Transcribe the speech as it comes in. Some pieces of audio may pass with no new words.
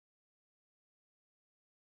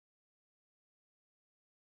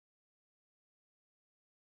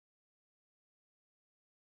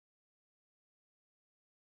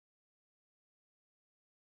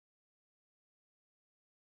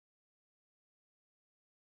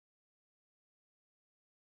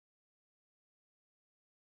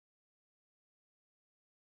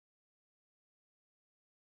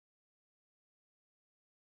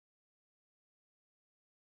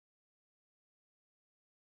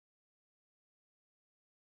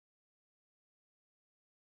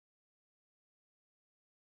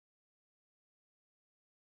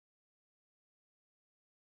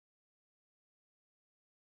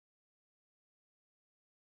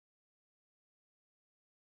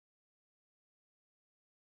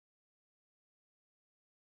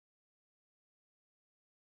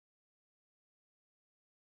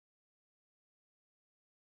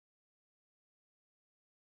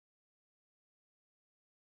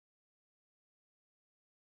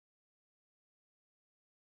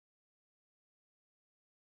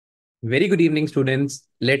Very good evening, students.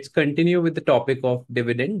 Let's continue with the topic of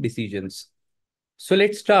dividend decisions. So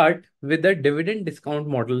let's start with the dividend discount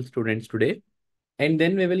model, students, today, and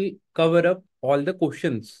then we will cover up all the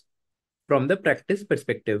questions from the practice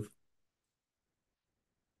perspective.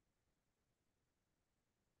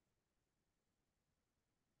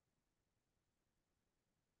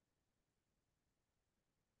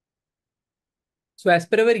 So as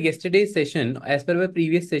per our yesterday's session, as per our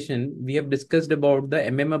previous session, we have discussed about the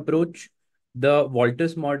approach, the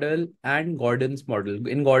Walters model, and Gordon's model.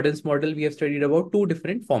 In Gordon's model, we have studied about two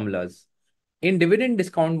different formulas. In dividend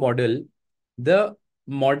discount model, the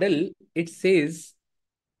model, it says,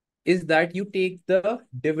 is that you take the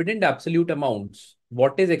dividend absolute amounts,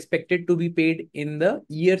 what is expected to be paid in the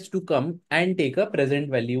years to come, and take a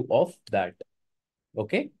present value of that.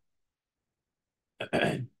 Okay.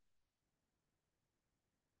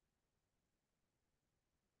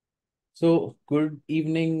 So, good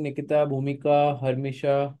evening, Nikita, Bhumika,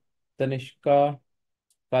 Harmisha, Tanishka,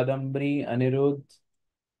 Kadambri, Anirudh,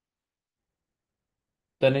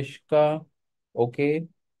 Tanishka. Okay.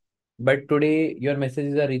 But today your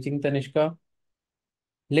messages are reaching Tanishka.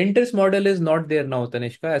 Linter's model is not there now,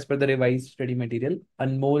 Tanishka, as per the revised study material.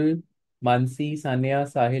 Anmol, Mansi, Sanya,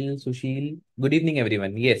 Sahil, Sushil. Good evening,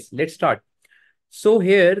 everyone. Yes, let's start. So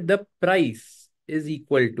here the price is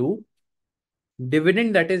equal to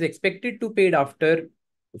dividend that is expected to paid after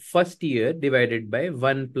first year divided by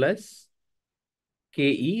 1 plus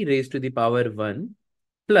KE raised to the power 1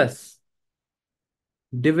 plus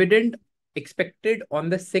dividend expected on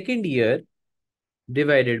the second year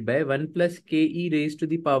divided by 1 plus KE raised to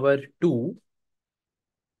the power 2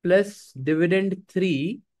 plus dividend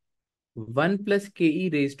 3 1 plus KE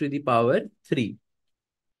raised to the power 3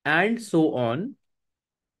 and so on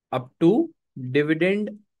up to dividend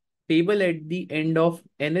payable at the end of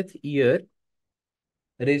nth year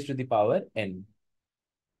raised to the power n.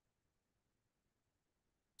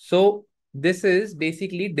 So this is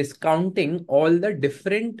basically discounting all the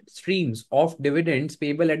different streams of dividends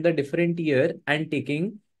payable at the different year and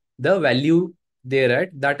taking the value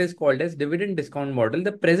thereat. That is called as dividend discount model.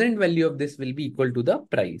 The present value of this will be equal to the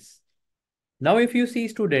price. Now, if you see,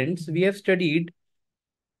 students, we have studied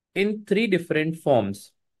in three different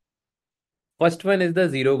forms. First one is the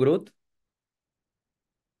zero growth.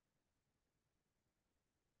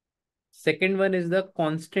 Second one is the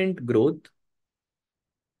constant growth.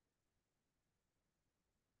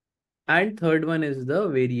 And third one is the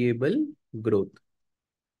variable growth.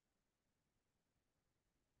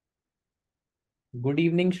 Good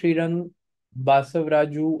evening, Srirang, Basav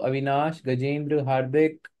Raju, Avinash, Gajendra,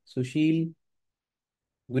 Hardik, Sushil.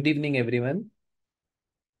 Good evening, everyone.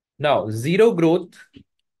 Now, zero growth.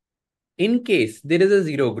 In case there is a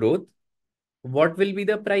zero growth, what will be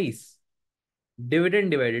the price?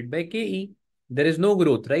 Dividend divided by KE. There is no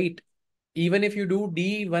growth, right? Even if you do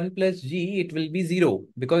D1 plus G, it will be zero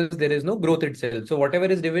because there is no growth itself. So whatever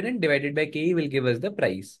is dividend divided by KE will give us the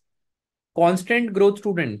price. Constant growth,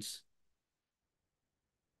 students.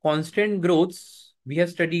 Constant growths we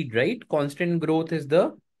have studied, right? Constant growth is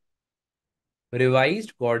the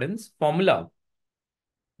revised Gordon's formula,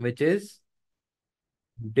 which is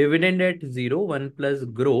dividend at 0, 1 plus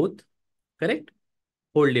growth, correct?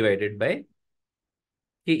 Whole divided by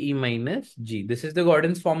KE minus G. This is the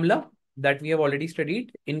Gordon's formula that we have already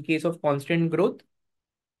studied in case of constant growth,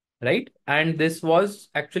 right? And this was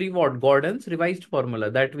actually what? Gordon's revised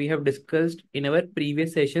formula that we have discussed in our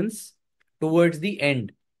previous sessions towards the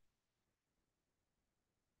end.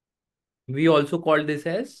 We also call this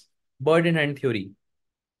as bird in hand theory.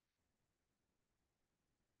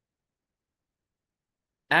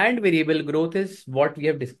 And variable growth is what we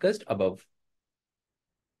have discussed above.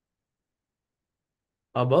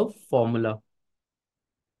 Above formula.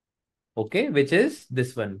 Okay, which is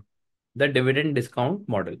this one, the dividend discount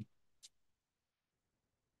model.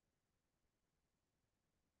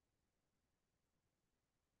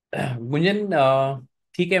 Gunjan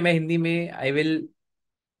ठीक है मैं हिंदी में I will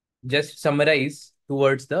just summarise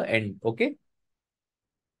towards the end okay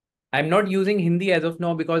I am not using Hindi as of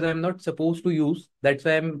now because I am not suppose to use that's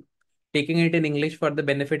why I am taking it in English for the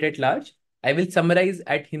benefit at large. I will summarize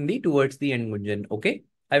at Hindi towards the end, Gunjan. Okay,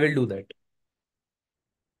 I will do that.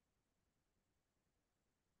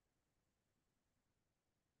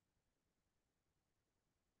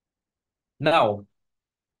 Now,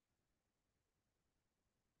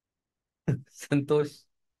 Santosh,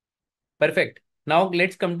 perfect. Now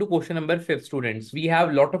let's come to question number 5, students. We have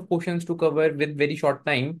a lot of questions to cover with very short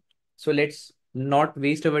time. So let's not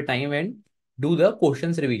waste our time and do the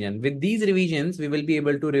questions revision. With these revisions, we will be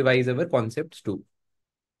able to revise our concepts too.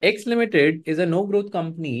 X Limited is a no growth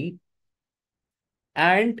company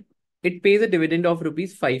and it pays a dividend of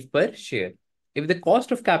rupees 5 per share. If the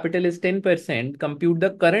cost of capital is 10%, compute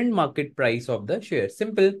the current market price of the share.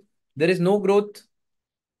 Simple. There is no growth.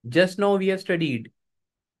 Just now we have studied.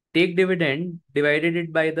 Take dividend, divided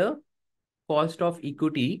it by the cost of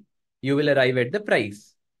equity, you will arrive at the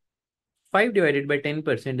price. 5 divided by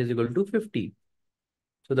 10% is equal to 50.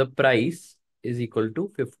 So the price is equal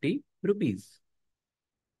to 50 rupees.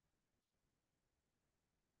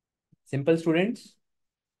 Simple, students.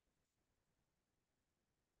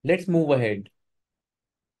 Let's move ahead.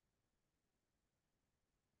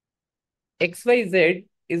 XYZ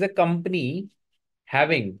is a company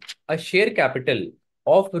having a share capital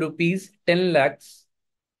of rupees 10 lakhs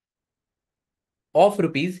of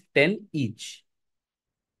rupees 10 each.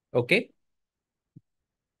 Okay.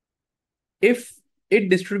 If it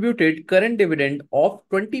distributed current dividend of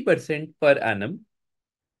 20% per annum,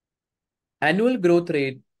 annual growth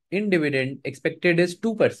rate in dividend expected is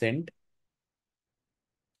 2%.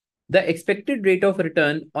 The expected rate of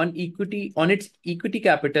return on equity on its equity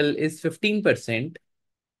capital is 15%.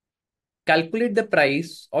 Calculate the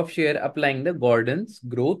price of share applying the Gordon's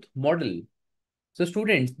growth model. So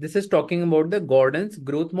students, this is talking about the Gordon's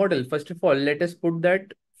growth model. First of all, let us put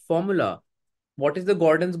that formula. What is the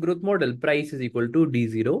Gordon's growth model? Price is equal to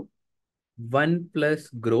D0, 1 plus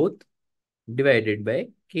growth divided by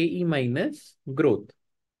KE minus growth.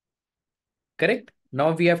 Correct?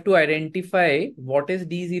 Now we have to identify what is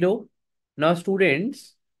D0. Now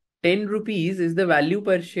students, 10 rupees is the value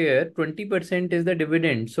per share, 20% is the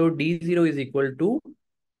dividend. So D0 is equal to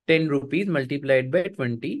 10 rupees multiplied by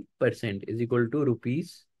 20% is equal to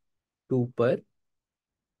rupees 2 per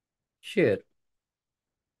share.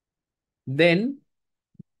 Then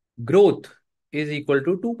growth is equal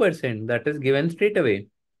to 2%, that is given straight away.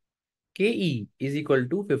 KE is equal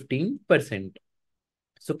to 15%.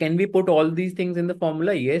 So can we put all these things in the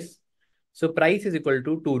formula? Yes. So price is equal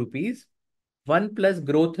to 2 rupees. 1 plus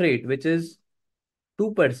growth rate, which is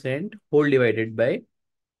 2%, whole divided by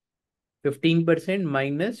 15%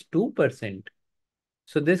 minus 2%.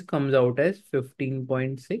 So this comes out as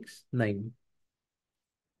 15.69.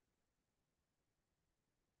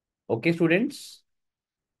 Okay, students.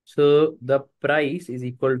 So the price is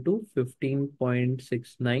equal to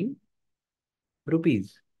 15.69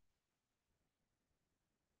 rupees.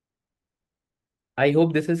 I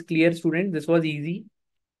hope this is clear, students. This was easy.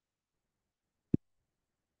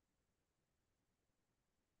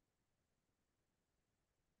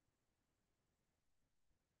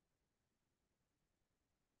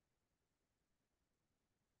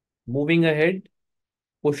 Moving ahead,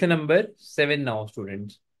 question number 7 now,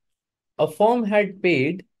 students. A firm had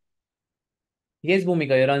paid, yes,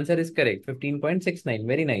 Bhumika, your answer is correct, 15.69.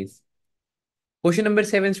 Very nice. Question number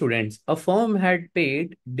 7, students. A firm had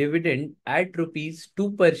paid dividend at rupees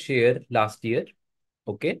 2 per share last year.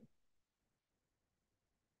 Okay.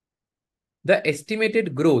 The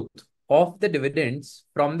estimated growth of the dividends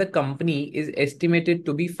from the company is estimated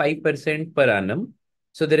to be 5% per annum.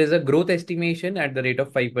 So there is a growth estimation at the rate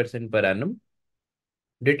of 5% per annum.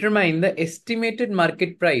 Determine the estimated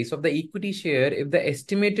market price of the equity share if the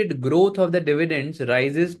estimated growth of the dividends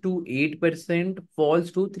rises to 8%,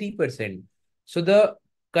 falls to 3%. So the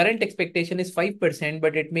current expectation is 5%,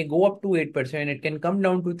 but it may go up to 8%. It can come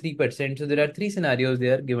down to 3%. So there are three scenarios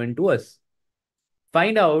there given to us.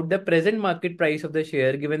 Find out the present market price of the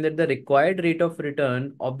share given that the required rate of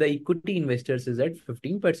return of the equity investors is at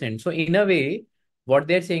 15%. So in a way, what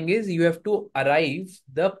they're saying is you have to arrive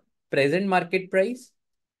the present market price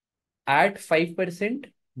at 5%,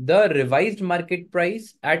 the revised market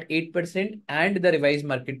price at 8%, and the revised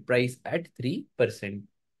market price at 3%.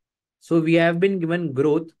 So we have been given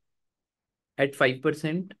growth at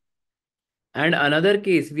 5%. And another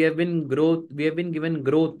case, we have been given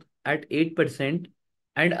growth at 8%,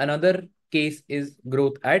 and another case is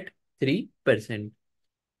growth at 3%.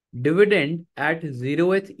 Dividend at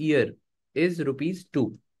 0th year is rupees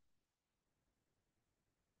 2.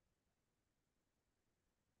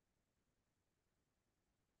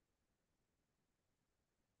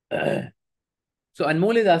 So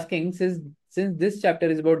Anmol is asking, since this chapter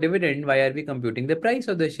is about dividend, why are we computing the price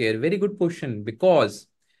of the share? Very good question, because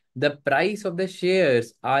the price of the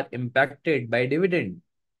shares are impacted by dividend.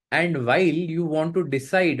 And while you want to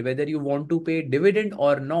decide whether you want to pay dividend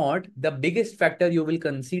or not, the biggest factor you will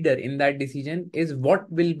consider in that decision is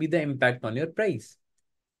what will be the impact on your price.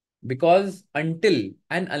 Because until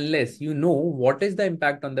and unless you know what is the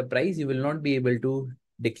impact on the price, you will not be able to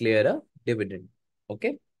declare a dividend.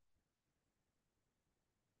 Okay.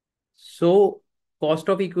 So cost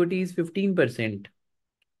of equity is 15%.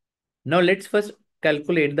 Now let's first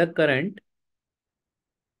calculate the current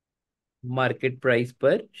market price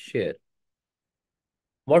per share.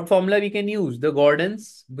 What formula we can use? The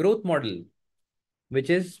Gordon's growth model, which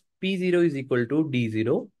is P0 is equal to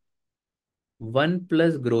D0, 1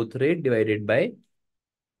 plus growth rate divided by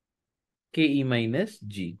KE minus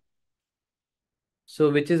G.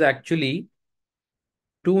 So which is actually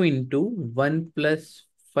 2 into 1 plus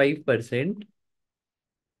 5%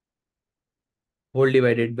 whole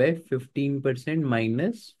divided by 15%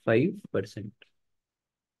 minus 5%.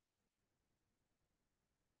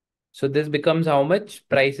 So this becomes how much?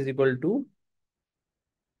 Price is equal to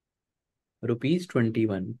rupees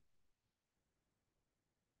 21.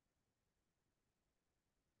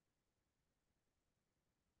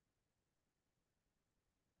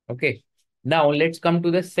 Okay. Now let's come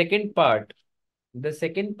to the second part. The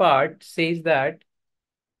second part says that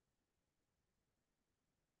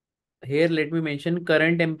here let me mention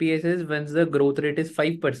current MPS is once the growth rate is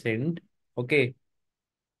 5%. Okay.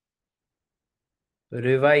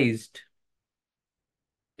 Revised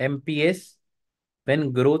MPS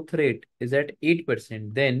when growth rate is at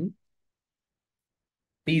 8%, then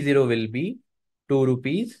P0 will be 2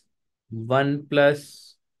 rupees, 1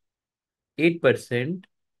 plus 8%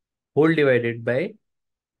 whole divided by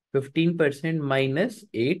 15% minus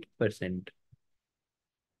 8%.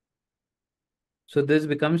 So this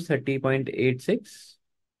becomes 30.86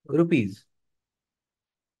 rupees.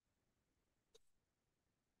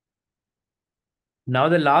 Now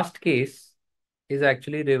the last case is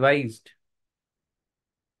actually revised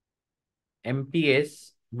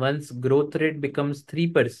MPS once growth rate becomes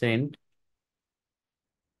 3%.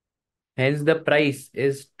 Hence the price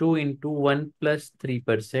is 2 into 1 plus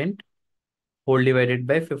 3% whole divided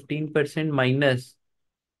by 15% minus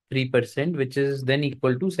 3%, which is then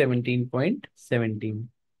equal to 17.17.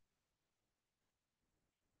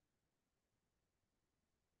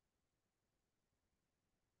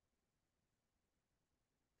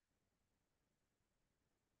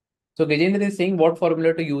 So Gajendra is saying what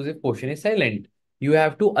formula to use if question is silent. You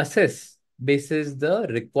have to assess basis the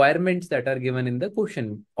requirements that are given in the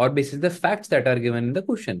question or basis the facts that are given in the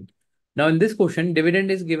question. Now in this question, dividend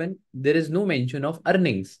is given. There is no mention of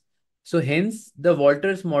earnings. So hence the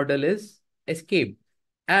Walters model is escaped.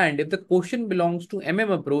 And if the question belongs to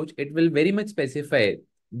approach, it will very much specify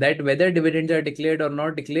that whether dividends are declared or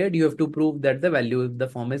not declared, you have to prove that the value of the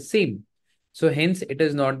form is same. So hence it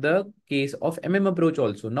is not the case of approach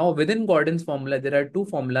also. Now within Gordon's formula, there are two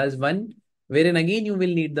formulas. One, wherein again you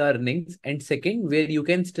will need the earnings, and second, where you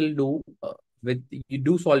can still do with you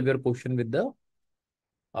do solve your question with the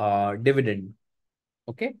dividend.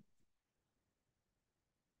 Okay.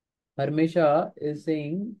 Harmesha is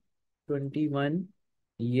saying 21,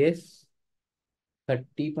 yes,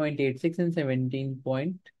 30.86 and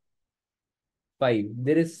 17.5.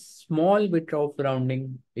 There is small bit of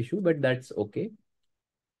rounding issue, but that's okay.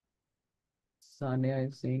 Sanya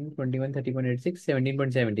is saying 21, 30.86,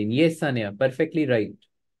 17.17. Yes, Sanya, perfectly right.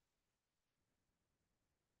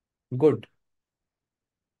 Good.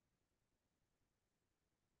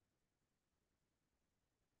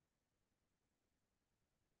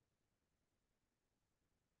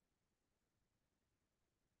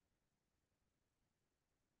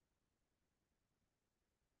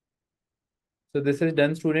 So this is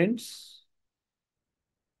done, students.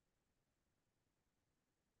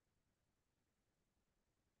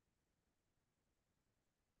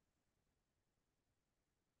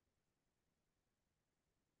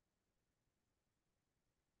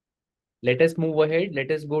 Let us move ahead.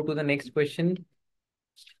 Let us go to the next question.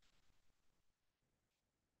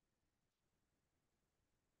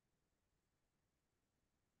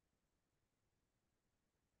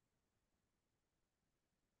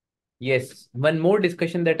 Yes, one more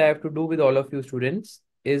discussion that I have to do with all of you students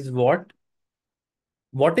is what?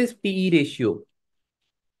 What is PE ratio?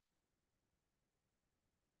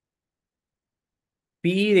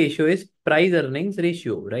 PE ratio is price earnings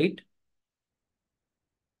ratio, right?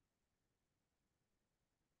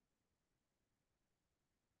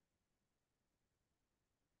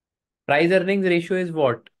 Price earnings ratio is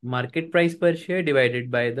what? Market price per share divided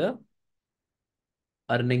by the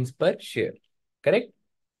earnings per share. Correct?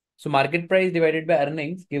 So market price divided by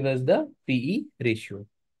earnings gives us the PE ratio.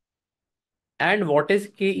 And what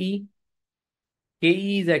is KE?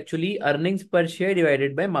 KE is actually earnings per share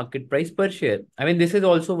divided by market price per share. I mean, this is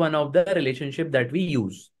also one of the relationship that we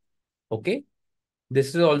use. Okay.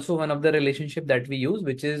 This is also one of the relationship that we use,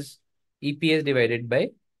 which is EPS divided by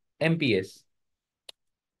MPS.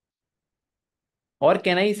 Or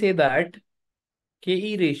can I say that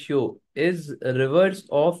KE ratio is reverse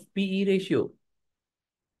of PE ratio?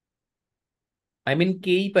 I mean,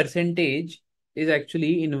 KE percentage is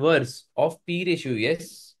actually inverse of P ratio.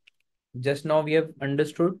 Yes, just now we have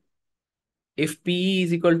understood. If P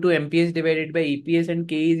is equal to MPS divided by EPS and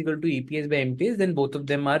K is equal to EPS by MPS, then both of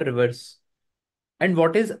them are reverse. And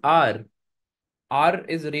what is R? R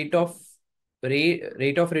is rate of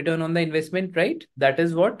return on the investment, right? That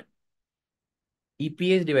is what?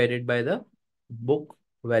 EPS divided by the book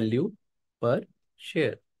value per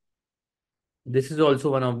share. This is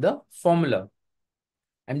also one of the formula.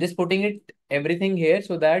 I'm just putting it everything here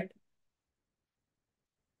so that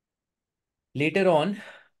later on,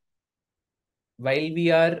 while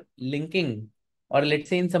we are linking, or let's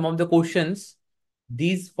say in some of the questions,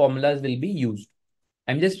 these formulas will be used.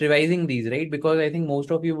 I'm just revising these, right? Because I think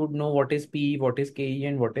most of you would know what is PE, what is KE,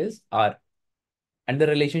 and what is R, and the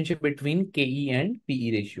relationship between KE and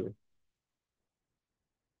PE ratio.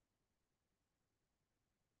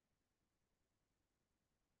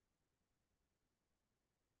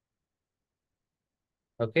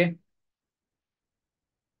 Okay.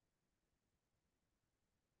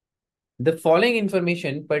 The following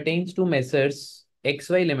information pertains to Messrs.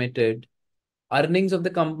 XY Limited. Earnings of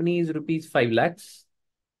the company is rupees 5 lakhs.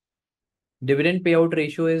 Dividend payout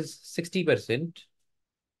ratio is 60%.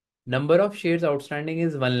 Number of shares outstanding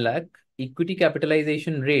is 1 lakh. Equity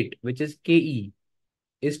capitalization rate, which is KE,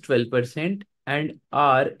 is 12%, and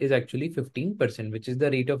R is actually 15%, which is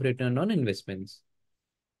the rate of return on investments.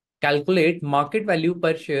 Calculate market value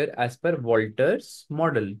per share as per Walter's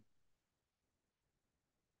model.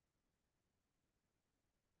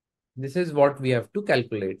 This is what we have to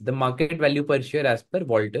calculate. The market value per share as per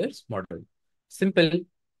Walter's model. Simple.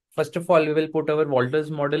 First of all, we will put our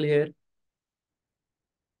Walter's model here.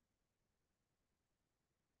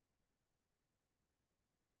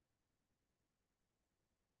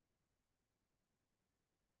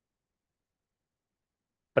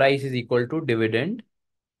 Price is equal to dividend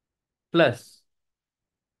plus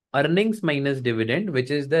earnings minus dividend,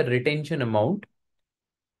 which is the retention amount.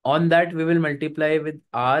 On that, we will multiply with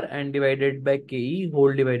R and divided by KE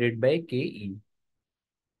whole divided by KE.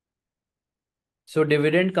 So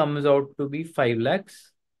dividend comes out to be 5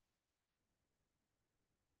 lakhs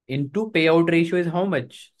into payout ratio is how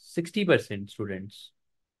much? 60%, students.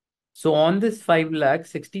 So on this 5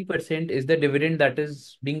 lakhs, 60% is the dividend that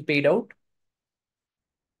is being paid out.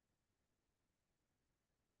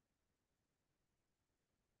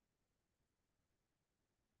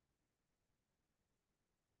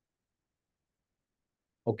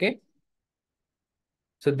 Okay.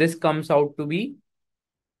 So this comes out to be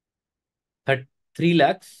 3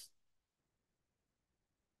 lakhs.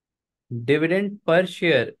 Dividend per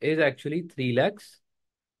share is actually 3 lakhs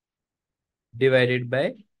divided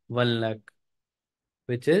by 1 lakh,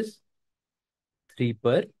 which is 3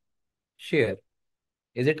 per share.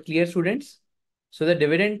 Is it clear, students? So the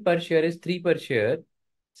dividend per share is 3 per share.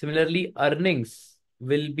 Similarly, earnings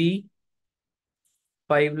will be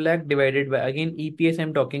 5 lakh divided by, again, EPS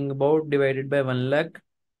I'm talking about, divided by 1 lakh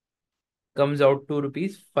comes out to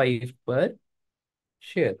rupees 5 per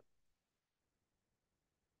share.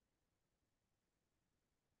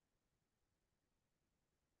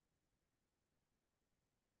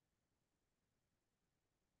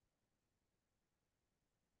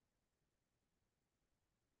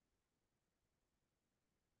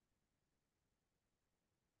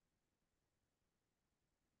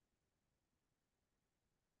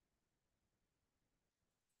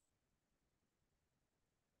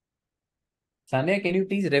 Sanya, can you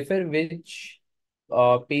please refer which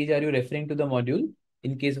page are you referring to the module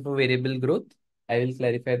in case of a variable growth? I will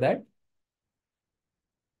clarify that.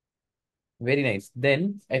 Very nice.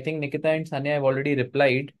 Then I think Nikita and Sanya have already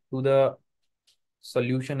replied to the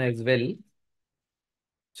solution as well.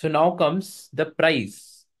 So now comes the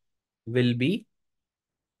price will be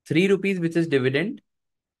 3 rupees, which is dividend.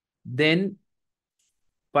 Then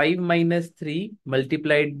 5 minus 3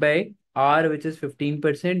 multiplied by R, which is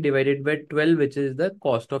 15%, divided by 12, which is the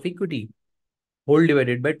cost of equity, whole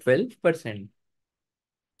divided by 12%.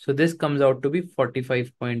 So this comes out to be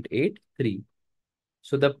 45.83.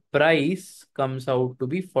 So the price comes out to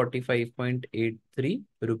be 45.83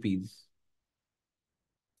 rupees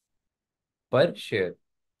per share.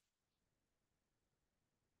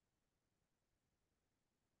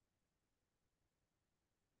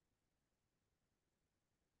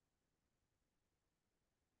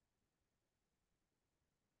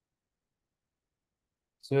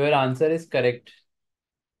 So your answer is correct.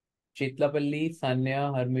 Chitlapalli,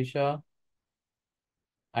 Sanya, Harmisha,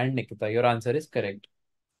 and Nikita. Your answer is correct.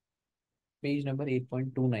 Page number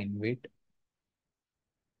 8.29. Wait.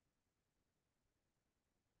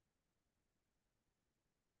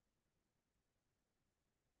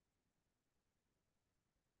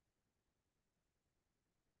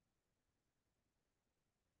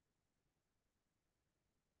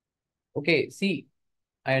 Okay, see,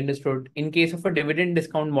 I understood. In case of a dividend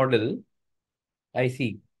discount model, I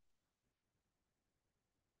see.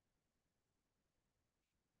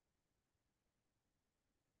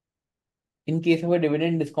 In case of a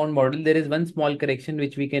dividend discount model, there is one small correction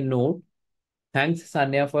which we can note. Thanks,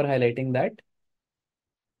 Sanya, for highlighting that.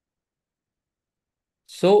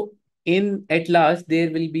 So, in at last,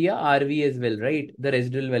 there will be a RV as well, right? The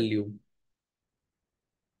residual value.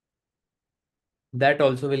 That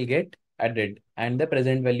also will get added, and the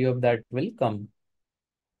present value of that will come.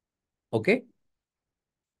 Okay.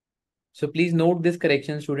 So please note this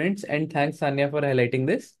correction, students, and thanks, Sanya, for highlighting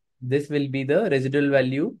this. This will be the residual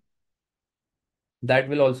value that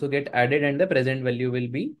will also get added, and the present value will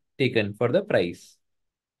be taken for the price.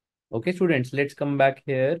 Okay, students, let's come back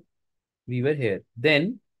here. We were here.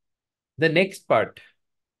 Then the next part,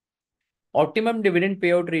 optimum dividend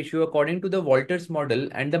payout ratio according to the Walters model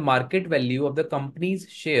and the market value of the company's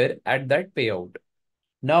share at that payout.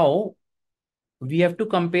 Now we have to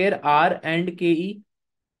compare R and KE.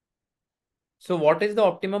 So what is the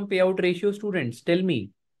optimum payout ratio, students? Tell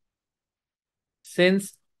me.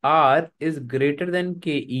 Since R is greater than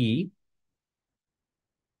KE,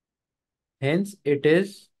 hence it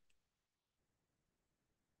is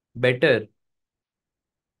better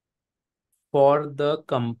for the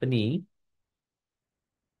company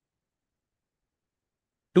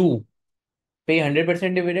to pay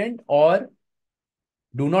 100% dividend or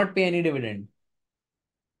do not pay any dividend.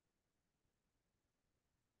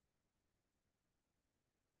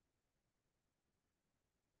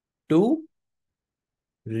 To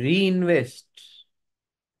reinvest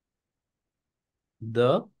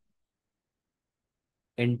the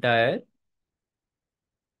entire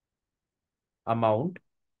amount,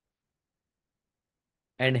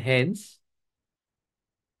 and hence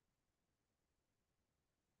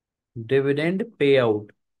dividend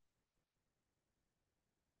payout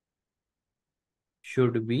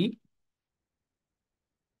should be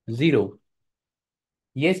zero.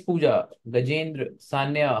 Yes, Pooja, Gajendra,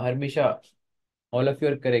 Sanya, Harmisha, all of you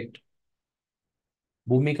are correct.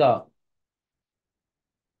 Bhumika,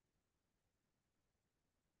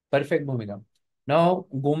 perfect, Bhumika. Now,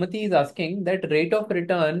 Gomati is asking that rate of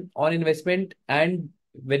return on investment and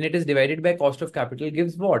when it is divided by cost of capital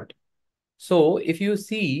gives what? So, if you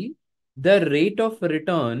see the rate of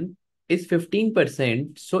return is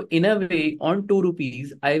 15%. So, in a way, on 2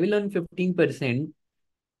 rupees, I will earn 15%.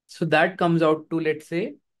 So, that comes out to, let's say,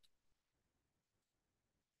 zero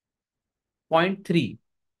point 0.3.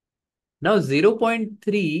 Now,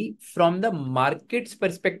 0.3 from the market's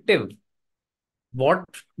perspective, what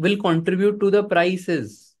will contribute to the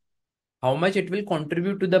prices? How much it will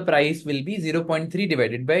contribute to the price will be 0.3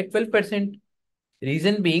 divided by 12%.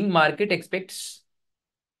 Reason being, market expects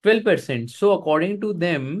 12%. So according to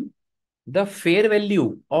them, the fair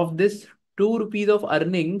value of this 2 rupees of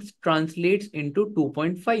earnings translates into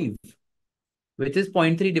 2.5, which is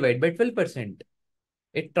 0.3 divided by 12%.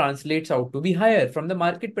 It translates out to be higher from the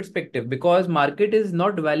market perspective because market is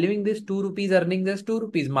not valuing this 2 rupees earnings as 2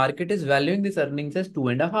 rupees. Market is valuing this earnings as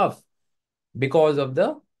 2.5 because of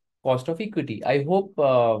the cost of equity. I hope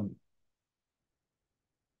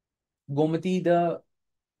Gomati, the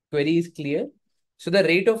query is clear. So the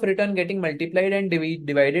rate of return getting multiplied and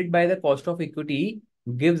divided by the cost of equity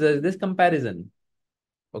gives us this comparison.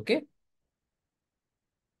 Okay.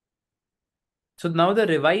 So now the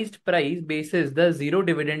revised price basis the zero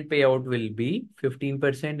dividend payout will be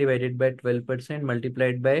 15% divided by 12%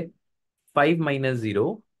 multiplied by 5 minus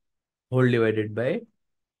 0 whole divided by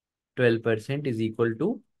 12% is equal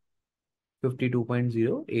to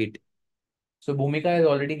 52.08. So Bhumika has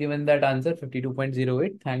already given that answer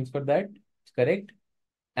 52.08. Thanks for that. It's correct.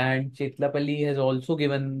 And Chetlapalli has also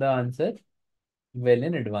given the answer well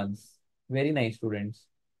in advance. Very nice, students.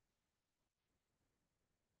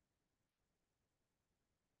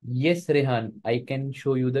 Yes, Rehan, I can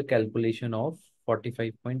show you the calculation of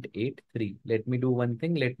 45.83. Let me do one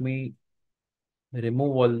thing. Let me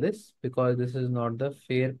remove all this because this is not the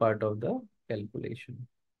fair part of the calculation.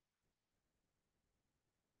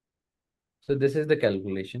 So this is the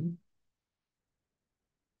calculation.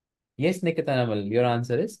 Yes, Nikitanamal, your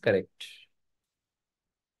answer is correct.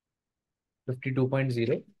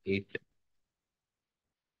 52.08.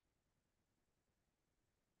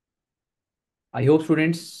 I hope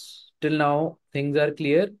students till now things are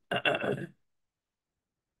clear.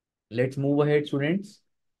 Let's move ahead, students.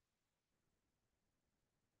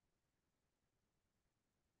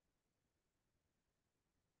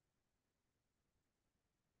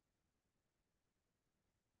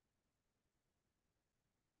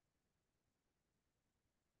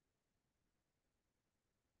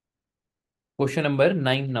 Question number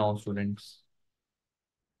 9 now, students.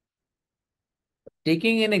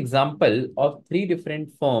 Taking an example of three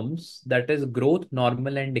different firms, that is growth,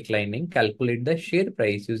 normal, and declining, calculate the share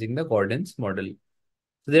price using the Gordon's model.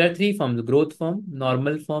 So there are three firms: growth firm,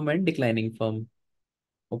 normal firm, and declining firm.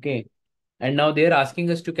 Okay. And now they are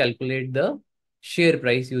asking us to calculate the share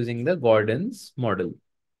price using the Gordon's model.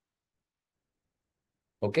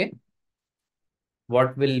 Okay.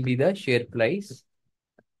 What will be the share price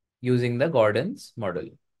using the Gordon's model?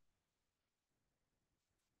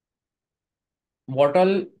 What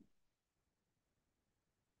all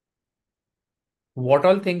what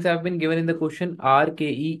all things have been given in the question? R, K,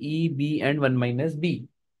 E, B, and 1 minus B.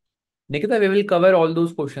 Nikita, we will cover all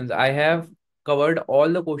those questions. I have covered all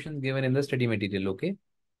the questions given in the study material. Okay.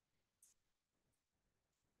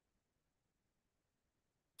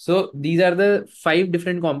 So these are the five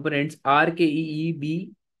different components: R, K, E,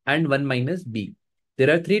 B, and 1 minus B. There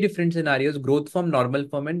are three different scenarios: growth firm, normal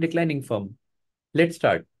firm, and declining firm. Let's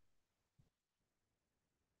start.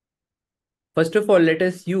 First of all, let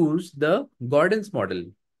us use the Gordon's model.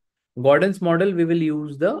 Gordon's model, we will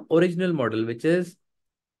use the original model, which is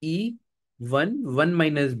E1, 1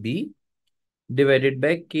 minus B divided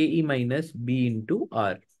by KE minus B into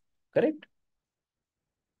R. Correct?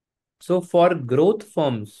 So for growth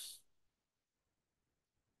firms,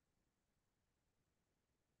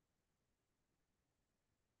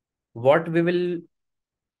 what we will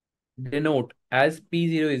denote as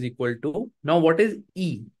P0 is equal to, now what is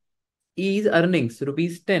E? E is earnings,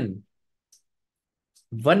 rupees 10.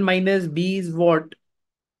 1 minus B is what?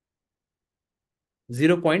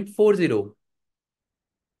 0.40,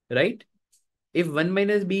 right? If 1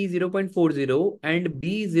 minus B is 0.40 and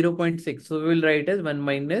B is 0.6, so we will write as 1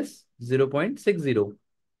 minus 0.60,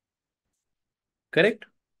 correct?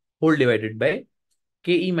 Whole divided by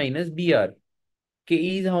KE minus BR.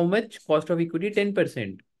 KE is how much? Cost of equity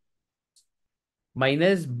 10%.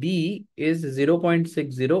 Minus B is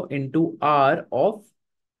 0.60 into R of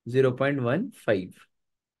 0.15.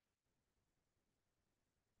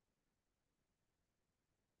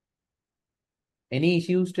 Any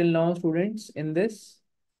issues till now, students, in this?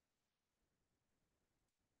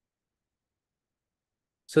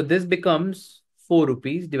 So this becomes 4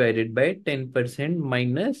 rupees divided by 10%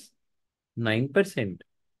 minus 9%.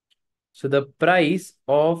 So the price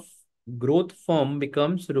of growth firm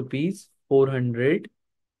becomes rupees 400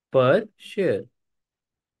 per share.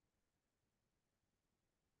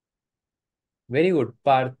 Very good,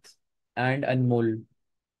 Parth and Anmol.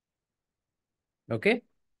 Okay.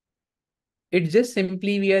 It's just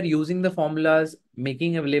simply we are using the formulas,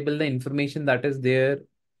 making available the information that is there,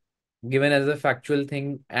 given as a factual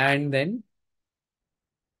thing, and then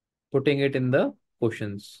putting it in the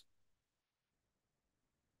questions.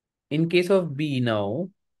 In case of B now,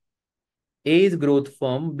 A is growth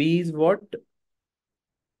firm, B is what?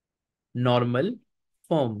 Normal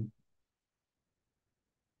firm.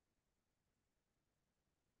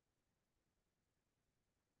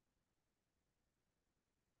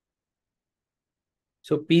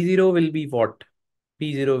 So P0 will be what?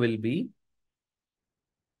 P0 will be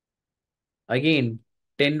again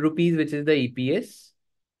 10 rupees, which is the EPS.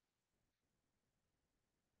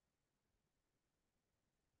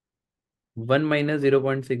 1 minus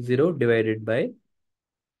 0.60 divided by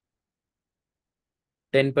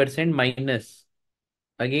 10% minus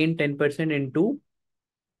again 10% into,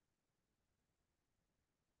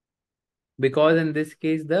 because in this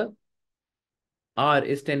case the R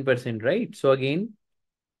is 10%, right? So again,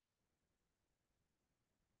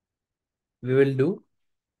 we will do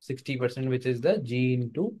 60%, which is the G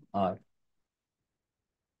into R.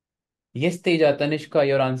 Yes, Teja, Tanishka,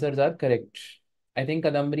 your answers are correct. I think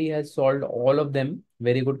Kadambri has solved all of them.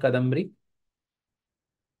 Very good, Kadambri.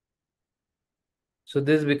 So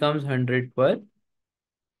this becomes 100 per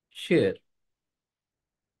share.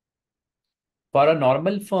 For a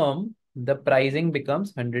normal firm, the pricing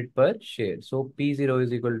becomes 100 per share. So P0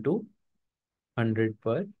 is equal to 100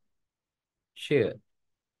 per share.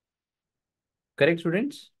 Correct,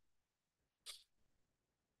 students?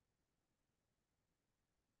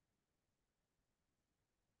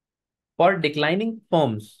 For declining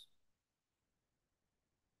firms,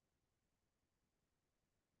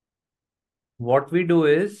 what we do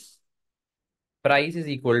is price is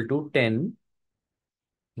equal to 10.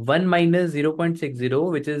 1 minus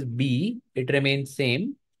 0.60, which is B, it remains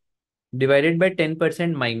same, divided by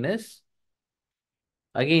 10% minus,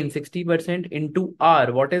 again 60% into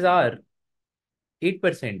R. What is R?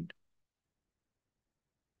 8%.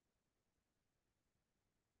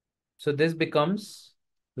 So this becomes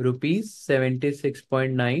rupees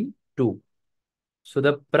 76.92. So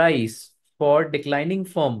the price for declining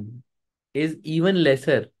firm is even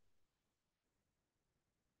lesser.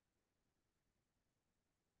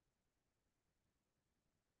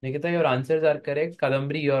 Nikita, your answers are correct.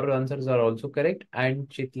 Kadambri, your answers are also correct. And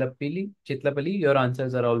Chitlapali, your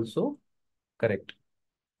answers are also correct.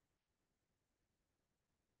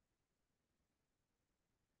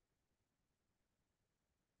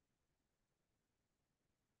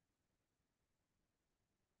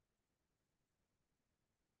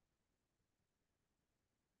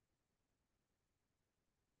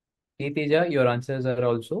 Teja, your answers are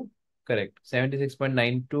also correct.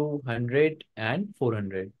 76.92, 100 and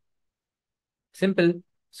 400. Simple.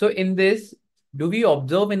 So in this, do we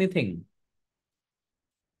observe anything?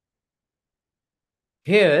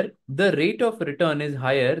 Here, the rate of return is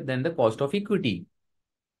higher than the cost of equity.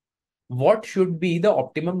 What should be the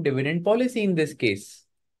optimum dividend policy in this case?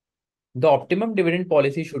 The optimum dividend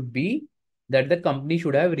policy should be that the company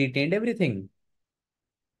should have retained everything.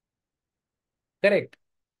 Correct.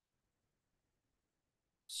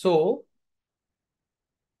 So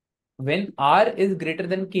when R is greater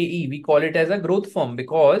than KE, we call it as a growth firm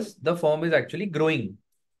because the firm is actually growing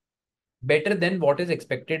better than what is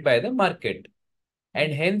expected by the market.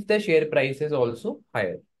 And hence the share price is also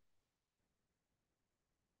higher.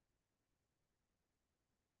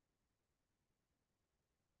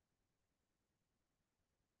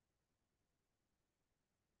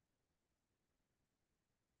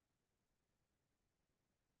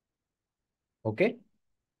 Okay.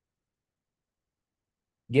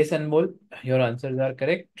 Yes, Anmol, your answers are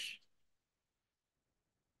correct.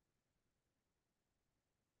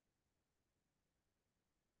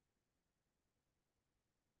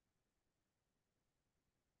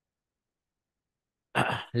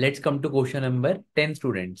 Let's come to question number 10,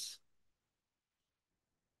 students.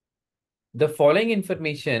 The following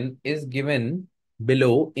information is given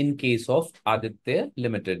below in case of Aditya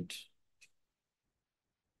Limited.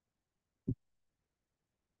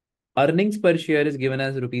 Earnings per share is given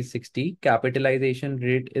as rupees 60. Capitalization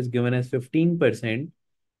rate is given as 15%,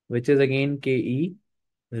 which is again KE.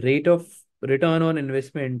 Rate of return on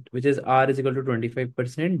investment, which is R is equal to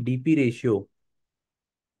 25%. DP ratio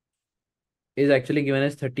is actually given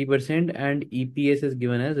as 30% and EPS is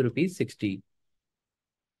given as rupees 60.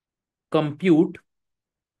 Compute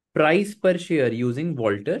price per share using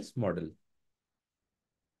Walter's model.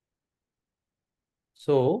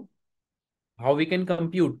 So how we can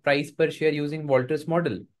compute price per share using Walter's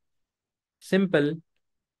model? Simple,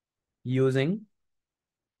 using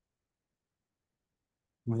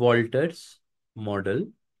Walter's model.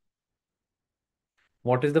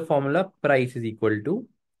 What is the formula? Price is equal to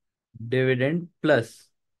dividend plus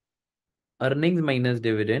earnings minus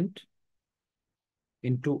dividend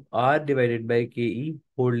into R divided by KE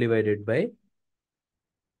whole divided by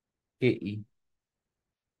KE.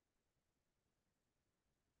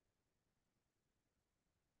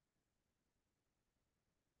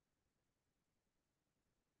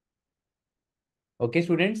 Okay,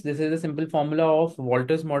 students, this is the simple formula of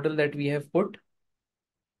Walter's model that we have put.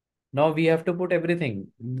 Now we have to put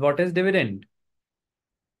everything. What is dividend?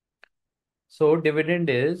 So dividend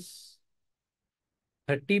is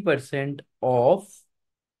 30% of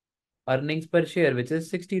earnings per share, which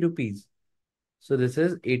is 60 rupees. So this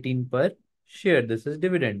is 18 per share. This is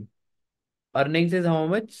dividend. Earnings is how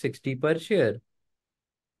much? 60 per share.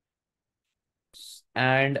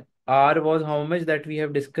 And R was how much that we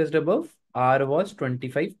have discussed above? R was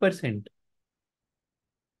 25%.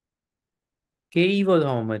 KE was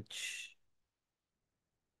how much?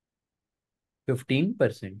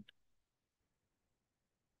 15%.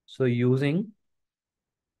 So using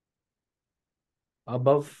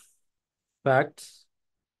above facts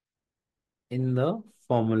in the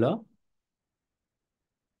formula,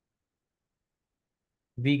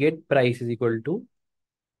 we get price is equal to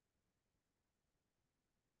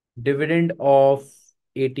dividend of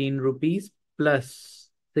 18 rupees plus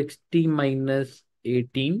 60 minus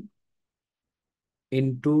 18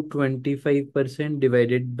 into 25%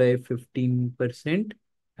 divided by 15%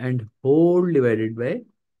 and whole divided by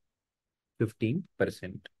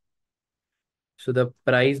 15%. So the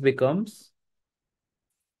price becomes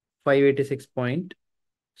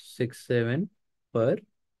 586.67 per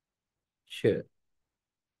share.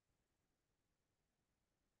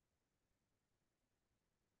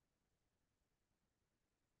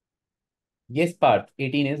 Yes, Parth,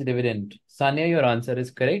 18 is dividend. Sanya, your answer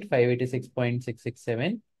is correct,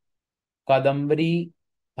 586.667. Kadambari,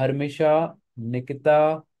 Harmisha,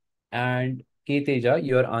 Nikita, and Keteja,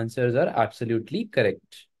 your answers are absolutely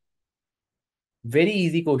correct. Very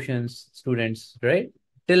easy questions, students, right?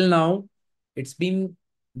 Till now, it's been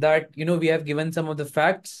that, we have given some of the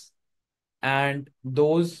facts, and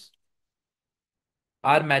those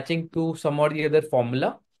are matching to some or the other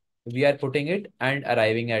formula. We are putting it and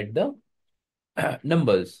arriving at the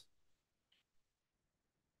numbers.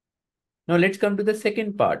 Now let's come to the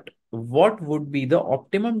second part. What would be the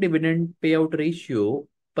optimum dividend payout ratio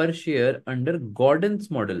per share under Gordon's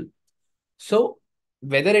model? So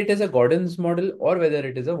whether it is a Gordon's model or whether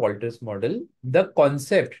it is a Walters model, the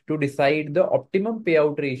concept to decide the optimum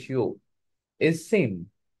payout ratio is same.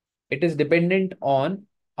 It is dependent on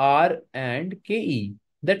R and KE.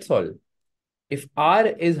 That's all. If R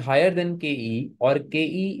is higher than KE or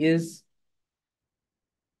KE is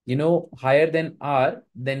higher than R,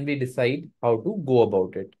 then we decide how to go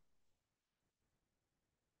about it.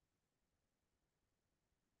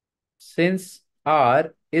 Since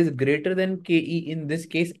R is greater than KE in this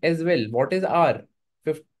case as well, what is R?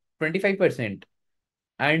 25%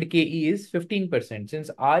 and KE is 15%. Since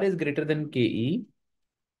R is greater than KE,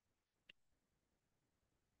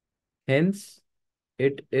 hence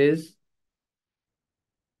it is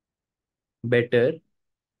better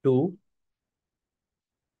to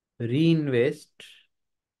reinvest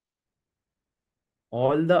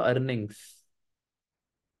all the earnings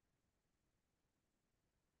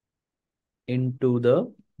into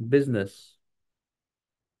the business,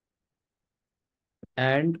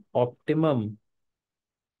 and optimum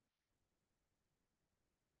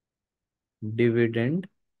dividend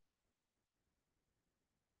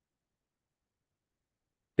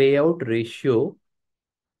payout ratio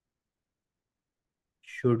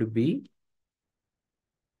should be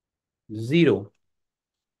 0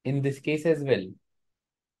 in this case as well.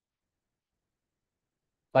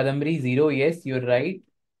 Kadamri 0, yes, you're right.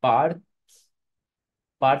 Parth,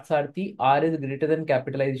 Sarthi, R is greater than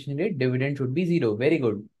capitalization rate, dividend should be 0. Very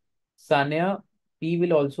good. Sanya, P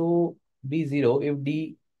will also be 0 if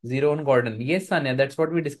D 0 on Gordon. Yes, Sanya, that's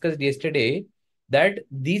what we discussed yesterday, that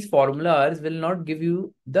these formulas will not give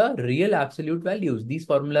you the real absolute values. These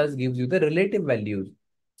formulas gives you the relative values.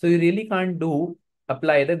 So you really can't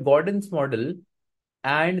apply the Gordon's model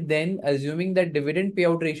and then assuming that dividend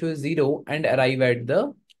payout ratio is 0 and arrive at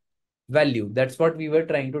the value. That's what we were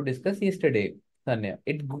trying to discuss yesterday, Sanya.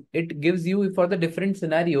 It gives you for the different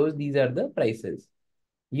scenarios, these are the prices.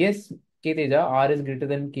 Yes, Keteja, R is greater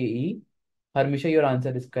than KE. Harmisha, your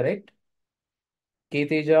answer is correct.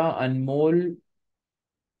 Keteja, Anmol,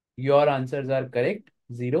 your answers are correct.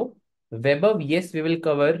 0. Weber, yes, we will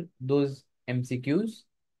cover those MCQs.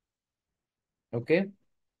 Okay.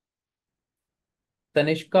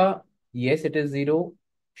 Tanishka, yes, it is 0.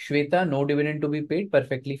 Shweta, no dividend to be paid.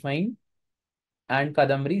 Perfectly fine. And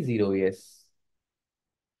Kadamri, 0. Yes.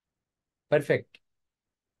 Perfect.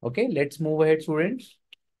 Okay, let's move ahead, students.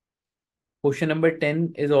 Question number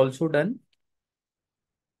 10 is also done.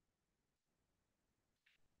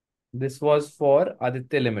 This was for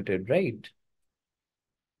Aditya Limited, right?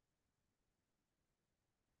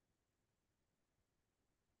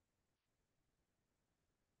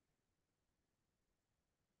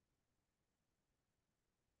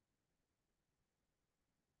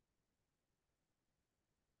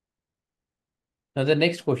 Now the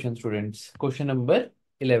next question, students. Question number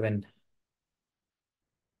 11.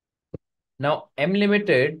 Now M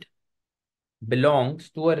Limited belongs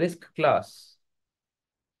to a risk class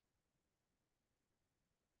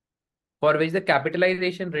for which the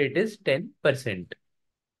capitalization rate is 10%.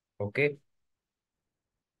 Okay.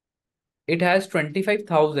 It has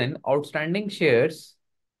 25,000 outstanding shares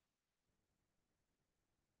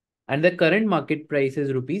and the current market price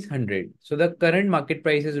is rupees 100. So the current market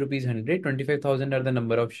price is rupees 100, 25,000 are the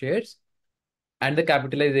number of shares and the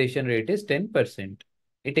capitalization rate is 10%.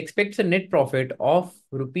 It expects a net profit of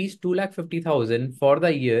rupees 2,50,000 for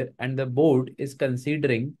the year and the board is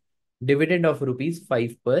considering dividend of rupees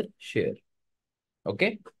 5 per share.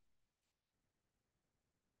 Okay.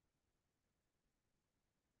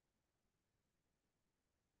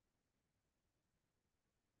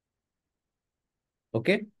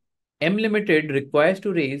 Okay. M Limited requires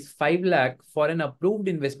to raise 5 lakh for an approved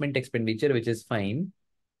investment expenditure, which is fine.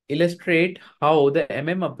 Illustrate how the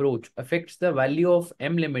MM approach affects the value of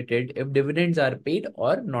M Limited if dividends are paid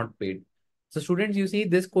or not paid. So students, you see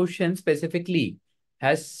this question specifically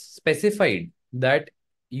has specified that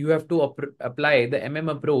you have to apply the MM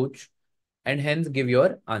approach and hence give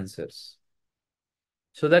your answers.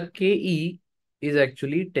 So the KE is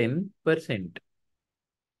actually 10%.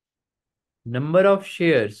 Number of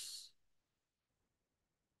shares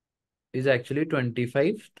is actually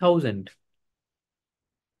 25,000.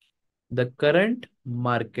 The current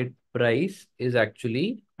market price is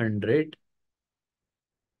actually 100.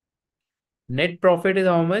 Net profit is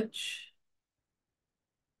how much?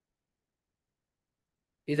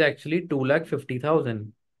 Is actually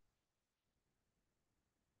 2,50,000.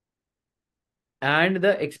 And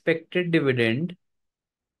the expected dividend,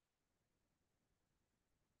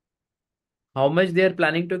 how much they are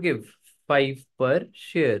planning to give? 5 per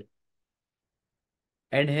share.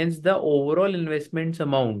 And hence the overall investments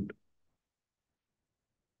amount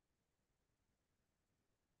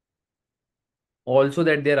also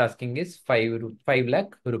that they are asking is 5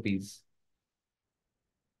 lakh rupees.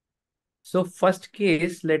 So first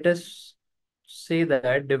case, let us say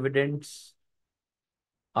that dividends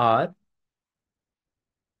are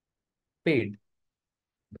paid.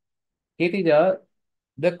 Ketija,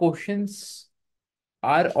 the questions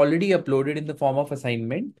are already uploaded in the form of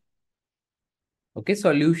assignment. Okay,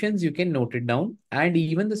 solutions you can note it down, and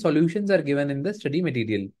even the solutions are given in the study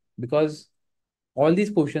material because all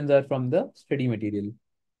these questions are from the study material.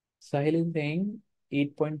 Sahil is saying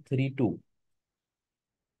 8.32.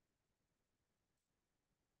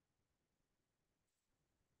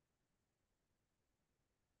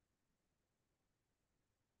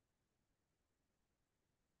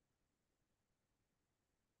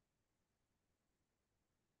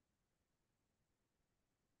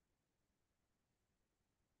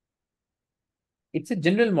 It's a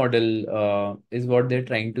general model, is what they're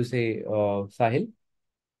trying to say, Sahil.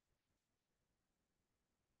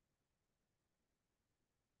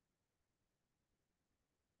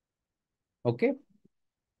 Okay.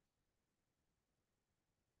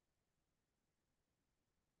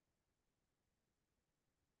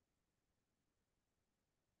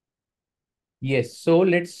 Yes. So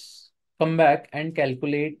let's come back and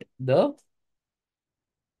calculate the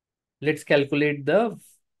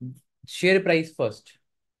share price first.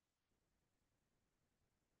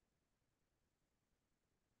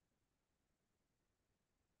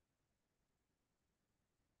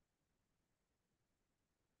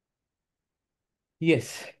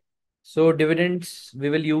 Yes. So dividends, we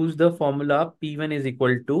will use the formula P1 is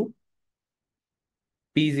equal to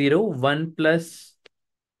P0 1 plus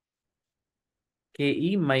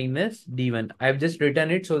KE minus D1. I've just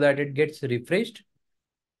written it so that it gets refreshed.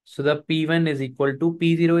 So the P1 is equal to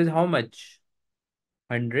P0 is how much?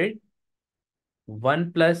 100,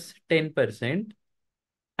 1 plus 10%.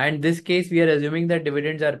 And this case, we are assuming that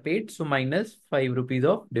dividends are paid. So minus 5 rupees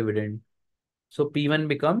of dividend. So P1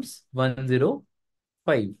 becomes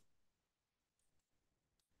 105.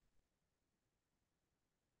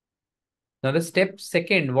 Now the step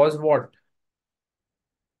second was what?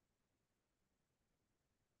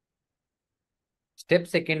 Step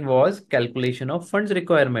second was calculation of funds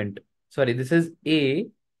requirement. Sorry, this is A.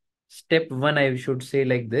 Step one, I should say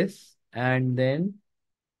like this. And then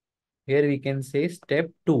here we can say step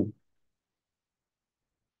two.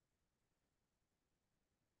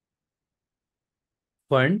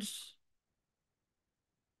 Funds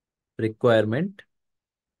requirement,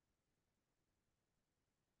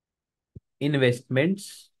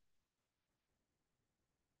 investments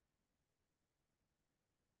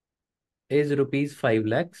is rupees 5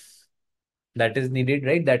 lakhs. That is needed,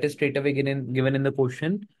 right? That is straight away given in the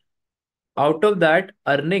question. Out of that,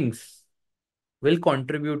 earnings will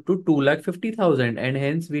contribute to 2,50,000, and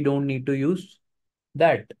hence we don't need to use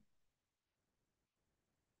that.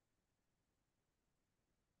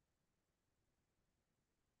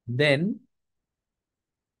 Then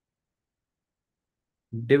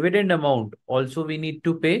dividend amount also we need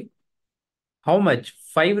to pay how much?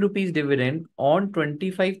 5 rupees dividend on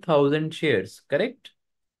 25,000 shares, correct?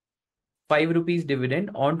 5 rupees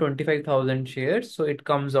dividend on 25,000 shares. So it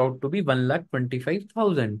comes out to be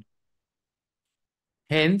 1,25,000.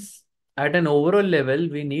 Hence, at an overall level,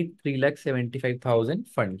 we need 3,75,000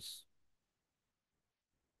 funds.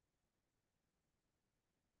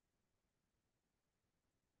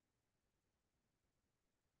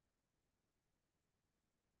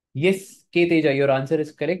 Yes, K Teja, your answer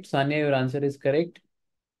is correct. Sanya, your answer is correct.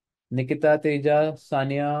 Nikita, Teja,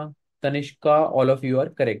 Sanya, Tanishka, all of you are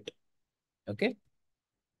correct. Okay.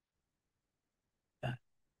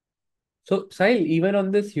 So, Sahil, even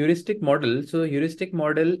on this heuristic model, so heuristic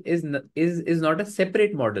model is not a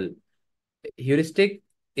separate model. Heuristic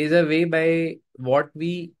is a way by what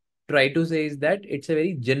we try to say is that it's a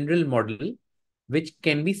very general model which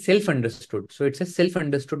can be self-understood. So it's a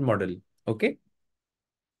self-understood model. Okay.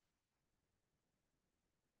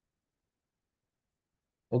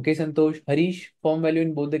 Okay, Santosh. Harish, form value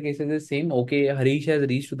in both the cases is same. Okay, Harish has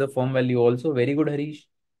reached to the form value also. Very good, Harish.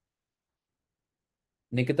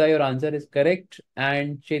 Nikita, your answer is correct.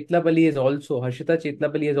 And Chetlapalli is also, Harshita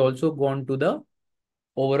Chetlapalli has also gone to the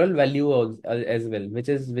overall value as well, which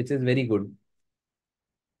is very good.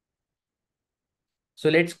 So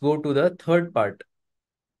let's go to the third part.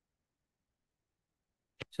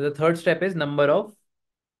 So the third step is number of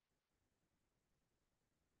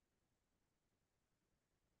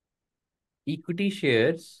equity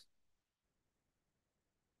shares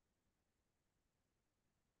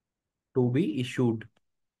to be issued.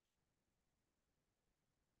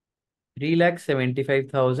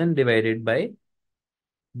 3,75,000 divided by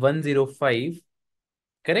 105.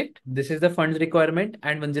 Correct? This is the funds requirement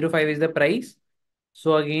and 105 is the price.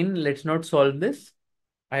 So again, let's not solve this.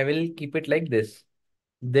 I will keep it like this.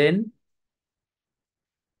 Then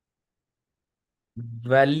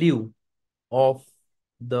value of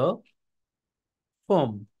the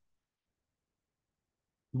firm.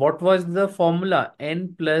 What was the formula?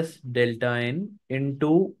 N plus delta N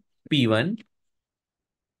into P1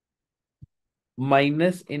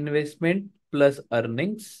 minus investment plus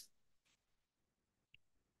earnings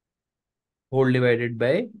whole divided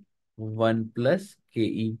by 1 plus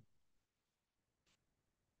KE.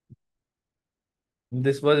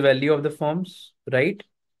 This was value of the firms, right?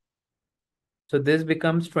 So this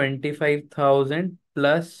becomes 25,000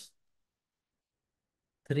 plus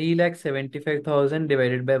 3,75,000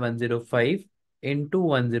 divided by 105 into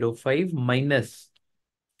 105 minus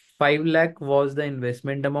 5 lakh was the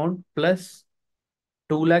investment amount plus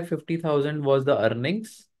 2,50,000 was the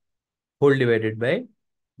earnings whole divided by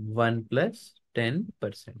 1 plus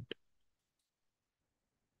 10%.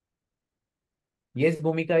 Yes,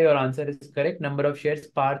 Bhumika, your answer is correct. Number of shares,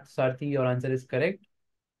 Parth, Sarthi, your answer is correct.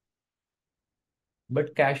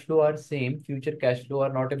 But cash flow are same. Future cash flow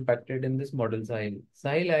are not impacted in this model, Sahil.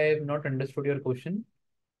 Sahil, I have not understood your question.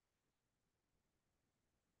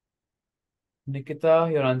 Nikita,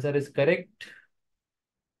 your answer is correct.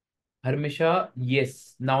 Harmisha,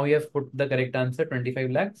 yes. Now you have put the correct answer,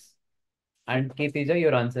 25 lakhs. And K Teja,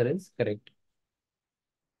 your answer is correct.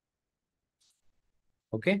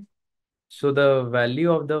 Okay. So the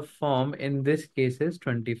value of the firm in this case is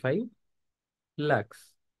 25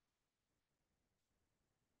 lakhs.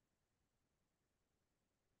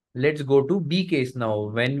 Let's go to B case now.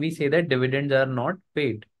 When we say that dividends are not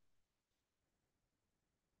paid,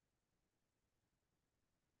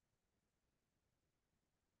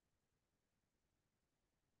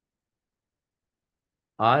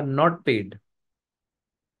 are not paid.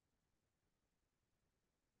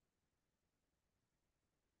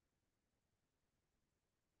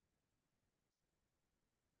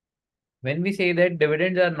 When we say that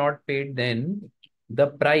dividends are not paid, then the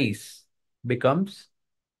price becomes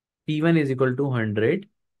P1 is equal to 100,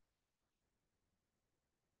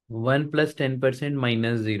 1 plus 10%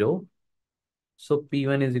 minus 0. So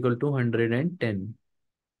P1 is equal to 110.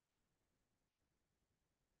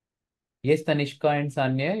 Yes, Tanishka and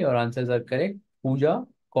Sanya, your answers are correct. Pooja,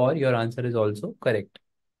 Kaur, your answer is also correct.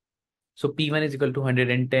 So P1 is equal to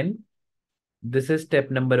 110. This is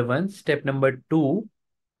step number 1. Step number 2,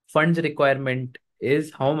 funds requirement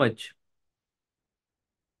is how much?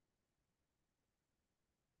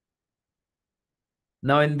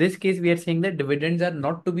 Now, in this case, we are saying that dividends are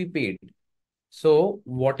not to be paid. So,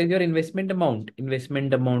 what is your investment amount?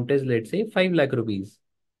 Investment amount is, let's say, 5 lakh rupees.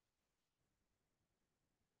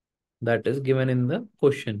 That is given in the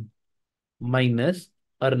question. Minus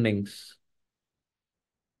earnings.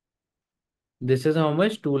 This is how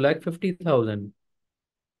much? 2,50,000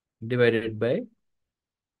 divided by.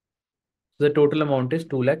 The total amount is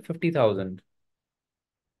 2,50,000.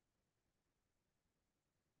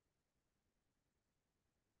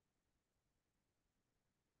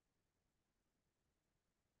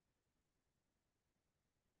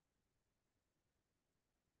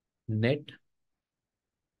 Net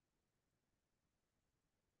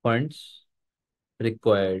funds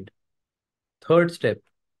required. Third step,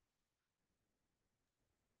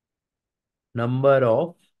 number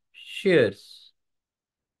of shares.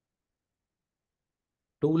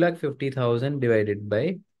 2,50,000 divided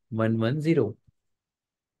by 110.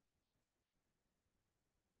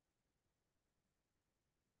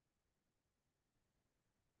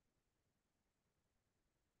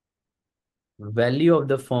 Value of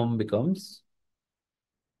the firm becomes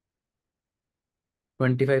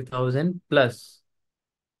 25,000 plus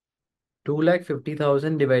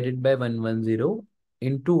 2,50,000 divided by 110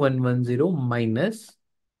 into 110 minus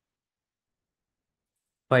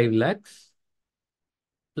 5 lakhs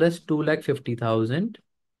plus 2,50,000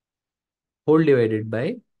 whole divided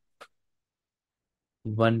by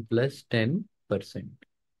 1 plus 10%.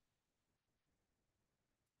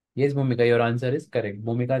 Yes, Bhumika, your answer is correct.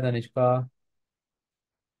 Bhumika, Tanishka,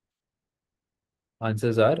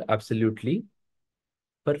 answers are absolutely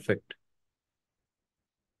perfect.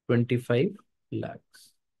 25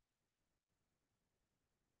 lakhs.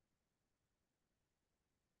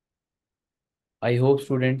 I hope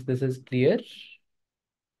students this is clear,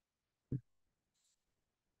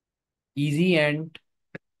 easy and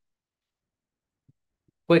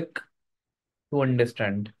quick to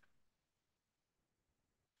understand.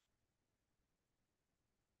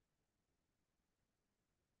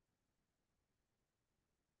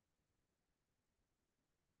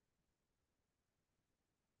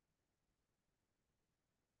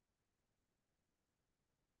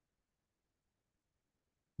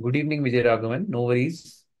 Good evening, Vijay Raghavan. No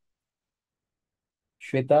worries.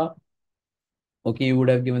 Shweta, okay, you would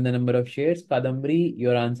have given the number of shares. Kadambri,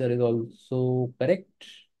 your answer is also correct.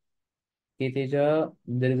 Teja,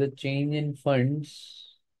 there is a change in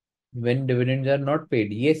funds when dividends are not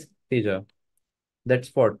paid. Yes, Teja, that's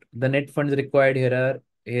what. The net funds required here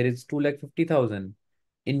is 2,50,000.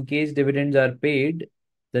 In case dividends are paid,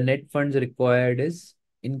 the net funds required is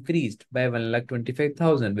increased by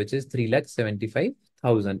 1,25,000, which is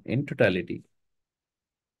 3,75,000 in totality.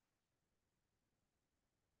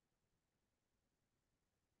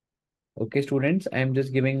 Okay, students, I am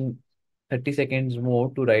just giving 30 seconds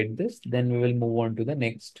more to write this. Then we will move on to the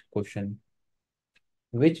next question,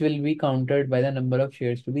 which will be counted by the number of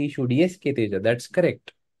shares to be issued. Yes, Keteja, that's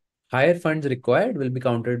correct. Higher funds required will be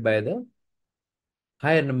counted by the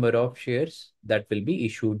higher number of shares that will be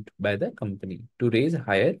issued by the company to raise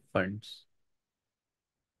higher funds.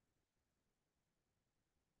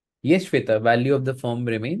 Yes, Shweta, value of the firm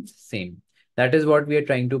remains same. That is what we are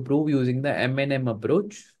trying to prove using the M&M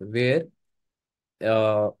approach, where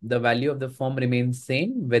the value of the firm remains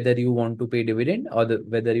same whether you want to pay dividend or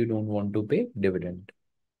whether you don't want to pay dividend.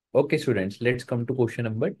 Okay, students, let's come to question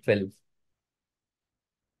number 12.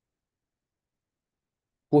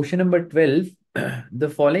 Question number 12. The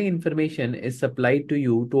following information is supplied to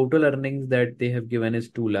you. Total earnings that they have given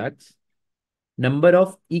is 2 lakhs. Number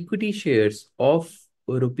of equity shares of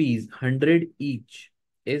rupees 100 each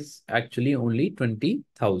is actually only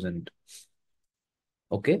 20,000.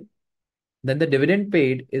 Okay. Then the dividend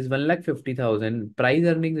paid is 1,50,000. Price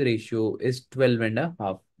earnings ratio is 12 and a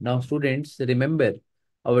half. Now, students, remember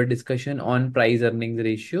our discussion on price earnings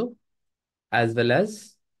ratio as well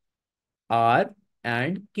as R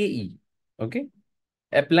and KE. Okay.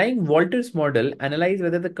 Applying Walter's model, analyze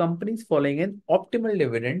whether the company is following an optimal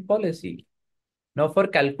dividend policy. Now, for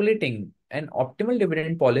calculating an optimal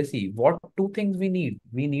dividend policy, what two things we need?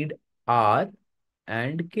 We need R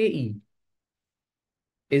and KE.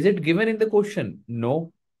 Is it given in the question?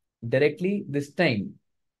 No. Directly this time,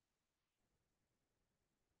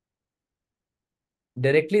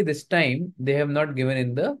 they have not given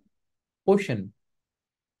in the question.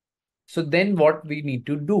 So then what we need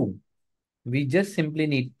to do? We just simply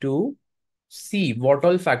need to see what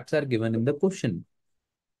all facts are given in the question.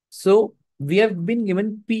 So we have been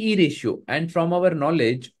given PE ratio, and from our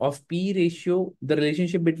knowledge of PE ratio, the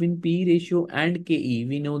relationship between PE ratio and KE,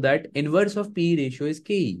 we know that inverse of PE ratio is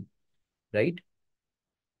KE, right?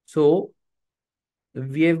 So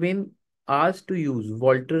we have been asked to use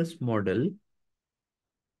Walter's model.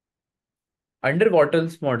 Under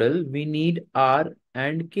Walter's model, we need R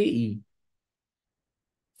and KE.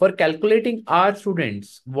 For calculating R,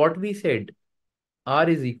 students, what we said, R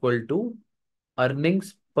is equal to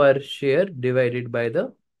earnings per share divided by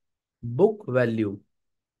the book value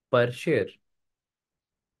per share.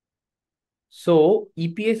 So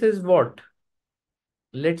EPS is what?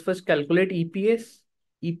 Let's first calculate EPS.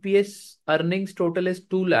 EPS earnings total is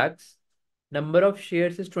 2 lakhs. Number of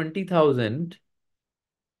shares is 20,000.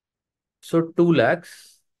 So 2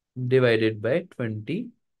 lakhs divided by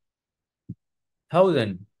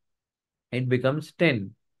 20,000. It becomes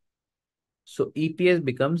 10. So EPS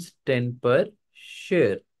becomes 10 per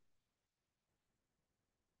share.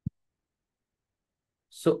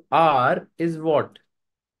 So R is what?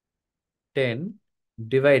 10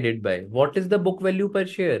 divided by what is the book value per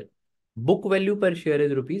share? Book value per share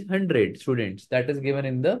is rupees 100, students. That is given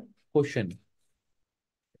in the question.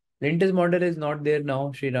 Lintus model is not there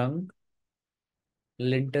now, Srirang.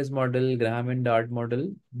 Lintus model, Graham and Dart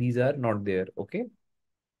model, these are not there. Okay.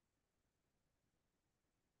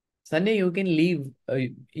 Sunny, you can leave.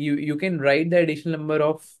 You can write the additional number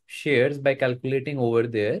of shares by calculating over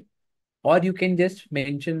there, or you can just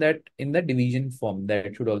mention that in the division form.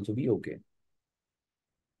 That should also be okay.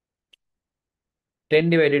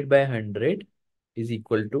 10 divided by 100 is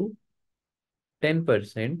equal to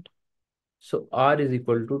 10%. So R is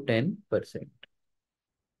equal to 10%.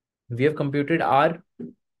 We have computed R.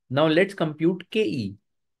 Now let's compute KE.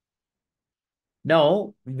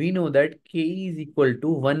 Now we know that KE is equal to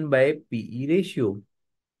 1 by PE ratio.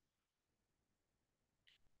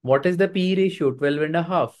 What is the PE ratio? 12 and a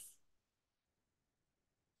half.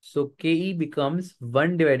 So KE becomes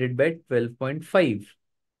 1 divided by 12.5.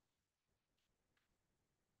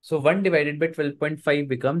 So 1 divided by 12.5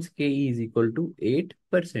 becomes KE is equal to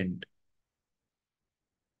 8%.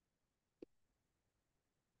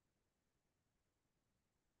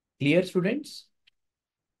 Clear, students?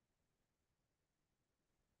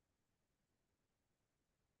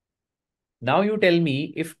 Now you tell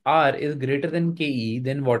me, if R is greater than KE,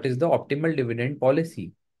 then what is the optimal dividend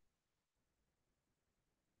policy?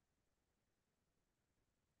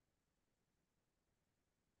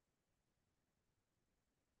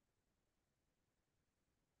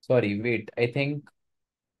 Sorry, wait. I think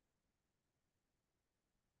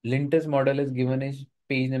Linter's model is given as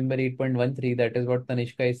page number 8.13. That is what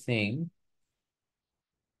Tanishka is saying.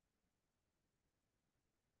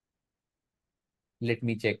 Let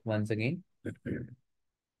me check once again.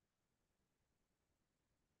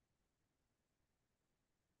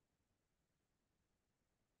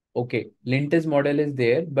 Okay, Linter's model is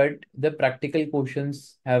there, but the practical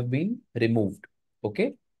questions have been removed.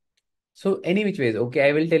 Okay. So any which ways, okay,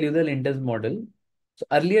 I will tell you the Linter's model. So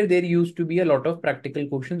earlier there used to be a lot of practical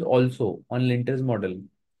questions also on Linter's model,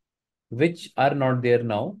 which are not there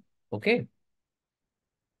now. Okay.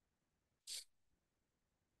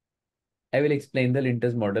 I will explain the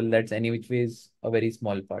Linter's model. That's any which ways a very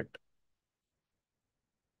small part.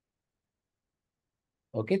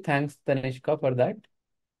 Okay, thanks Tanishka for that.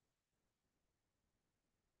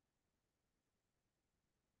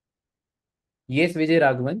 Yes, Vijay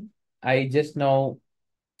Raghavan, I just now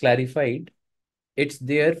clarified. It's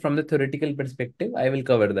there from the theoretical perspective. I will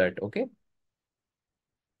cover that. Okay.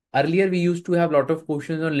 Earlier, we used to have a lot of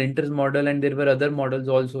questions on Linter's model, and there were other models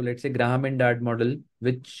also, let's say Graham and Dart model,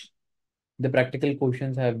 which the practical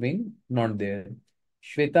questions have been not there.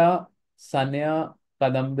 Shweta, Sanya,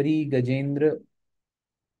 Kadambari, Gajendra,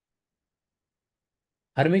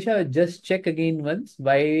 Harmisha, just check again once.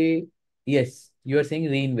 Why? Yes, you are saying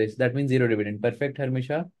reinvest. That means zero dividend. Perfect,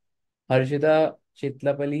 Harmisha. Harshita,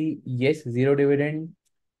 Chitlapali, yes, zero dividend.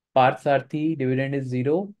 Parth Sarthi, dividend is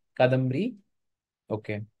zero. Kadambari,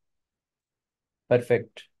 okay,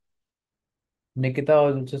 perfect. Nikita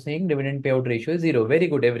was also saying dividend payout ratio is zero. Very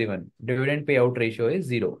good, everyone. Dividend payout ratio is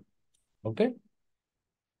zero. Okay.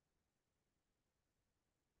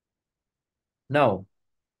 Now,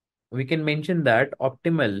 we can mention that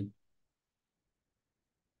optimal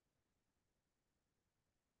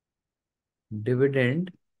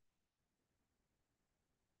dividend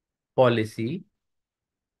policy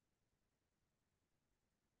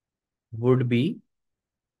would be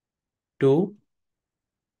to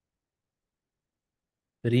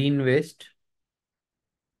reinvest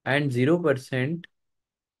and 0%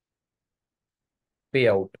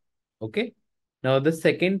 payout. Okay. Now, the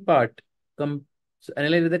second part, so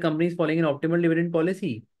analyze whether the company is following an optimal dividend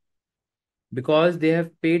policy. Because they have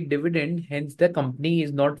paid dividend, hence the company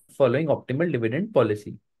is not following optimal dividend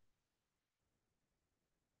policy.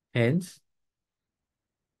 Hence,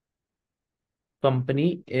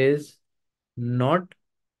 company is not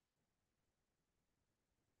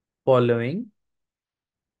following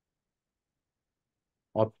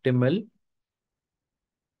optimal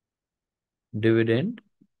dividend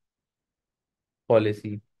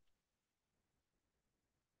policy.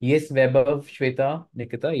 Yes, Vaibhav, Shweta,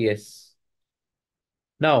 Nikita, yes.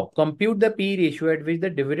 Now, compute the P ratio at which the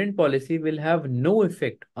dividend policy will have no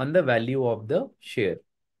effect on the value of the share.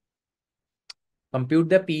 Compute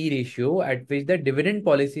the P ratio at which the dividend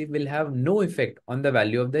policy will have no effect on the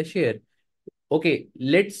value of the share. Okay,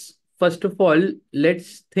 let's first of all,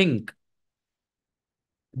 let's think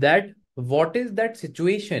that what is that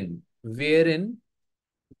situation wherein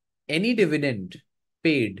any dividend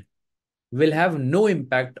paid will have no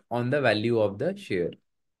impact on the value of the share.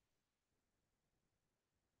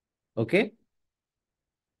 Okay.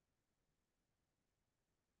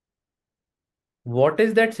 What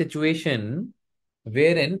is that situation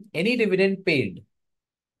wherein any dividend paid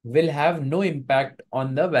will have no impact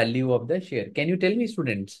on the value of the share? Can you tell me,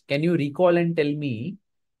 students? Can you recall and tell me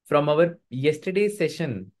from our yesterday's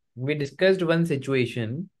session? We discussed one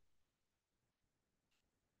situation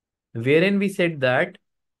wherein we said that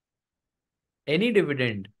any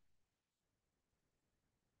dividend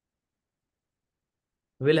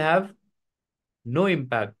will have no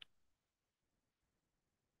impact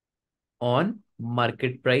on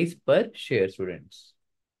market price per share, students.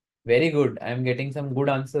 Very good. I am getting some good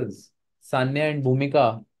answers. Sanya and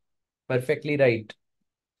Bhumika, perfectly right.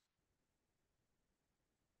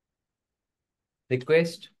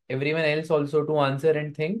 Request everyone else also to answer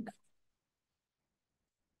and think.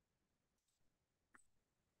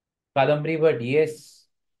 Kadambari, but yes.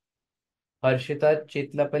 Harshita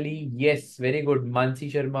Chetlapali, yes, very good.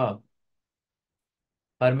 Mansi Sharma,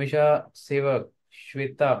 Harmisha Sevak,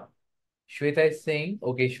 Shweta. Shweta is saying,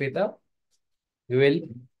 okay, Shweta, you will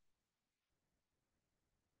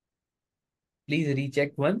please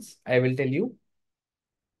recheck once. I will tell you.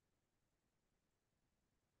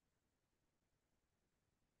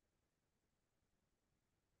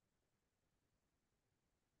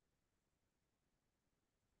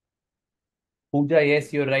 Pooja,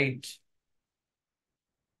 yes, you're right.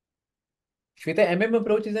 Shweta, MM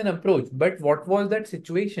approach is an approach, but what was that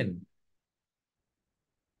situation?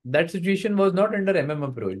 That situation was not under MM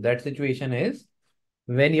approach. That situation is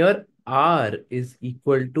when your R is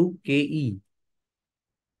equal to KE,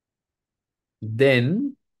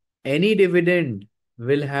 then any dividend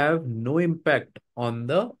will have no impact on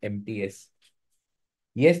the MTS.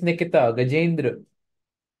 Yes, Nikita, Gajendra,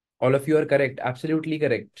 all of you are correct. Absolutely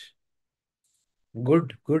correct.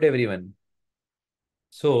 Good, good, everyone.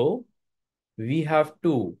 So we have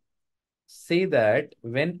to say that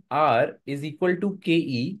when R is equal to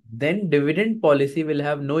KE, then dividend policy will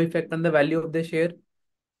have no effect on the value of the share.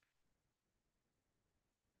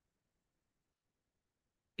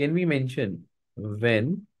 Can we mention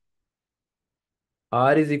when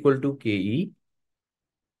R is equal to KE,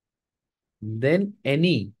 then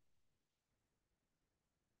any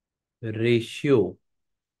ratio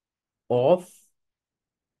of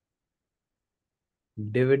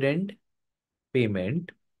dividend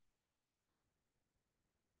payment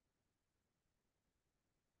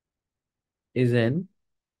is an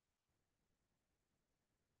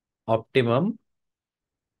optimum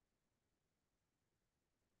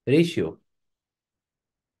ratio.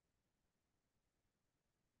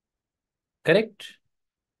 Correct?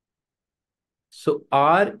 So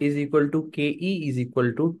R is equal to KE is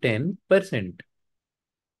equal to 10%.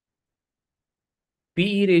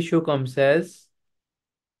 PE ratio comes as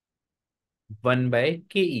 1 by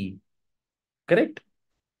KE. Correct?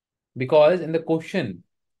 Because in the question,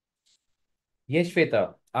 yes,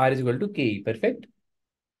 Shweta, R is equal to KE. Perfect.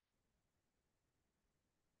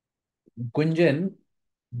 Gunjan,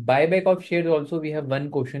 buyback of shares also we have one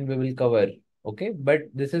question we will cover. Okay, but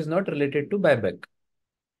this is not related to buyback.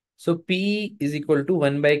 So P is equal to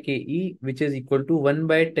 1 by KE, which is equal to 1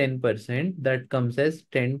 by 10%. That comes as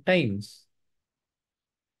 10 times.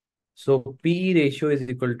 So PE ratio is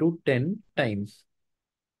equal to 10 times.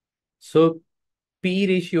 So P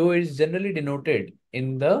ratio is generally denoted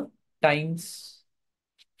in the times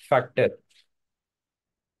factor.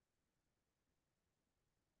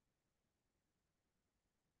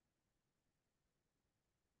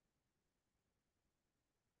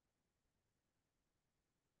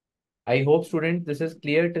 I hope students this is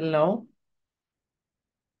clear till now.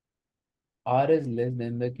 R is less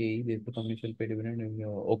than the KE, therefore company shall pay dividend.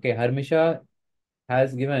 Okay, Harmisha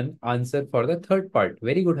has given answer for the third part.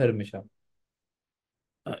 Very good, Harmisha.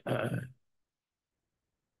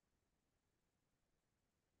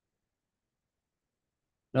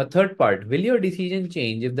 Now, third part, will your decision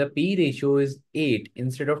change if the P ratio is 8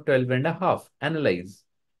 instead of 12 and a half? Analyze.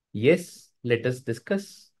 Yes, let us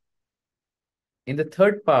discuss. In the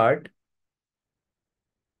third part,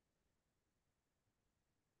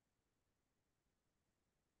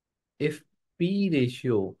 if P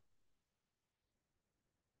ratio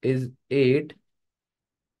is 8,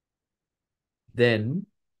 then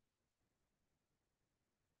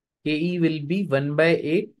KE will be 1 by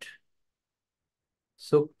 8.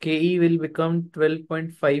 So KE will become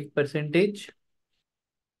 12.5 percentage.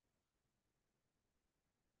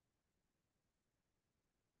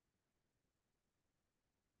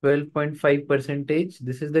 12.5 percentage.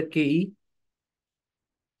 This is the KE.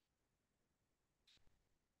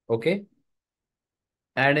 Okay.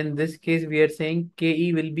 And in this case, we are saying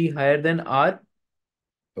KE will be higher than R.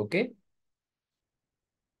 Okay.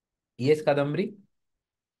 Yes, Kadamri.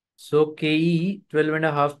 So KE 12 and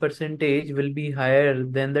a half percentage will be higher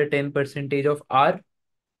than the 10 percentage of R.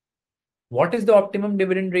 What is the optimum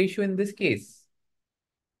dividend ratio in this case?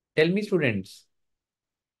 Tell me, students.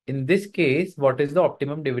 In this case, what is the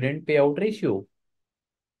optimum dividend payout ratio?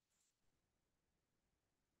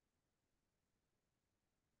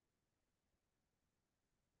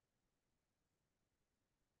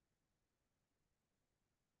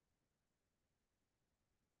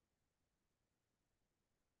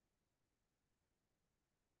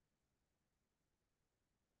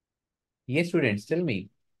 Yes, students, tell me.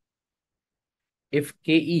 If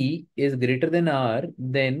KE is greater than R,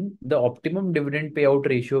 then the optimum dividend payout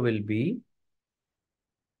ratio will be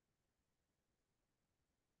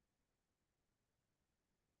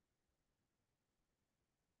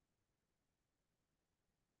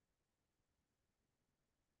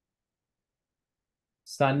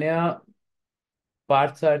Sanya,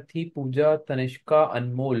 Partsarthi, Pooja, Tanishka,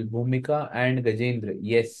 Anmol, Bhumika, and Gajendra.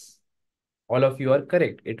 Yes, all of you are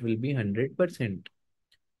correct. It will be 100%.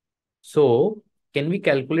 So, can we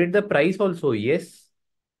calculate the price also? Yes.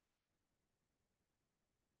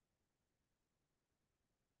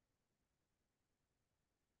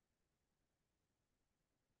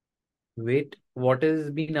 Wait, what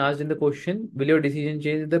is being asked in the question? Will your decision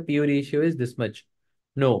change if the PO ratio is this much?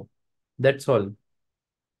 No, that's all.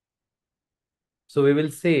 So we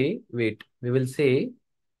will say, wait, we will say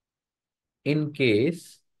in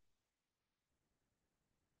case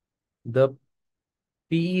the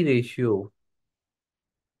P ratio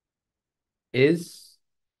is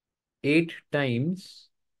 8 times,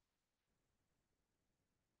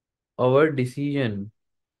 our decision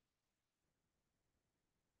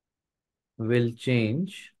will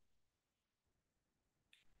change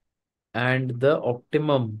and the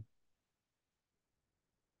optimum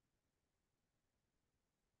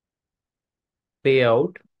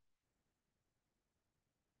payout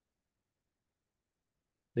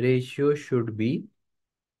ratio should be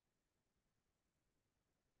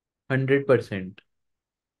 100%.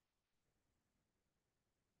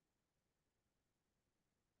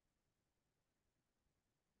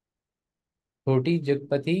 Thoti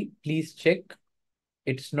Jagpati, please check.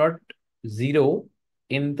 It's not zero.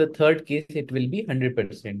 In the third case, it will be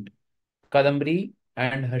 100%. Kadambri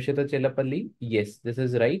and Harshita Chelapalli, yes, this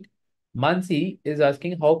is right. Mansi is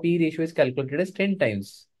asking how P ratio is calculated as 10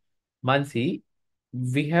 times. Mansi,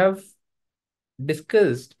 we have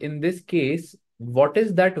discussed in this case what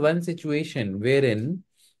is that one situation wherein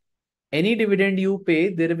any dividend you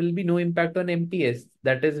pay, there will be no impact on MTS.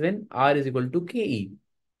 That is when R is equal to KE.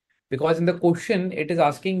 Because in the question, it is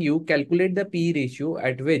asking you calculate the P ratio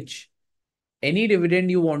at which any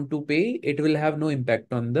dividend you want to pay, it will have no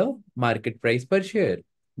impact on the market price per share.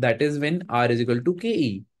 That is when R is equal to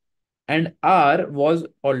KE. And R was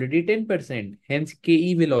already 10%. Hence,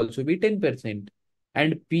 KE will also be 10%.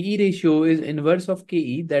 And PE ratio is inverse of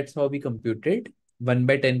KE. That's how we computed 1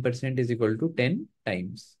 by 10% is equal to 10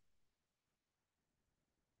 times.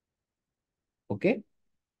 Okay.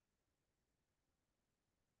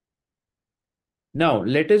 Now,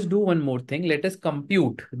 let us do one more thing. Let us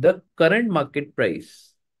compute the current market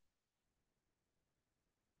price.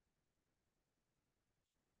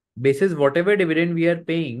 Basis whatever dividend we are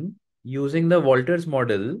paying using the Walters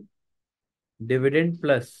model, dividend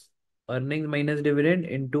plus earnings minus dividend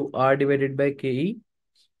into R divided by KE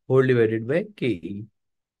whole divided by KE.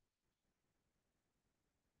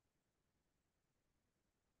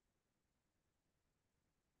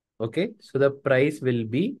 Okay, so the price will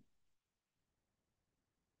be,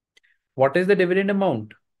 what is the dividend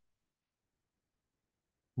amount?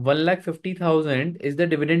 1,50,000 is the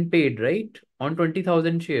dividend paid, right? On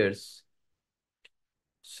 20,000 shares.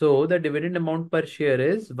 So the dividend amount per share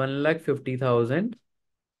is 1,50,000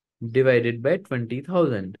 divided by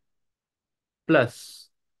 20,000 plus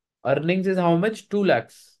earnings is how much? 2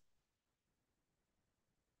 lakhs.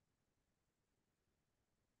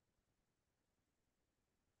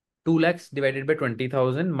 2 lakhs divided by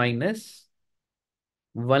 20,000 minus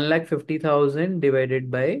 1,50,000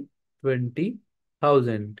 divided by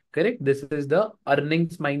 20,000. Correct? This is the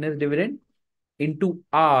earnings minus dividend into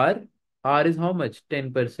R. R is how much?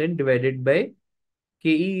 10% divided by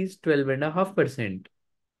KE is 12.5%.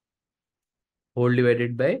 Whole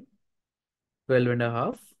divided by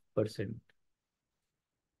 12.5%.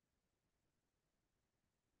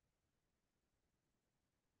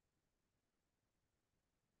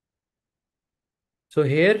 So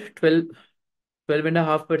here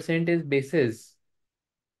 12.5% is basis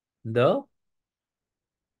the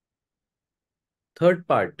third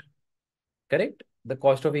part. Correct? The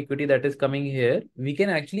cost of equity that is coming here. We can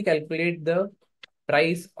actually calculate the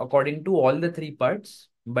price according to all the three parts.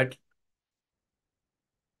 But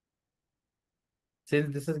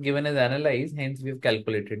since this is given as analyze, hence we've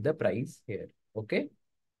calculated the price here. Okay.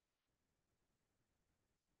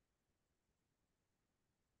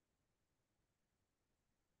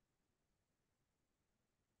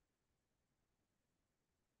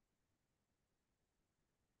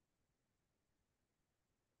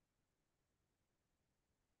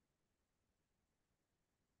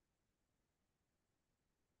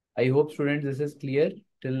 I hope students this is clear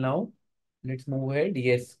till now. Let's move ahead.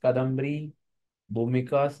 Yes, Kadambri,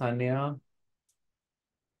 Bhumika, Sanya.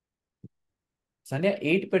 Sanya,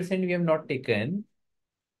 8% we have not taken.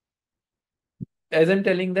 As I'm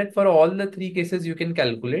telling that for all the three cases you can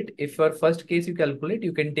calculate. If for first case you calculate,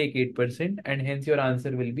 you can take 8% and hence your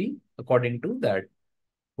answer will be according to that.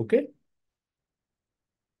 Okay.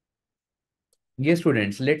 Yes,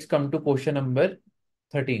 students, let's come to question number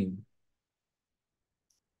 13.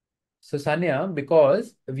 So, Sanya,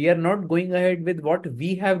 because we are not going ahead with what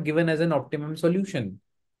we have given as an optimum solution,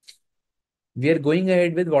 we are going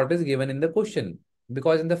ahead with what is given in the question.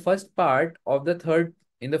 Because in the first part of the third,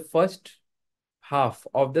 in the first half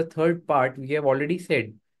of the third part, we have already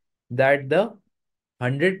said that the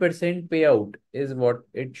 100% payout is what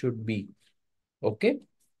it should be. Okay.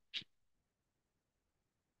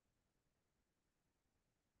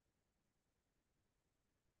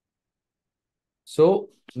 So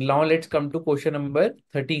now let's come to question number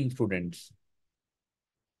 13, students.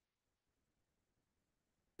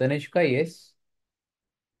 Tanishka, yes.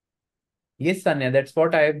 Yes, Sanya, that's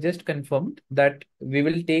what I have just confirmed, that we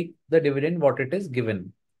will take the dividend what it is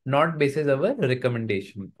given, not basis our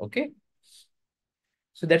recommendation. Okay.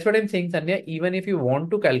 So that's what I'm saying, Sanya. Even if you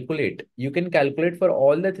want to calculate, you can calculate for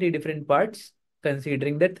all the three different parts,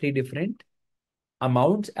 considering the three different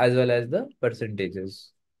amounts as well as the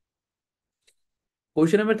percentages.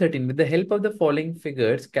 Question number 13. With the help of the following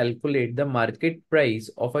figures, calculate the market price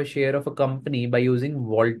of a share of a company by using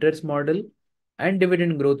Walter's model and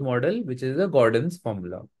dividend growth model, which is the Gordon's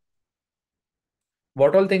formula.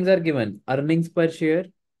 What all things are given? Earnings per share,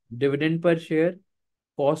 dividend per share,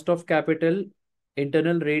 cost of capital,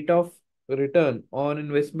 internal rate of return on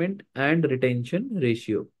investment, and retention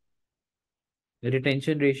ratio.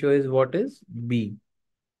 Retention ratio is what is B,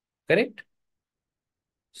 correct?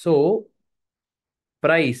 So,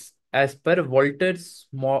 price as per Walter's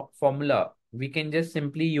formula, we can just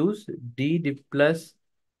simply use plus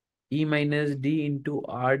E minus D into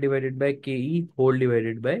R divided by KE whole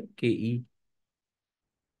divided by KE.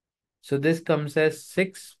 So this comes as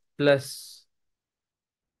 6 plus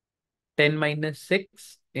 10 minus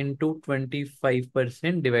 6 into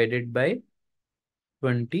 25% divided by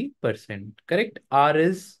 20%. Correct? R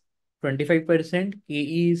is 25%,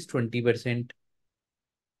 KE is 20%.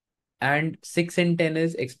 And 6 and 10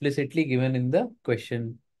 is explicitly given in the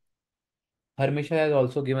question. Harmisha has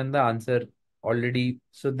also given the answer already.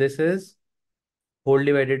 So this is whole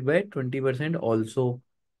divided by 20% also.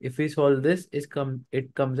 If we solve this, it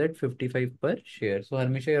comes at 55 per share. So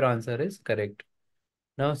Harmisha, your answer is correct.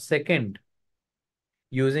 Now, second,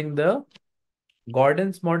 using the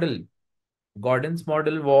Gordon's model. Gordon's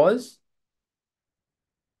model was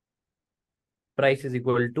price is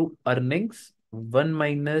equal to earnings 1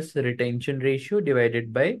 minus retention ratio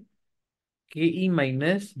divided by KE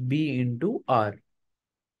minus B into R.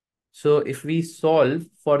 So if we solve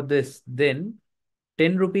for this, then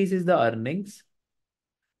 10 rupees is the earnings.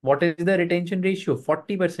 What is the retention ratio?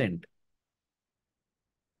 40%.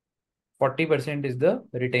 40% is the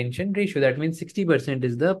retention ratio. That means 60%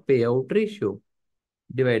 is the payout ratio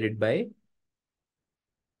divided by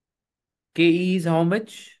KE is how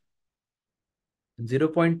much?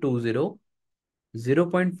 0.20,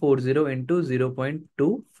 0.40 into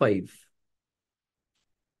 0.25.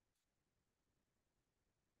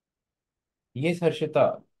 Yes,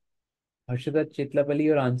 Harshita. Harshita Chitlapalli,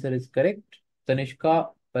 your answer is correct. Tanishka,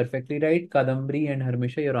 perfectly right. Kadambri and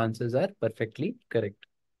Harmisha, your answers are perfectly correct.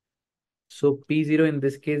 So P0 in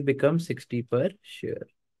this case becomes 60 per share.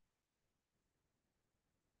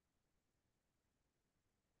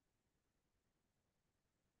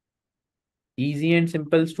 Easy and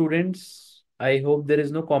simple, students. I hope there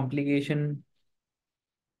is no complication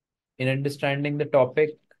in understanding the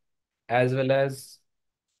topic as well as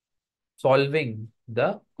solving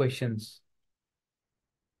the questions.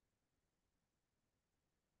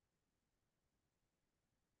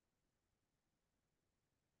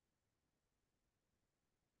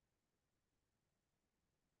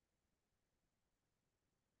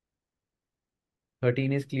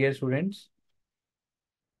 Thirteen is clear, students.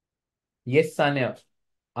 Yes, Sanya.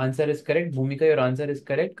 Answer is correct. Bhumika, your answer is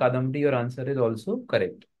correct. Kadambri, your answer is also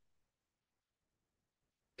correct.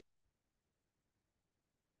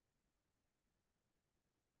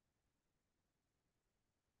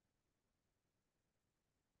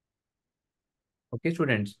 Okay,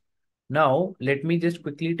 students. Now, let me just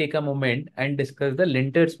quickly take a moment and discuss the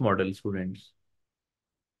Linter's model, students.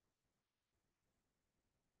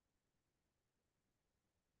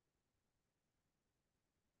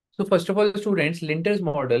 So first of all, students, Linter's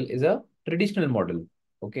model is a traditional model.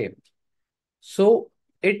 Okay. So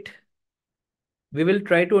it we will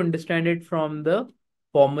try to understand it from the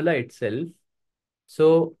formula itself.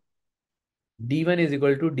 So D1 is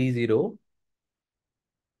equal to D0,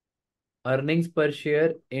 earnings per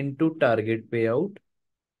share into target payout,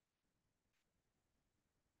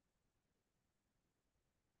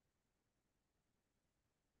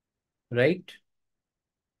 right?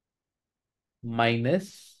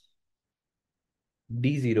 Minus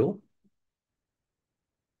D0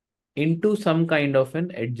 into some kind of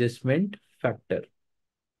an adjustment factor.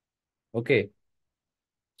 Okay.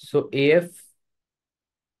 So AF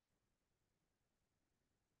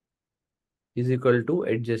is equal to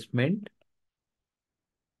adjustment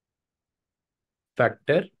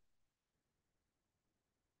factor,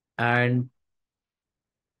 and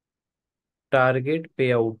target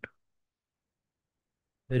payout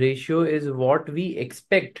ratio is what we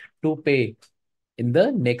expect to pay in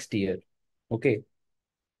the next year. Okay.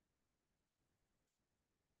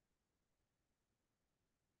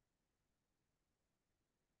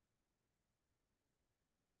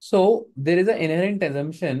 So there is an inherent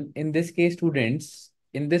assumption in this case, students.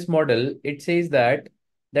 In this model, it says that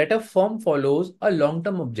a firm follows a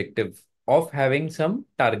long-term objective of having some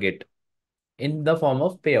target in the form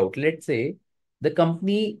of payout. Let's say the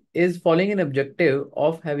company is following an objective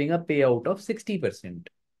of having a payout of 60%.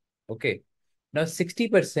 Okay. Now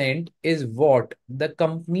 60% is what the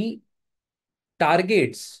company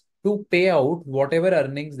targets to pay out whatever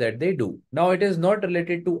earnings that they do. Now it is not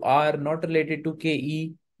related to R, not related to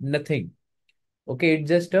KE, nothing. Okay, it's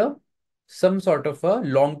just a some sort of a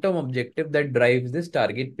long-term objective that drives this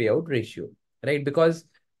target payout ratio, right? Because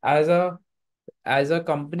as a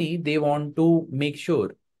company, they want to make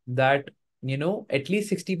sure that at least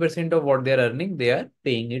 60% of what they're earning, they are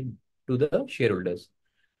paying it to the shareholders.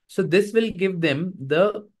 So this will give them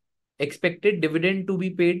the expected dividend to be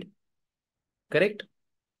paid, correct?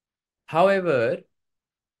 However,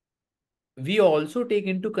 we also take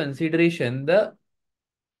into consideration the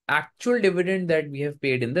actual dividend that we have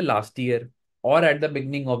paid in the last year or at the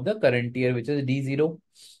beginning of the current year, which is D0.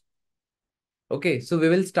 Okay, so we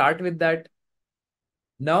will start with that.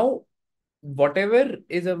 Now, whatever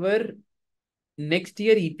is our next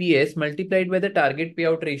year EPS multiplied by the target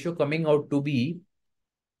payout ratio coming out to be,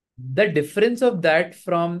 the difference of that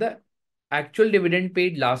from the actual dividend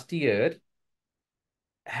paid last year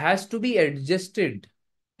has to be adjusted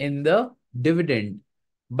in the dividend,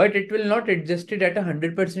 but it will not adjusted at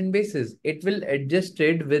 100% basis. It will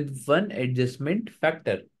adjusted with one adjustment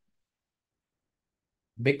factor,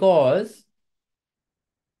 because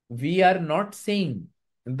we are not saying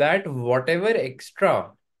that whatever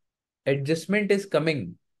extra adjustment is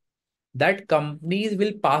coming, that companies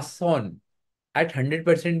will pass on at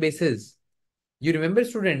 100% basis. You remember,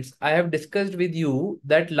 students, I have discussed with you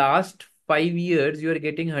that last 5 years you are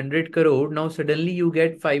getting 100 crore. Now suddenly you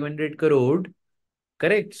get 500 crore.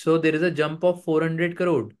 Correct. So there is a jump of 400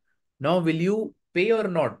 crore. Now will you pay or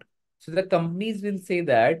not? So the companies will say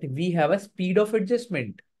that we have a speed of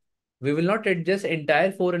adjustment. We will not adjust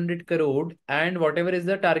entire 400 crore and whatever is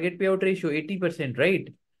the target payout ratio, 80%, right?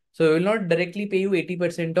 So we will not directly pay you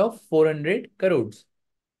 80% of 400 crores.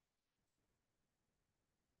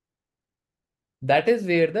 That is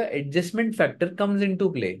where the adjustment factor comes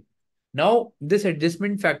into play. Now, this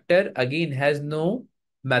adjustment factor again has no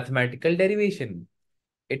mathematical derivation.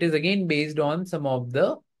 It is again based on some of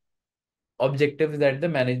the objectives that the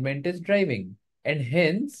management is driving. And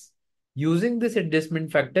hence, using this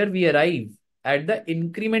adjustment factor, we arrive at the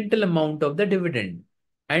incremental amount of the dividend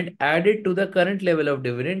and add it to the current level of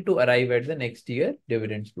dividend to arrive at the next year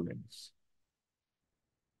dividend, students.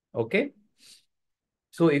 Okay.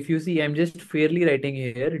 So if you see, I'm just fairly writing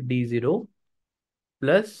here D0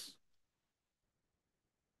 plus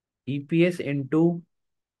EPS into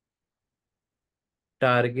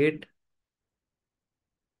target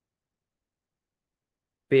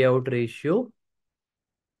payout ratio.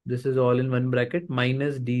 This is all in one bracket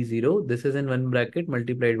minus D0. This is in one bracket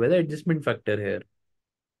multiplied by the adjustment factor here.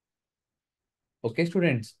 Okay,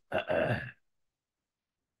 students.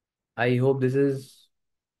 I hope this is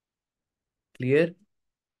clear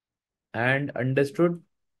and understood.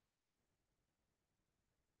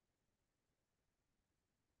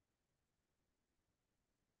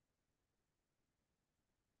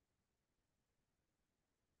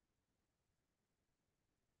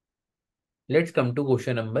 Let's come to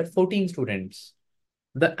question number 14, students.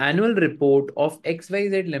 The annual report of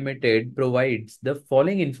XYZ Limited provides the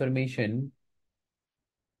following information.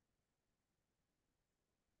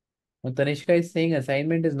 Now, Tanishka is saying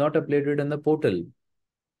assignment is not uploaded on the portal.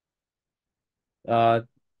 Uh,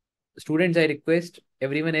 Students, I request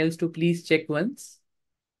everyone else to please check once,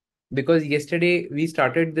 because yesterday we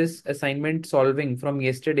started this assignment solving from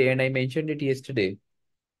yesterday and I mentioned it yesterday.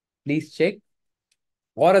 Please check,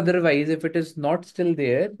 or otherwise if it is not still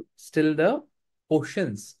there, still the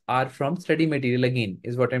questions are from study material again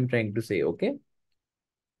is what I'm trying to say. Okay.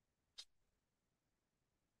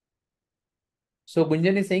 So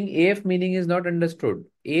Gunjan is saying AF meaning is not understood.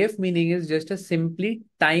 AF meaning is just a simply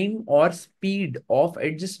time or speed of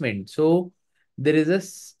adjustment. So there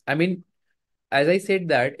is I mean, as I said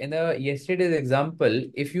that in the yesterday's example,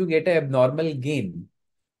 if you get an abnormal gain,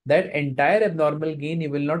 that entire abnormal gain, you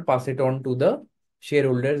will not pass it on to the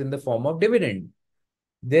shareholders in the form of dividend.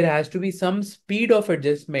 There has to be some speed of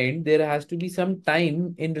adjustment. There has to be some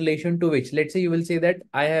time in relation to which, let's say you will say that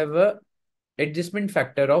I have a adjustment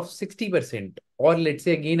factor of 60%, or let's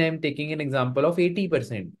say again, I'm taking an example of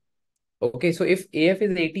 80%. Okay, so if AF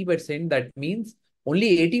is 80%, that means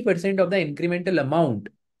only 80% of the incremental amount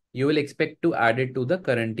you will expect to add it to the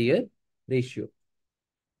current year ratio.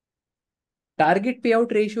 Target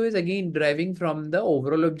payout ratio is again deriving from the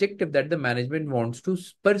overall objective that the management wants to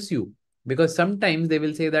pursue. Because sometimes they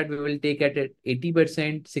will say that we will take at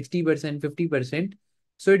 80%, 60%, 50%.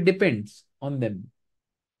 So it depends on them.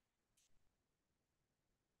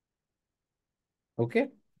 Okay.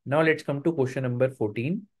 Now let's come to question number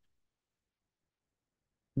 14.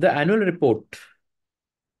 The annual report.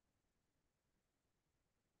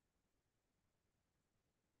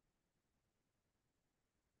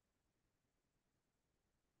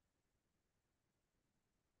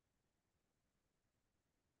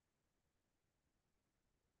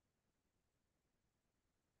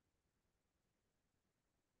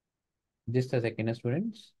 Just a second,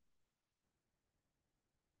 students.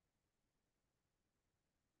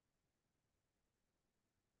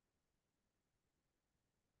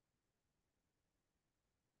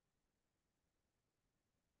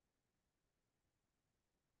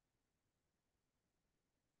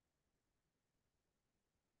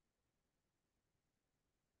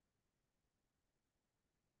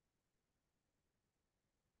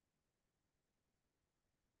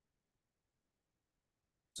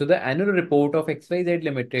 So the annual report of XYZ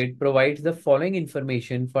Limited provides the following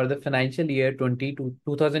information for the financial year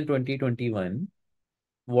 2020-21.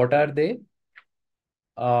 What are they?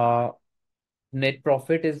 Net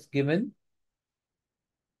profit is given.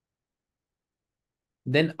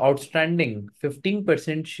 Then outstanding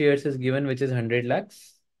 15% shares is given, which is 100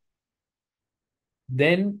 lakhs.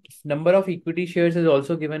 Then number of equity shares is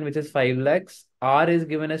also given, which is 5 lakhs. R is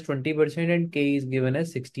given as 20% and K is given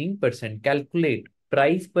as 16%. Calculate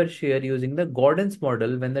price per share using the Gordon's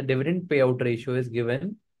model when the dividend payout ratio is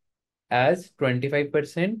given as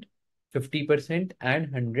 25%, 50%, and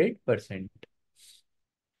 100%.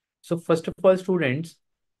 So first of all, students,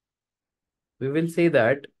 we will say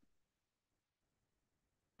that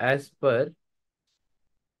as per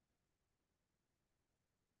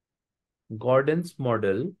Gordon's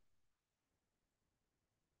model,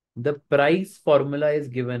 the price formula is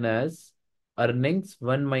given as earnings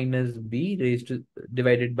 1 minus B raised to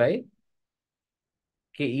divided by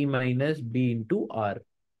KE minus B into R.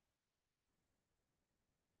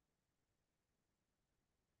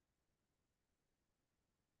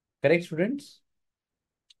 Correct, students?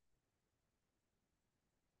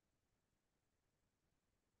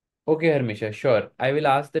 Okay, Harmisha, sure. I will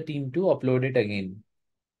ask the team to upload it again.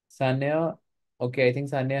 Sanya, okay, I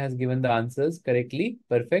think Sanya has given the answers correctly.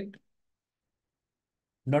 Perfect.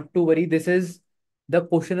 Not to worry. This is the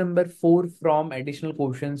question number 4 from additional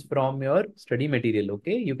questions from your study material.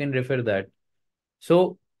 Okay, you can refer that.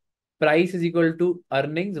 So price is equal to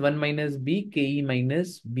earnings 1 minus B, KE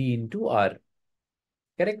minus B into R.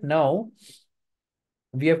 Correct. Now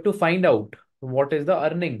we have to find out what is the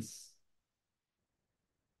earnings.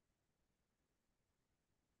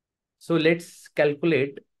 So let's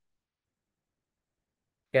calculate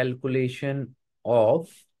calculation of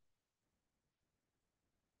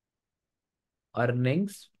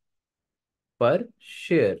earnings per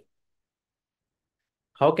share.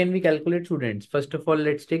 How can we calculate, students? First of all,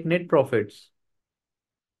 let's take net profits.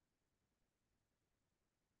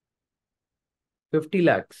 50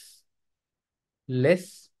 lakhs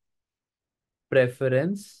less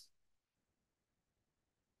preference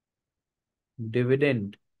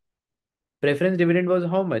dividend. Preference dividend was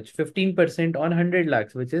how much? 15% on 100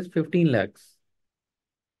 lakhs, which is 15 lakhs.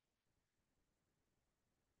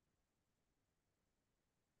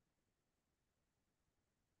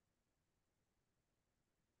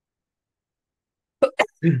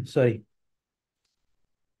 Sorry.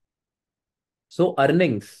 So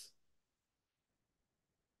earnings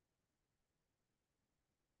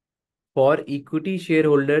for equity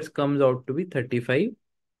shareholders comes out to be 35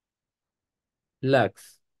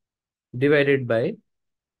 lakhs divided by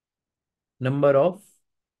number of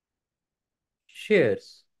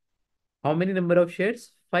shares. How many number of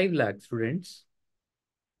shares? 5 lakhs, students.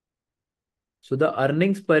 So the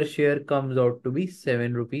earnings per share comes out to be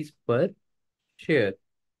 7 rupees per share.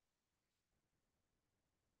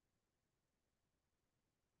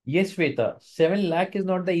 Yes, Shweta. 7 lakh is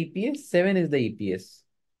not the EPS. 7 is the EPS.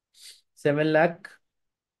 7 lakh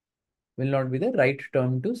will not be the right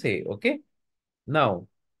term to say. Okay. Now,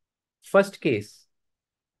 first case,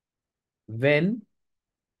 when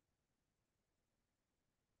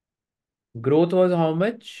growth was how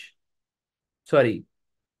much? Sorry,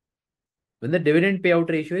 when the dividend payout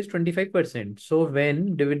ratio is 25%. So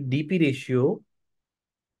when DP ratio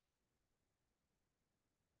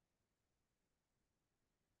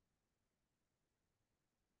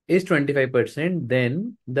is 25%,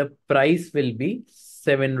 then the price will be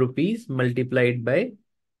 7 rupees multiplied by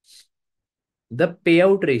the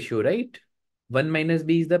payout ratio, right? 1 minus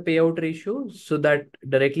B is the payout ratio. So that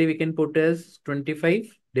directly we can put as 25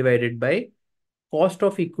 divided by cost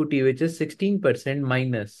of equity, which is 16%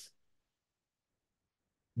 minus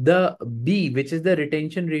the B, which is the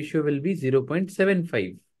retention ratio, will be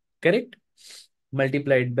 0.75, correct?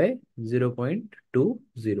 Multiplied by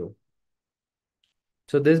 0.20.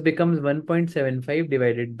 So this becomes 1.75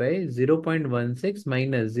 divided by 0.16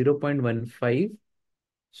 minus 0.15.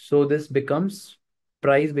 So this becomes,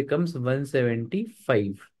 price becomes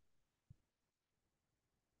 175.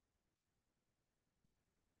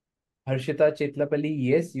 Harshita Chetlapalli,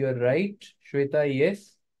 yes, you're right. Shweta,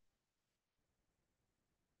 yes.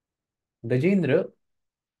 Gajendra,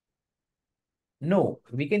 no,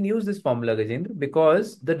 we can use this formula, Gajendra,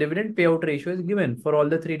 because the dividend payout ratio is given for all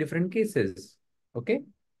the three different cases. Okay.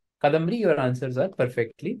 Kadambri, your answers are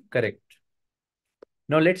perfectly correct.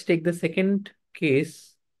 Now let's take the second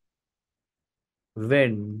case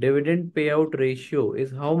when dividend payout ratio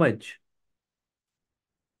is how much?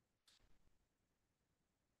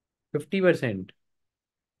 50%.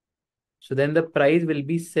 So then the price will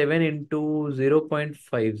be 7 into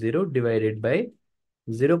 0.50 divided by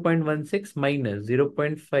 0.16 minus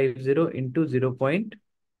 0.50 into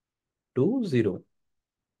 0.20.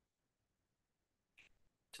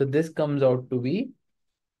 So this comes out to be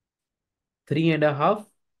 3.5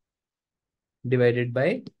 divided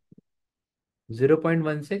by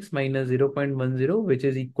 0.16 minus 0.10, which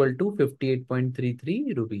is equal to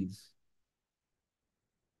 58.33 rupees.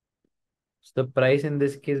 So the price in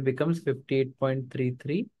this case becomes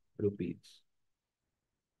 58.33 rupees.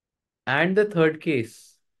 And the third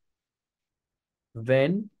case,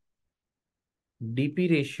 when DP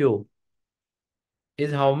ratio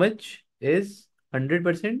is how much? Is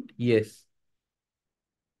 100%? Yes,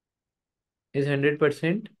 is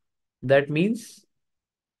 100%. That means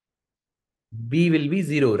B will be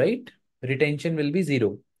 0, right? Retention will be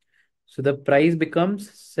 0. So the price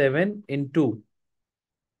becomes 7 into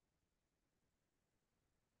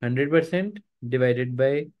 100% divided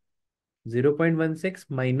by 0.16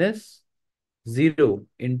 minus 0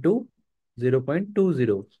 into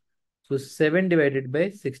 0.20. So 7 divided by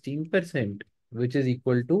 16%, which is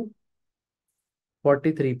equal to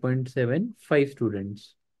 43.75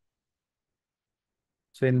 students.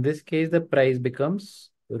 So in this case, the price becomes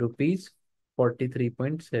rupees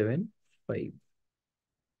 43.75.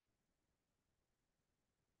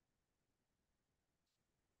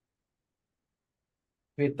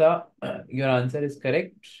 Shweta, your answer is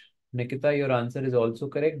correct. Nikita, your answer is also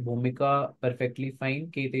correct. Bhumika, perfectly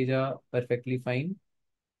fine. Keteja, perfectly fine.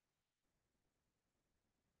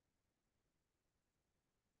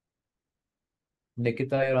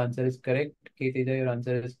 Nikita, your answer is correct. Keteja, your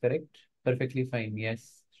answer is correct. Perfectly fine.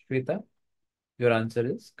 Yes. Shweta, your answer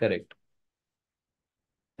is correct.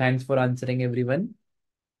 Thanks for answering, everyone.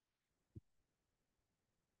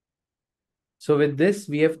 So with this,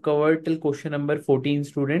 we have covered till question number 14,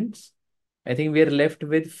 students. I think we are left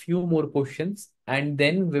with few more questions and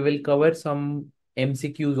then we will cover some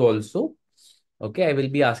MCQs also. Okay, I will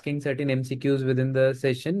be asking certain MCQs within the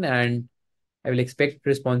session and I will expect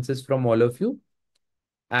responses from all of you.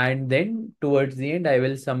 And then towards the end, I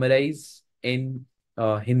will summarize in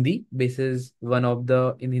Hindi.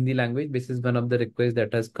 In Hindi language. This is one of the requests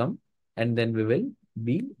that has come, and then we will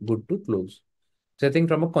be good to close. So I think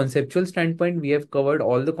from a conceptual standpoint, we have covered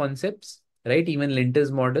all the concepts, right? Even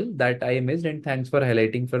Linter's model that I missed, and thanks for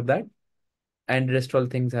highlighting for that. And rest all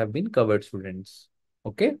things have been covered, students.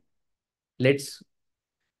 Okay, let's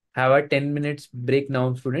have a 10 minutes break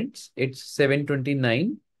now, students. It's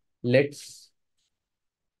 7:29. Let's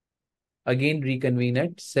again reconvene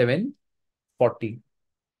at 7:40.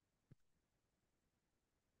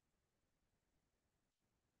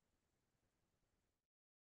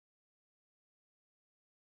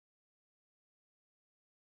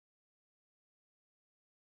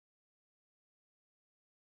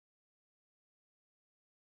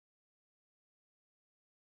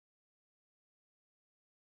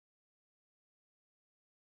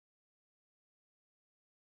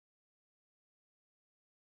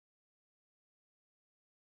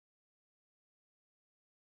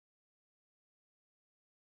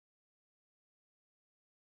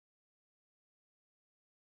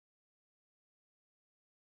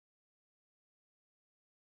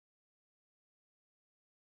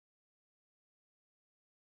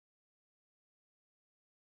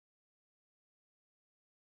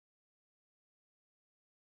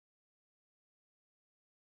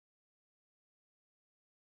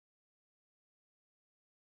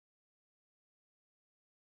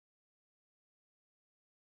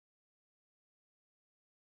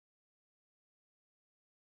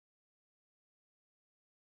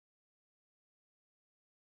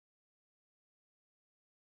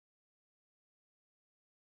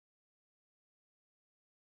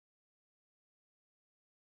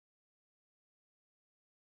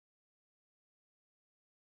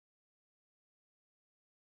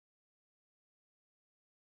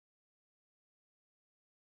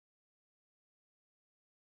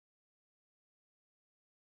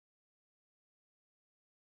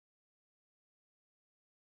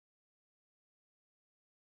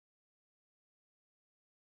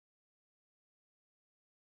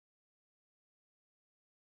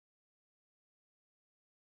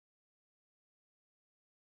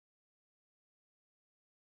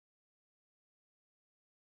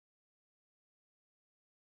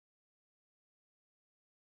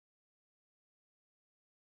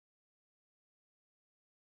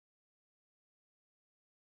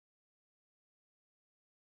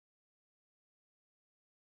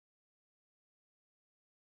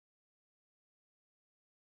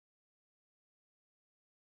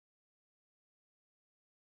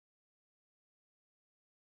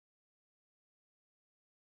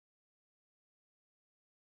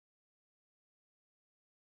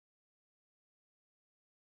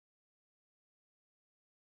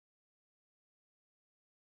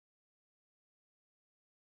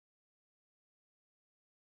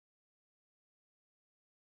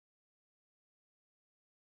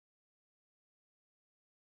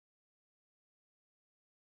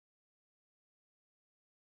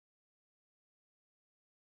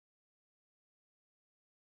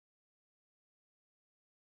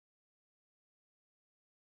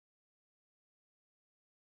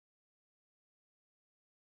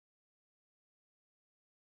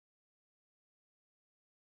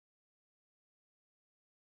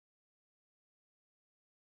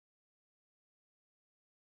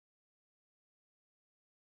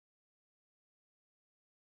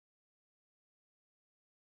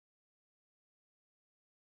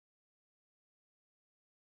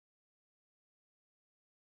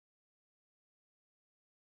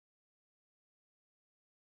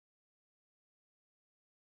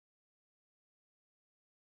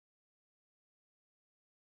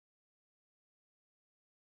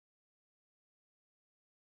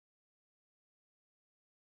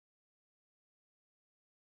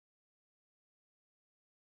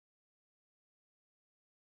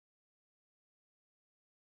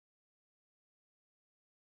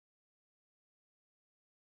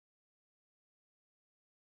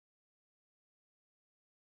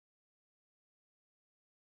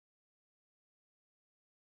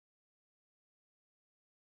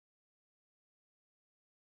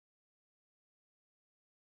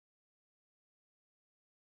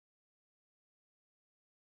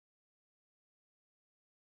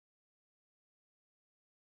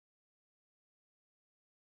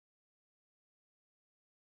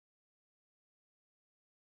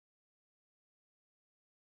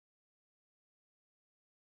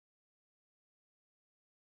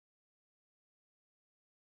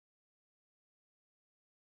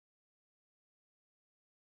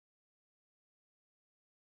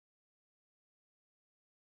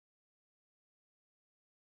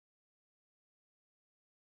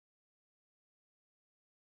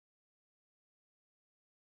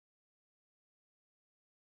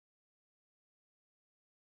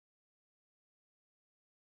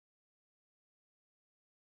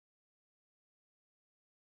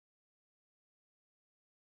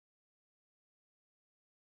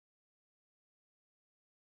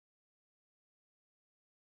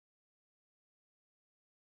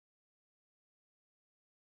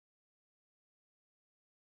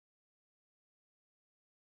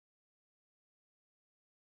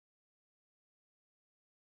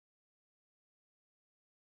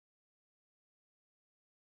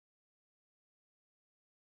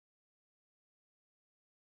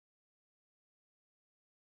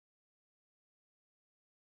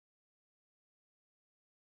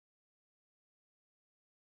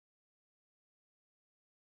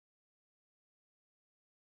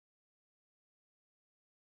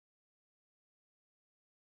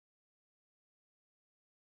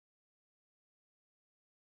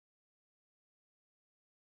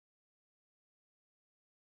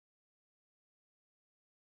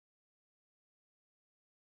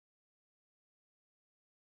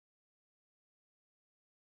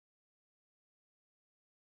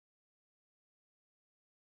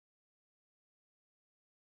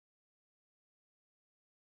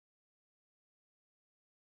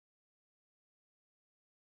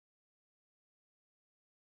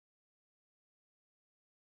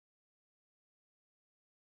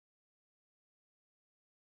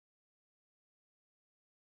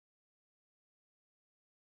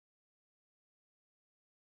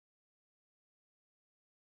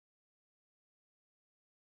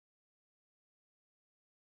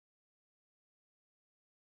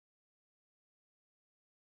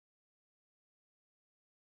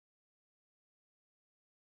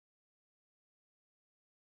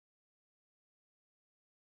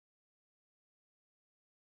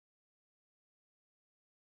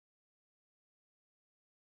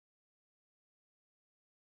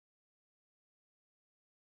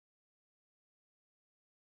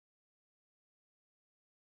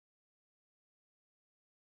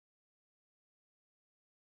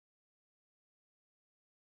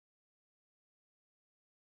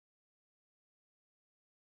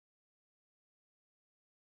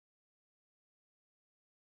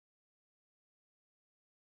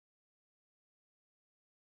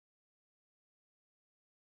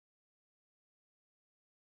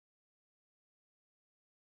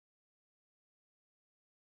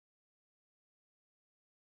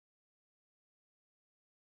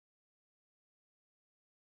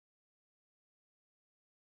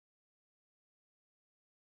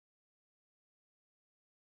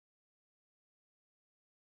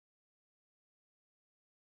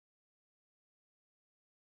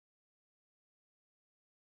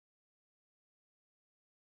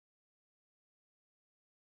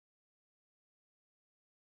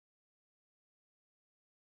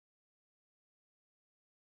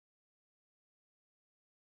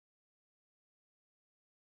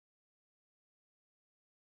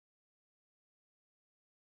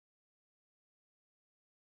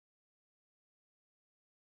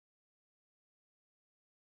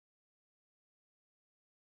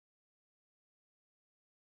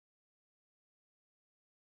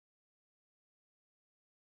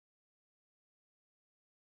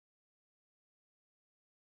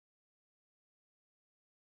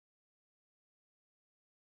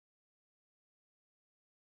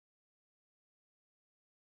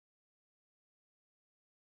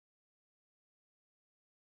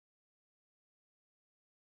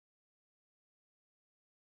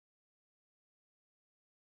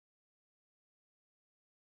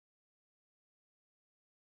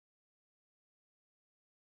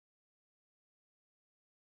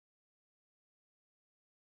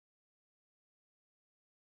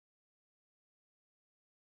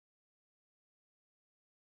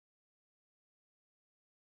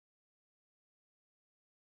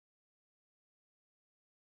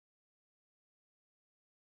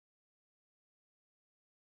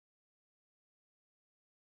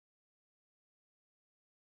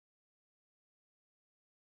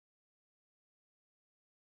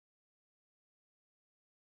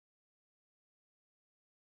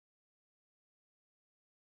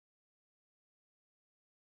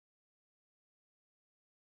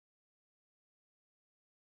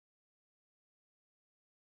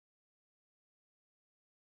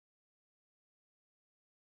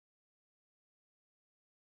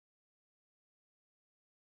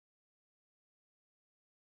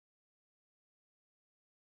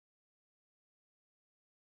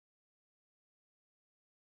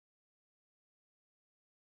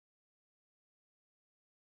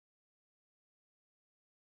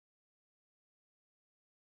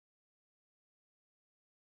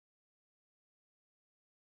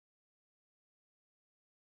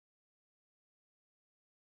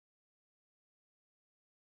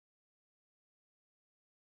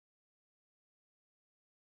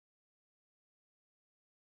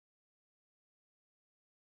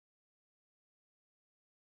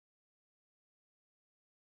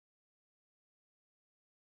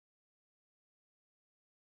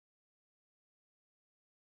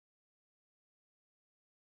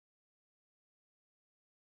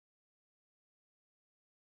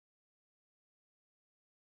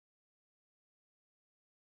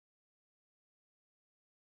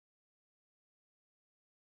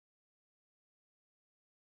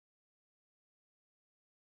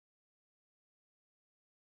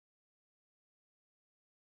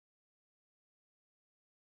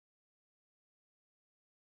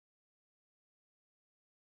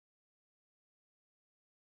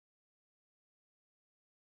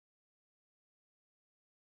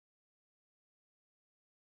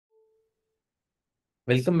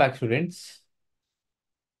 Welcome back, students.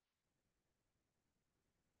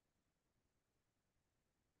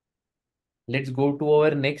 Let's go to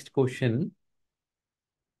our next question.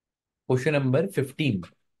 Question number 15.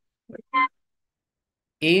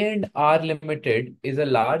 A&R Limited is a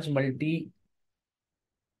large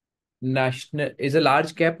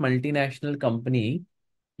cap multinational company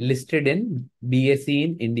listed in BSE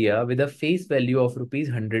in India with a face value of rupees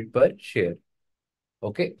 100 per share.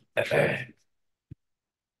 Okay.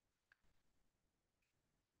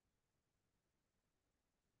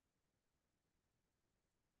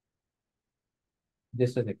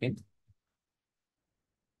 Just a second.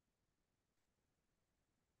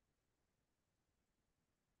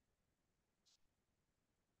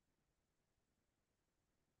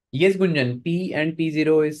 Yes, Gunjan, P and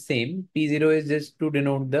P0 is same. P0 is just to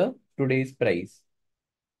denote the today's price.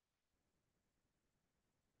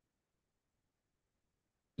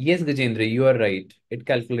 Yes, Gajendra, you are right. It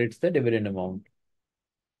calculates the dividend amount.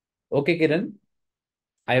 Okay, Kiran,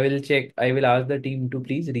 I will check. I will ask the team to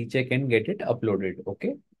please recheck and get it uploaded.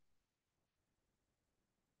 Okay.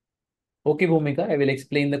 Okay, Bhumika, I will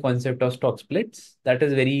explain the concept of stock splits. That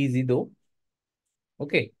is very easy though.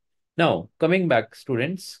 Okay. Now, coming back,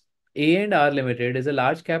 students, A&R Limited is a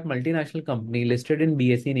large cap multinational company listed in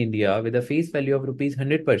BSE in India with a face value of rupees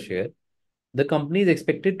 100 per share. The company is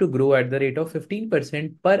expected to grow at the rate of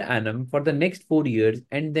 15% per annum for the next 4 years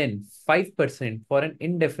and then 5% for an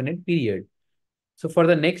indefinite period. So for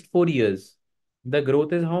the next 4 years, the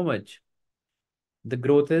growth is how much? The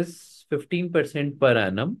growth is 15% per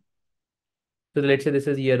annum. So let's say this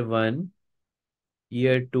is year one,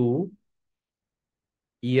 year two,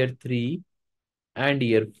 year three, and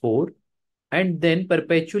year four. And then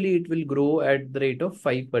perpetually it will grow at the rate of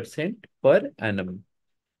 5% per annum.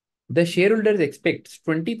 The shareholders expect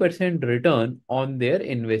 20% return on their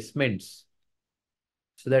investments.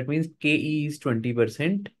 So that means KE is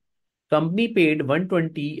 20%. Company paid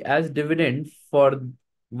 120 as dividend for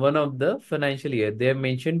one of the financial year. They have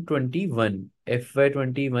mentioned 21.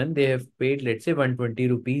 FY21, they have paid, let's say, 120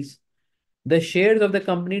 rupees. The shares of the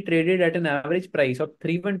company traded at an average price of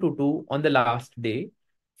 3122 on the last day.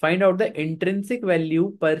 Find out the intrinsic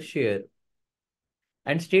value per share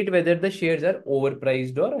and state whether the shares are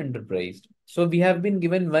overpriced or underpriced. So we have been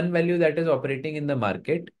given one value that is operating in the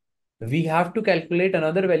market. We have to calculate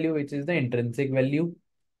another value, which is the intrinsic value.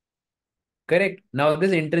 Correct. Now,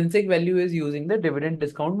 this intrinsic value is using the dividend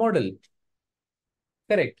discount model.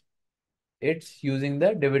 Correct. It's using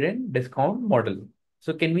the dividend discount model.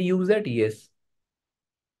 So can we use that? Yes.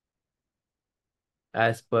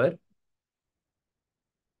 As per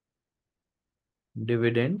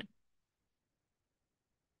dividend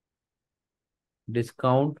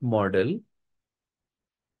discount model,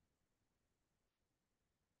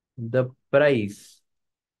 the price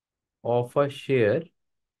of a share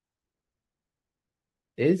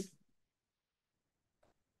is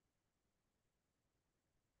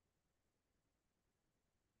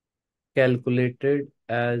calculated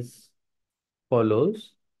as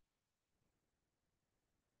follows.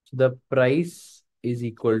 So the price is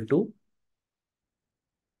equal to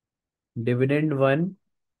dividend 1,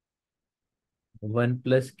 1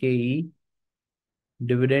 plus KE,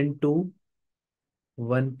 dividend 2,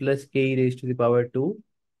 1 plus KE raised to the power 2,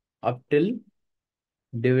 up till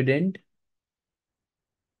dividend,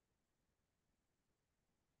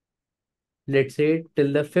 let's say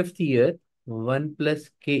till the fifth year, 1 plus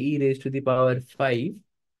KE raised to the power 5.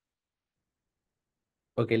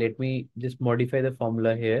 Okay, let me just modify the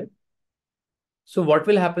formula here. So what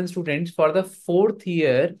will happen, students, for the fourth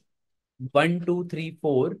year, 1, 2, 3,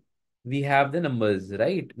 4, we have the numbers,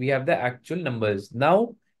 right? We have the actual numbers.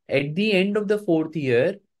 Now, at the end of the fourth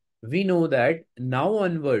year, we know that now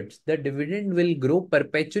onwards, the dividend will grow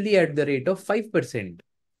perpetually at the rate of 5%.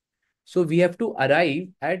 So we have to arrive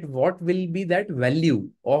at what will be that value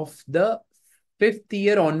of the fifth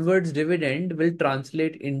year onwards dividend will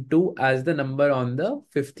translate into as the number on the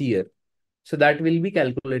fifth year. So that will be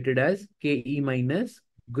calculated as KE minus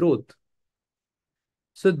growth.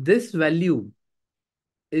 So this value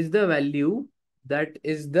is the value that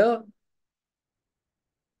is the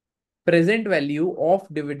present value of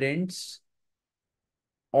dividends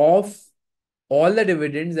of all the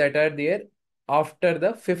dividends that are there after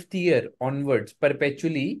the fifth year onwards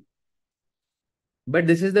perpetually. But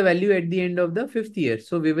this is the value at the end of the fifth year.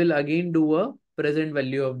 So we will again do a present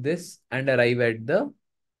value of this and arrive at the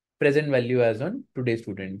present value as on today's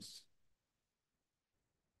students.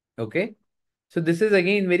 Okay. So this is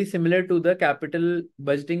again very similar to the capital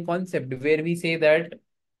budgeting concept where we say that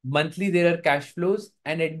monthly there are cash flows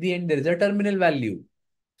and at the end there is a terminal value.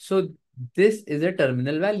 So This is a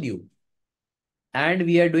terminal value. And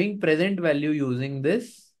we are doing present value using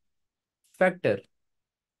this factor.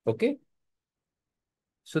 Okay.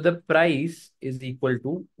 So the price is equal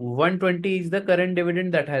to 120 is the current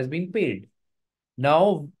dividend that has been paid.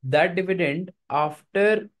 Now that dividend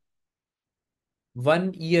after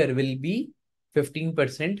 1 year will be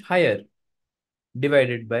 15% higher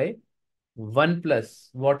divided by 1 plus.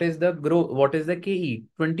 What is the growth? What is the KE?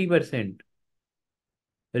 20%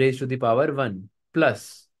 raised to the power 1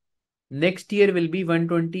 plus. Next year will be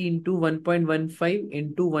 120 into 1.15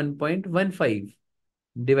 into 1.15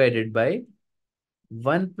 divided by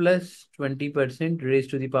 1 plus 20% raised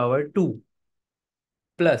to the power 2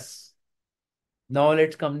 plus. Now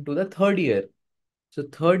let's come to the third year. So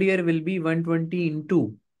third year will be 120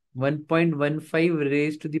 into 1.15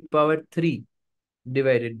 raised to the power 3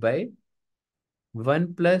 divided by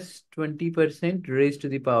 1 plus 20% raised to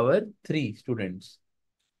the power 3 students.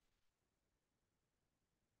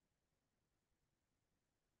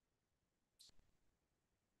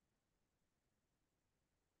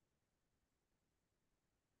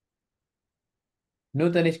 No,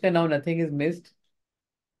 Tanishka, now nothing is missed.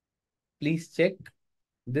 Please check.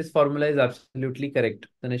 This formula is absolutely correct,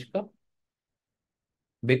 Tanishka.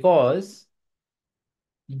 Because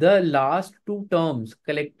the last two terms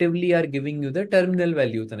collectively are giving you the terminal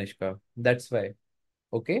value, Tanishka. That's why.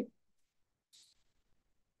 Okay.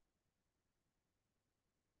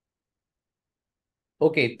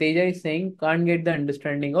 Okay. Teja is saying can't get the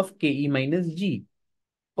understanding of KE minus G.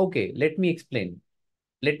 Okay. Let me explain.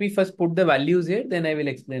 Let me first put the values here, then I will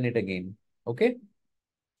explain it again. Okay.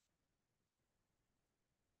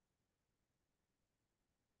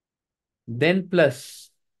 Then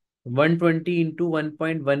plus 120 into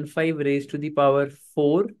 1.15 raised to the power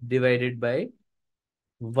 4 divided by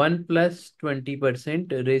 1 plus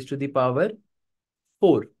 20% raised to the power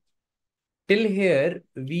 4. Till here,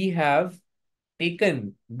 we have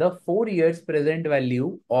taken the 4 years present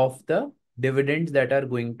value of the dividends that are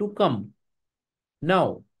going to come.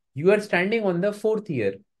 Now, you are standing on the fourth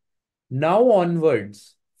year. Now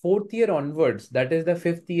onwards, fourth year onwards, that is the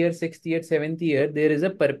fifth year, sixth year, seventh year, there is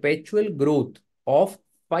a perpetual growth of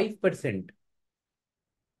 5%.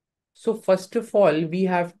 So first of all, we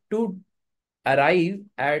have to arrive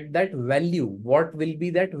at that value. What will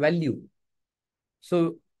be that value?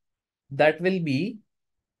 So that will be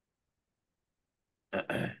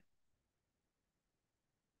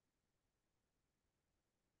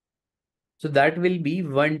so that will be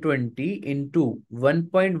 120 into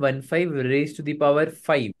 1.15 raised to the power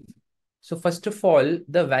 5. So first of all,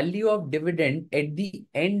 the value of dividend at the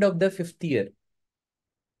end of the fifth year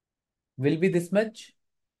will be this much,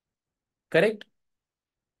 correct?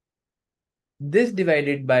 This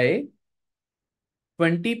divided by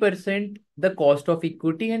 20% the cost of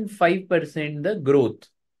equity and 5% the growth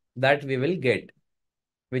that we will get,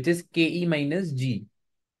 which is KE minus G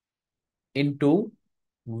into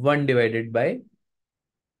 1 divided by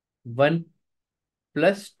 1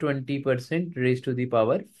 plus 20% raised to the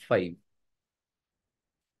power 5.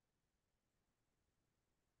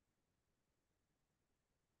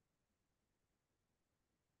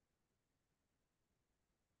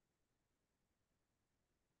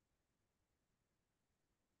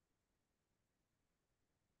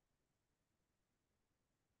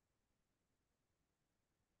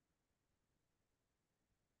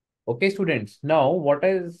 Okay, students. Now, what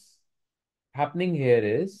is happening here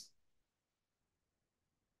is,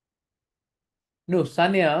 no,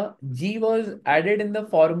 Sanya, G was added in the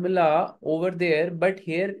formula over there, but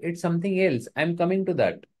here it's something else. I'm coming to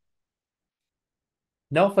that.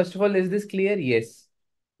 Now, first of all, is this clear? Yes.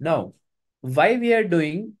 Now, why we are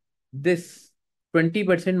doing this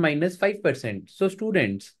 20% minus 5%? So,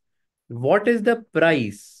 students, what is the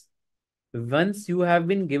price once you have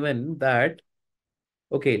been given that?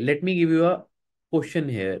 Okay, let me give you a question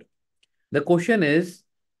here. The question is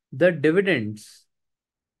the dividends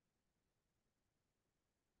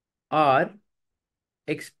are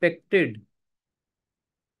expected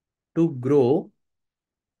to grow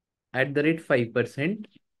at the rate 5%.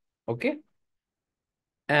 Okay.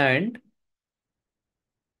 And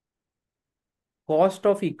cost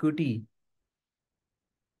of equity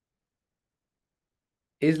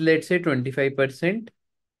is, let's say, 25%.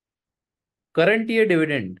 Current year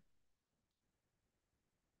dividend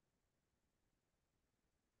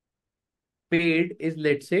paid is,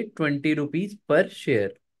 let's say, 20 rupees per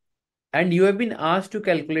share. And you have been asked to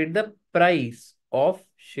calculate the price of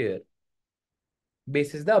share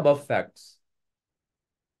basis the above facts.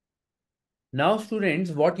 Now,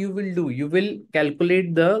 students, what you will do, you will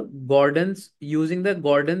calculate the Gordon's using the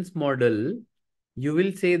Gordon's model. You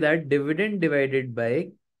will say that dividend divided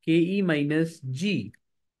by KE minus G.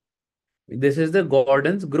 This is the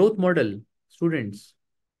Gordon's growth model, students.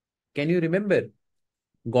 Can you remember?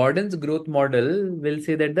 Gordon's growth model will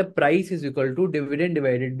say that the price is equal to dividend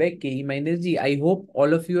divided by KE minus G. I hope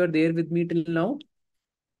all of you are there with me till now.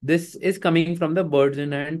 This is coming from the birds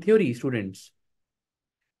in hand theory, students.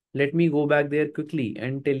 Let me go back there quickly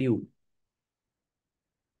and tell you.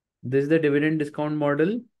 This is the dividend discount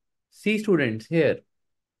model. See, students, here,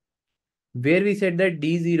 where we said that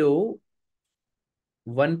D0,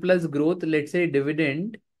 1 plus growth, let's say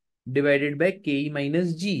dividend divided by KE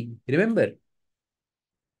minus G. Remember?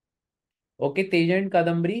 Okay, Teja and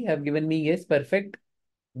Kadambri have given me yes, perfect.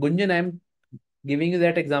 Gunjan, I am giving you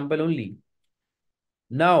that example only.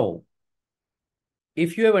 Now,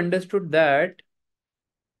 if you have understood that,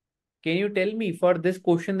 can you tell me for this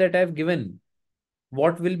question that I have given,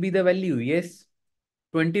 what will be the value? Yes,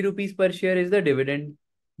 20 rupees per share is the dividend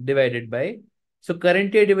divided by. So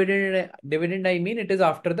current year dividend, I mean it is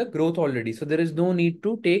after the growth already. So there is no need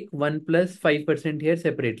to take 1 plus 5% here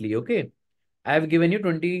separately. Okay. I have given you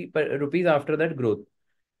 20 rupees after that growth.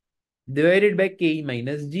 Divided by KE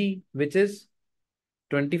minus G, which is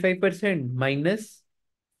 25% minus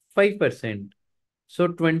 5%. So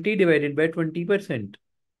 20 divided by 20%.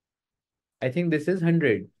 I think this is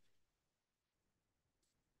 100.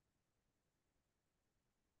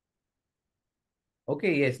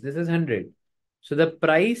 Okay, yes, this is 100. So the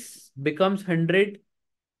price becomes 100.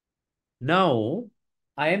 Now,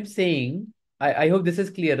 I am saying, I hope this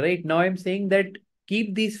is clear, right? Now I'm saying that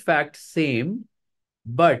keep these facts same,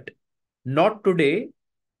 but not today.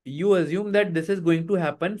 You assume that this is going to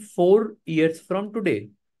happen 4 years from today.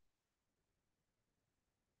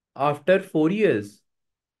 After 4 years.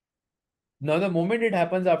 Now, the moment it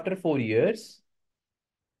happens after 4 years,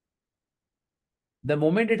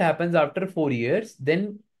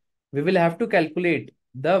 then we will have to calculate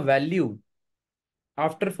the value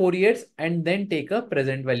after 4 years and then take a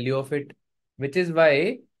present value of it, which is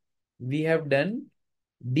why we have done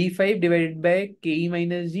D5 divided by KE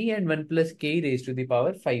minus G and 1 plus K raised to the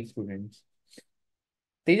power 5 students.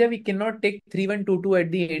 Teja, we cannot take 3122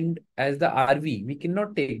 at the end as the RV. We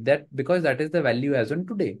cannot take that because that is the value as on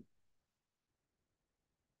today.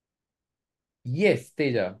 Yes,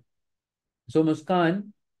 Teja. So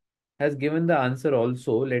Muskan has given the answer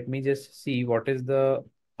also. Let me just see what is the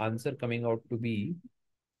answer coming out to be.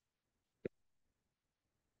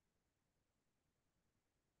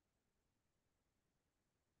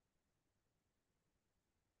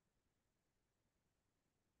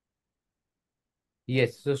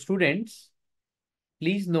 Yes, so students,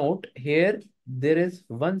 please note here there is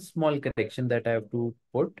one small correction that I have to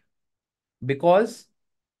put because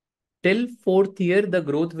till fourth year the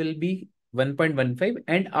growth will be 1.15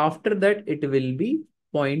 and after that it will be zero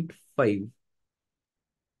point 0.5.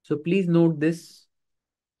 So please note this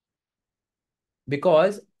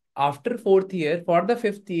because after fourth year, for the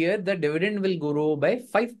fifth year, the dividend will grow by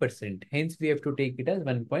 5%. Hence, we have to take it as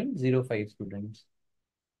 1.05 students.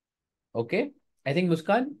 Okay. I think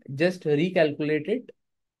Muskan just recalculate it.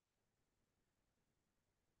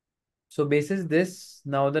 So basis this,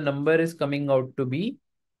 now the number is coming out to be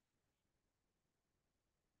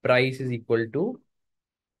price is equal to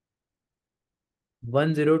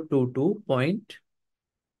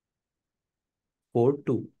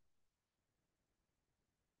 1022.42.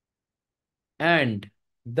 And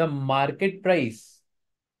the market price.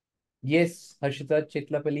 Yes, Harshita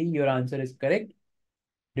Chitlapalli, your answer is correct.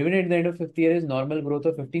 Dividend at the end of fifth year is normal growth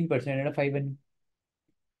of 15% and a 5 and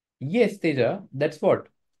yes, Teja, that's what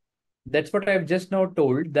I've just now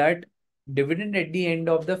told that dividend at the end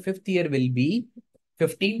of the fifth year will be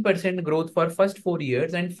 15% growth for first 4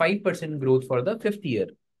 years and 5% growth for the fifth year.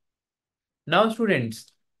 Now,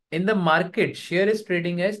 students, in the market, share is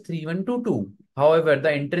trading as 3122. However,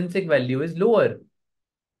 the intrinsic value is lower.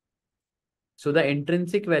 So the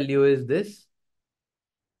intrinsic value is this.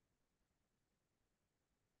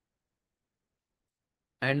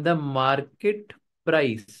 And the market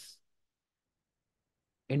price,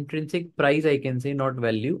 intrinsic price, I can say, not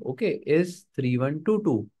value, okay, is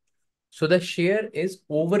 3122. So the share is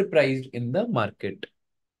overpriced in the market.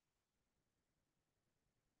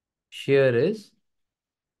 Share is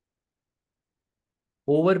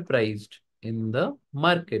overpriced in the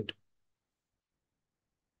market.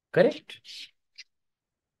 Correct?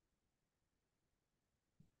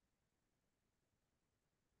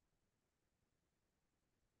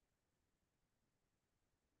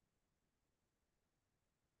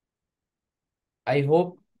 I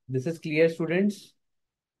hope this is clear, students.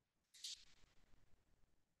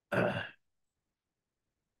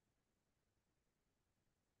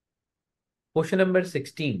 Question number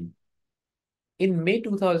 16. In May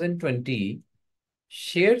 2020,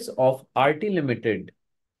 shares of RT Limited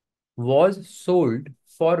was sold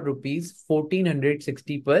for rupees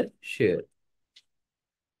 1460 per share.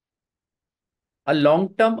 A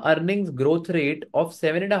long-term earnings growth rate of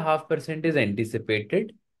 7.5% is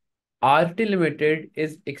anticipated. RT Limited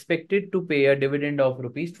is expected to pay a dividend of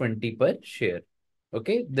rupees 20 per share.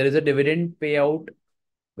 Okay, there is a dividend payout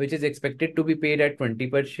which is expected to be paid at 20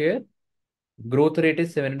 per share. Growth rate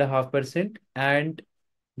is 7.5%, and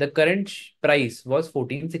the current price was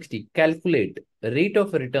 1460. Calculate rate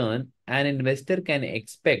of return an investor can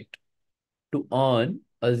expect to earn,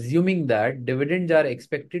 assuming that dividends are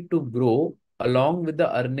expected to grow along with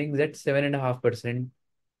the earnings at 7.5%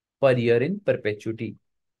 per year in perpetuity.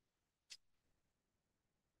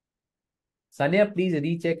 Sanya, please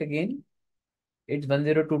recheck again. It's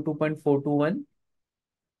 1022.421.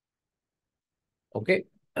 Okay.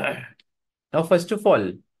 Now, first of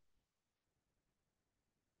all,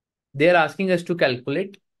 they are asking us to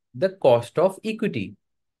calculate the cost of equity.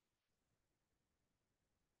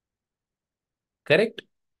 Correct?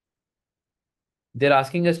 They're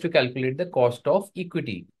asking us to calculate the cost of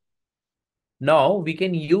equity. Now, we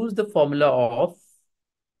can use the formula of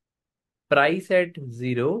price at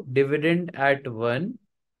 0, dividend at 1,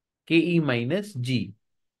 KE minus G.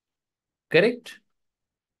 Correct?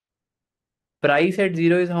 Price at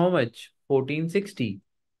 0 is how much? 1460.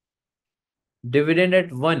 Dividend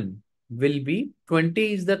at 1 will be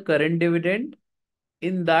 20 is the current dividend.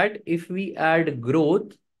 In that, if we add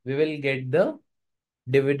growth, we will get the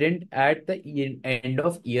dividend at the end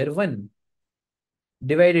of year 1.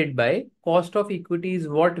 Divided by cost of equity is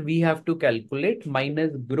what we have to calculate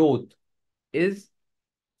minus growth is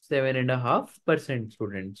 7.5%,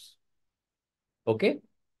 students. Okay,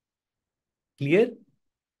 clear?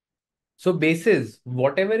 So basis,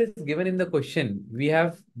 whatever is given in the question, we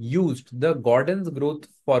have used the Gordon's growth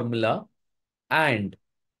formula and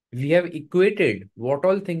we have equated what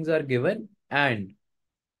all things are given and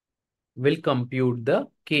will compute the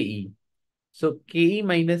KE. So KE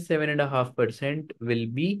minus 7.5% will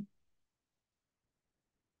be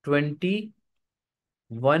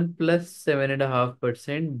 21 plus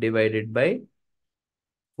 7.5% divided by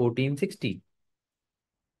 1460.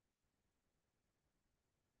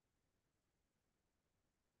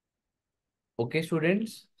 Okay,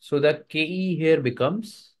 students. So the KE here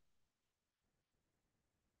becomes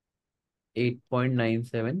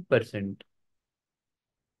 8.97%.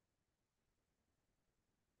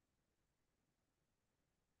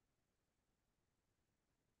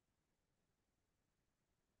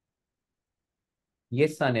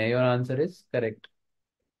 Yes, Sanya, your answer is correct.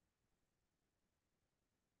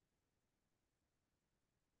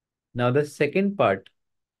 Now the second part.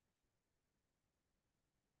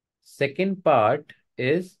 Second part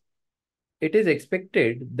is it is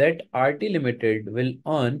expected that RT Limited will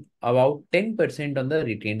earn about 10% on the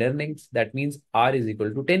retained earnings. That means R is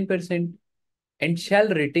equal to 10% and shall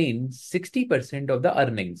retain 60% of the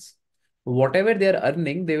earnings. Whatever they are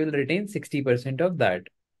earning, they will retain 60% of that.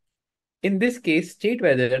 In this case, state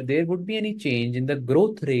whether there would be any change in the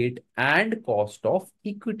growth rate and cost of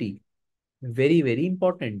equity. Very, very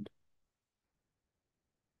important.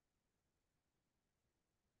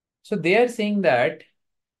 So they are saying that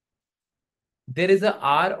there is a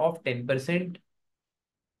R of 10%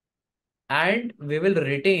 and we will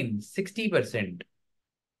retain 60%.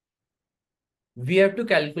 We have to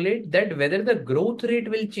calculate that whether the growth rate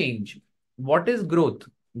will change. What is growth?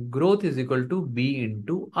 Growth is equal to B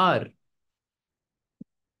into R.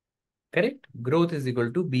 Correct? Growth is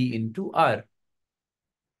equal to B into R.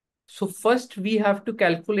 So first we have to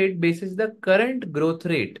calculate basis the current growth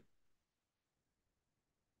rate.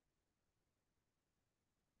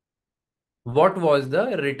 What was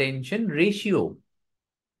the retention ratio?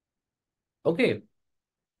 Okay.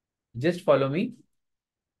 Just follow me.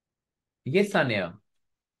 Yes, Sanya.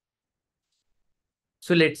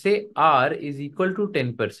 So let's say R is equal to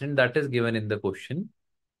 10%. That is given in the question.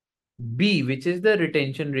 B, which is the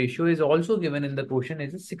retention ratio, is also given in the question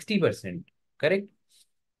is 60%. Correct?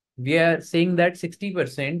 We are saying that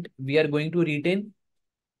 60% we are going to retain.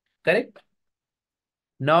 Correct?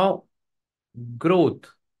 Now, growth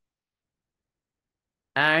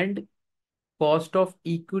and cost of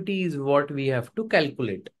equity is what we have to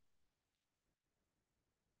calculate.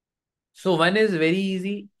 So one is very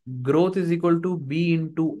easy. Growth is equal to B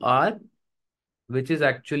into R, which is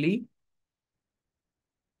actually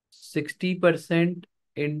 60%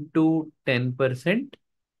 into 10%.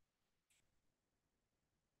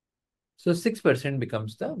 So 6%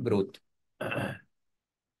 becomes the growth.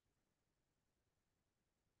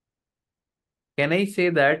 Can I say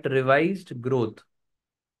that revised growth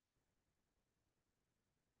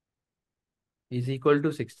is equal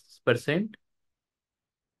to 6%?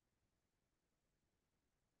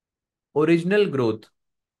 Original growth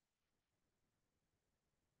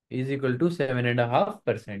is equal to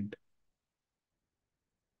 7.5%.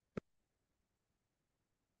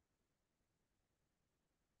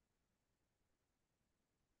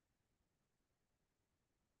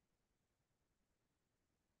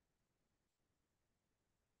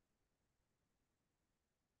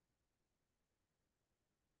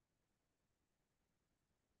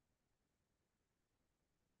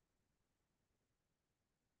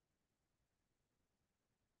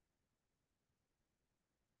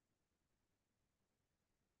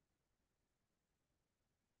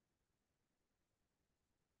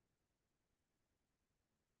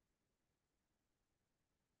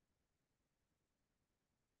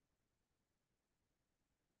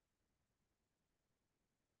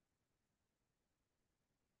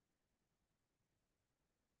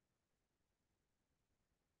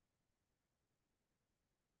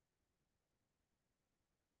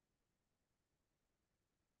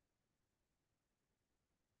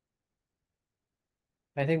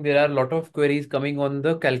 I think there are a lot of queries coming on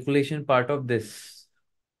the calculation part of this.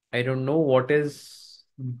 I don't know what is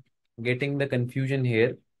getting the confusion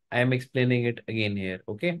here. I am explaining it again here.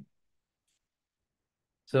 Okay.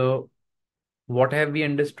 So what have we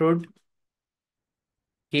understood?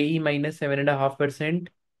 KE minus 7.5%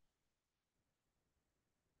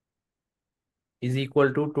 is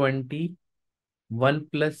equal to 21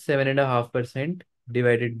 plus 7.5%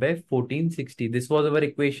 divided by 1460. This was our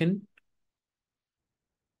equation.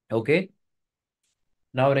 Okay.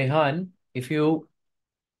 Now, Rehan, if you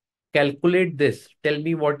calculate this, tell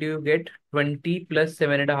me what you get. 20 plus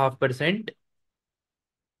 7.5%.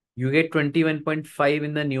 You get 21.5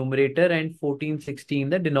 in the numerator and 1460 in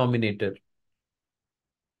the denominator.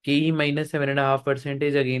 KE minus 7.5%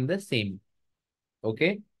 is again the same.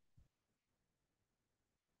 Okay.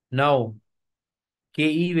 Now,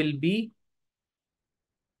 KE will be,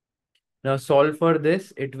 now solve for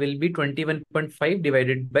this. It will be 21.5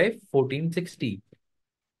 divided by 1460.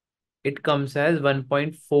 It comes as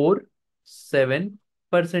 1.47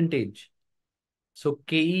 percentage. So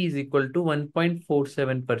KE is equal to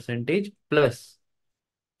 1.47 percentage plus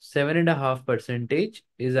 7.5 percentage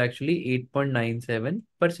is actually 8.97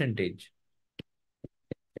 percentage.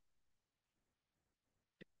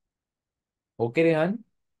 Okay, Rehan?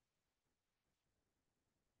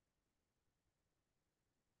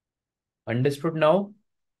 Understood now?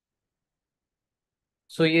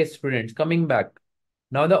 So yes, students, coming back.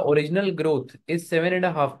 Now the original growth is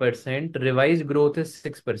 7.5%, revised growth is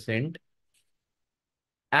 6%,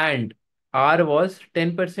 and R was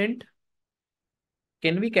 10%.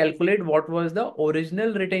 Can we calculate what was the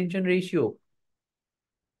original retention ratio?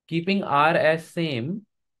 Keeping R as same,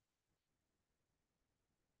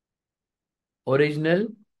 original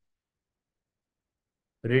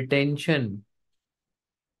retention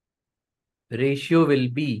ratio will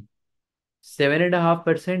be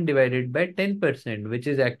 7.5% divided by 10%, which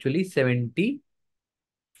is actually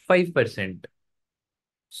 75%.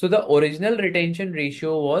 So the original retention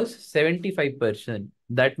ratio was 75%.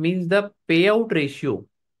 That means the payout ratio,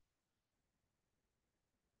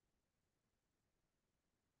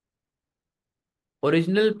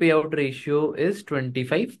 original payout ratio is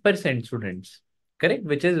 25%, students. Correct?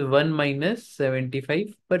 Which is 1 minus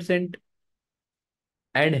 75%.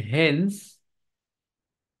 And hence,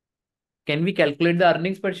 can we calculate the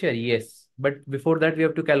earnings per share? Yes. But before that, we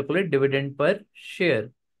have to calculate dividend per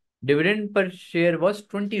share. Dividend per share was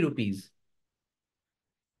 20 rupees.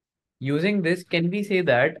 Using this, can we say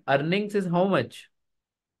that earnings is how much?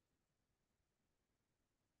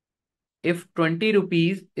 If 20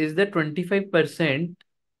 rupees is the 25%,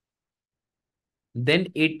 then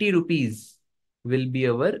 80 rupees will be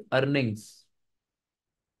our earnings.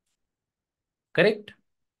 Correct?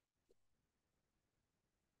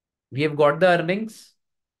 We have got the earnings.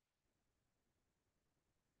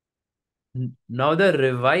 Now the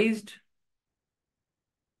revised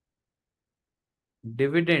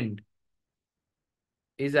dividend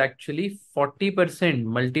is actually 40%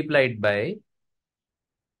 multiplied by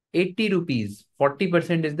 80 rupees.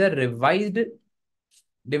 40% is the revised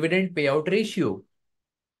dividend payout ratio.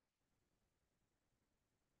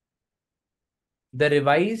 The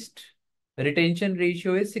revised retention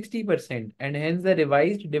ratio is 60% and hence the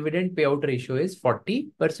revised dividend payout ratio is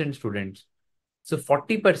 40%, students. So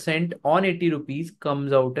 40% on 80 rupees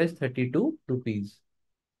comes out as 32 rupees.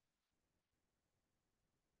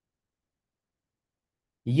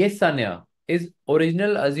 Yes, Sanya. Is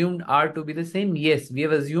original assumed R to be the same? Yes, we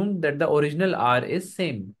have assumed that the original R is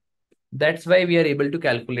same. That's why we are able to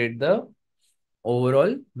calculate the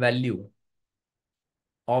overall value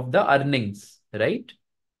of the earnings, right?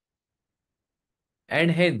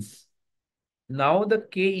 And hence, now the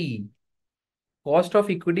KE, cost of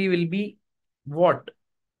equity, will be what?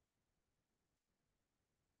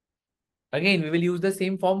 Again, we will use the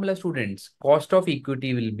same formula, students. Cost of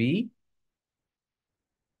equity will be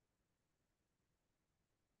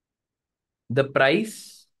the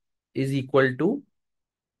price is equal to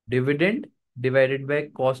dividend divided by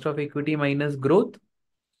cost of equity minus growth.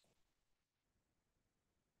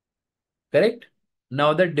 Correct?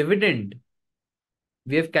 Now the dividend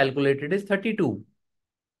we have calculated is 32.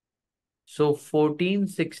 So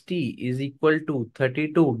 1460 is equal to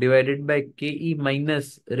 32 divided by KE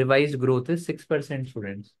minus revised growth is 6%,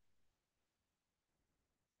 students.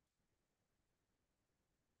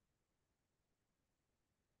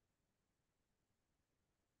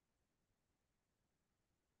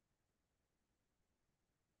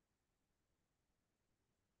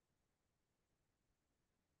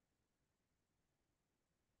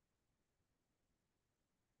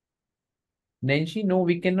 Nancy, no,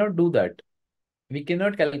 we cannot do that. We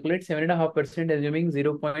cannot calculate 7.5% assuming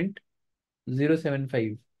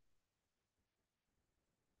 0.075.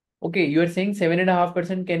 Okay, you are saying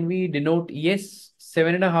 7.5% can we denote? Yes,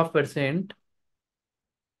 7.5%.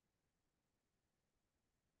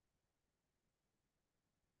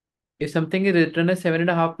 If something is written as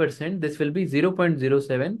 7.5%, this will be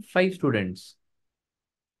 0.075, students.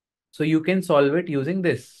 So you can solve it using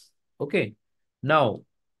this. Okay. Now,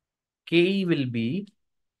 KE will be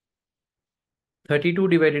 32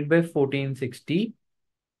 divided by 1460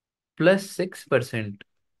 plus 6%.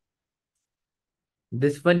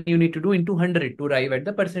 This one you need to do into 100 to arrive at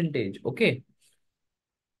the percentage. Okay.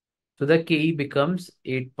 So the KE becomes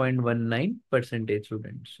 8.19 percentage,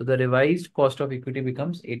 students. So the revised cost of equity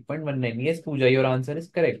becomes 8.19. Yes, Pooja, your answer is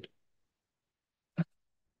correct.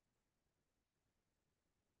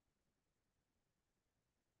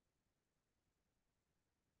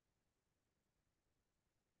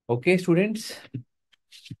 Okay, students.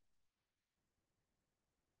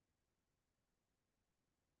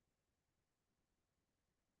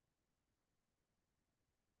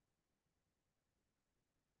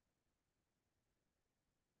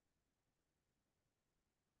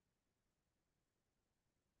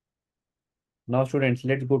 Now, students,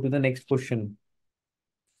 let's go to the next question.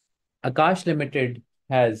 Akash Limited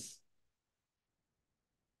has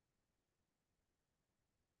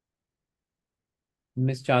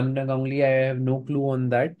Miss Chandana Gangli. I have no clue on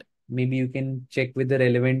that. Maybe you can check with the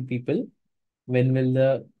relevant people. When will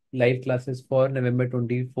the live classes for November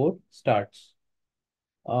 24 starts?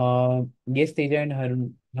 Yes, Teja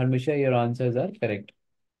and Harmisha, your answers are correct.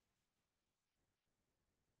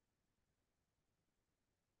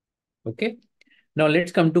 Okay. Now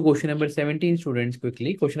let's come to question number 17, students,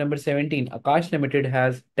 quickly. Question number 17. Akash Limited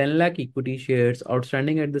has 10 lakh equity shares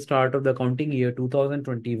outstanding at the start of the accounting year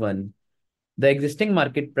 2021. The existing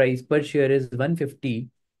market price per share is 150.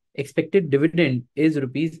 Expected dividend is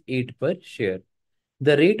rupees 8 per share.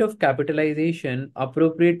 The rate of capitalization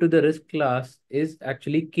appropriate to the risk class is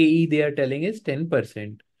actually KE, they are telling is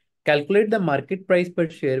 10%. Calculate the market price per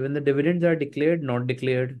share when the dividends are declared, not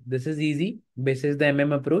declared. This is easy. Basis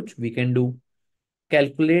the approach, we can do.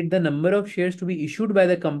 Calculate the number of shares to be issued by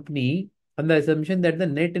the company on the assumption that the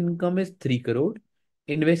net income is 3 crore,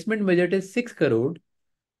 investment budget is 6 crore,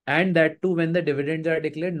 and that too when the dividends are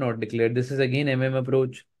declared, not declared. This is again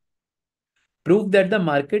approach. Prove that the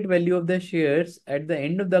market value of the shares at the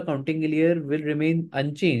end of the accounting year will remain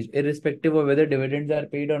unchanged, irrespective of whether dividends are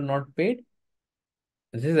paid or not paid.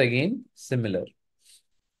 This is again similar.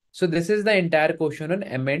 So this is the entire question on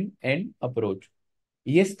amend and approach.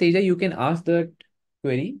 Yes, Teja, you can ask the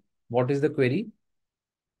query. What is the query?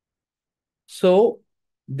 So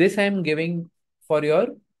this I am giving for your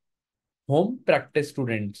home practice,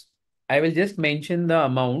 students. I will just mention the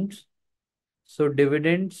amounts. So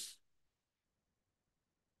dividends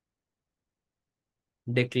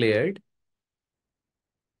declared,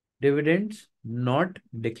 dividends not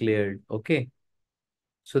declared. Okay.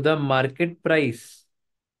 So the market price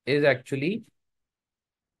is actually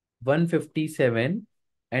 157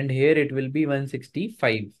 and here it will be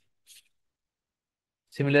 165.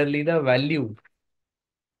 Similarly, the value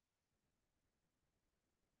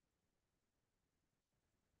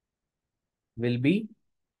will be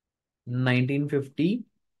 1950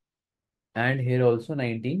 and here also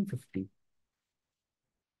 1950.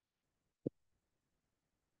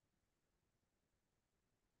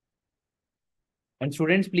 And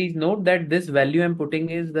students, please note that this value I'm putting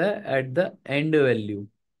is the at the end value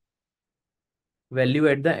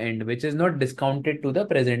at the end, which is not discounted to the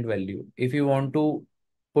present value. If you want to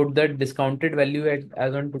put that discounted value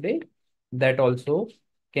as on today, that also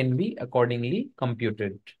can be accordingly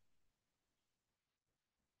computed.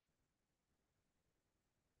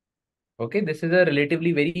 Okay, this is a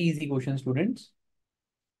relatively very easy question, students.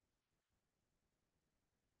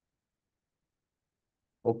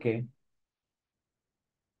 Okay,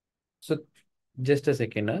 so just a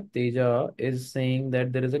second. Teja is saying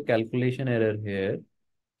that there is a calculation error here.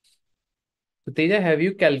 So Teja, have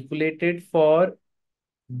you calculated for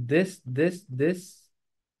this,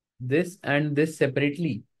 and this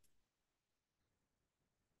separately?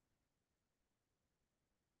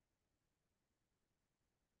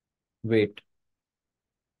 Wait.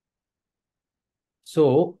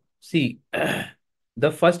 So see,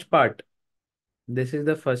 the first part, this is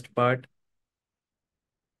the first part,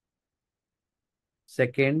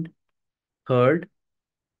 second, third,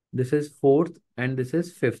 this is fourth, and this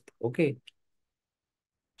is fifth. Okay.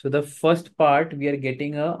 So the first part, we are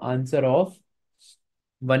getting a answer of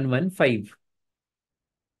 115.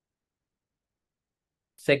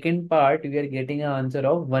 Second part, we are getting an answer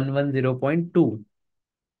of 110.2.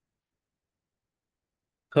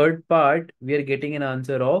 Third part, we are getting an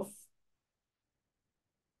answer of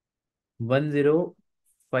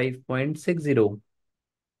 105.60.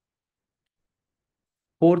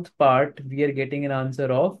 Fourth part, we are getting an answer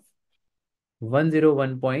of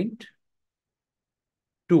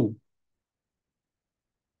 101.2.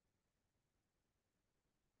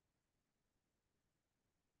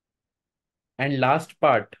 And last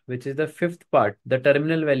part, which is the fifth part, the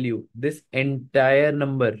terminal value, this entire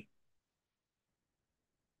number,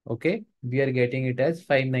 okay, we are getting it as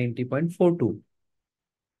 590.42.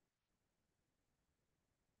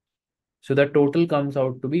 So the total comes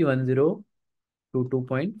out to be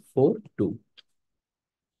 1022.42.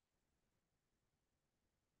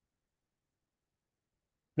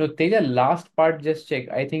 No, Teja, last part, just check.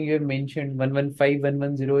 I think you have mentioned 115,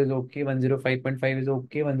 110 is okay, 105.5 is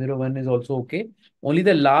okay, 101 is also okay. Only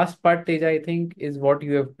the last part, Teja, I think is what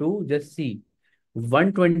you have to just see.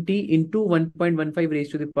 120 into 1.15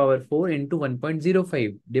 raised to the power 4 into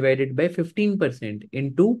 1.05 divided by 15%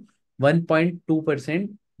 into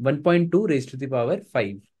 1.2%, 1.2 raised to the power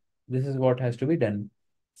 5. This is what has to be done.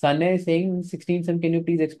 Sanya is saying, 16 son, can you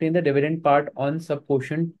please explain the dividend part on sub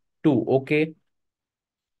quotient 2? Okay.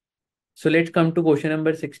 So let's come to question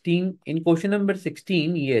number 16. In question number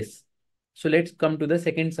 16, yes. So let's come to the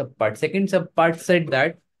second subpart. Second subpart said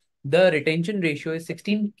that the retention ratio is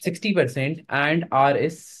 60% and R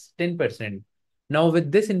is 10%. Now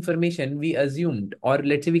with this information, we assumed, or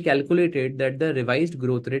let's say we calculated that the revised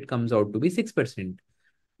growth rate comes out to be 6%.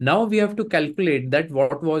 Now we have to calculate that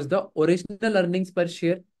what was the original earnings per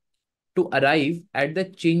share to arrive at the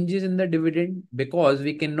changes in the dividend, because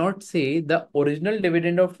we cannot say the original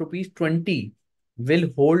dividend of rupees 20 will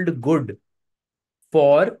hold good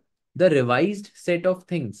for the revised set of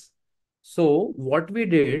things. So what we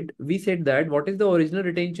did, we said that what is the original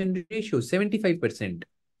retention ratio? 75%,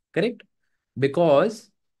 correct?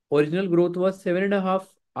 Because original growth was 7.5,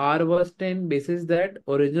 R was 10, basis that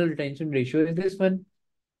original retention ratio is this one.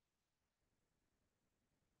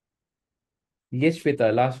 Yes,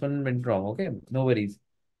 Shweta, last one went wrong. Okay, no worries.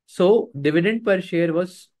 So dividend per share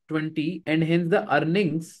was 20, and hence the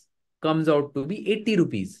earnings comes out to be 80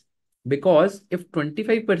 rupees. Because if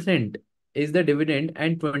 25% is the dividend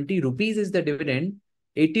and 20 rupees is the dividend,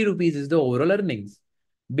 80 rupees is the overall earnings.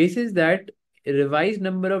 Basis that revised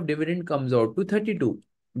number of dividend comes out to 32.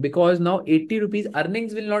 Because now 80 rupees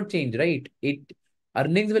earnings will not change, right?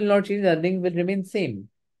 Earnings will not change, earnings will remain same.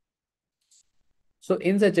 So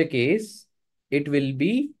in such a case, it will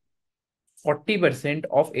be 40%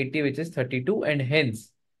 of 80, which is 32, and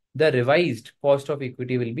hence the revised cost of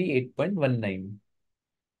equity will be 8.19.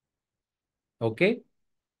 Okay.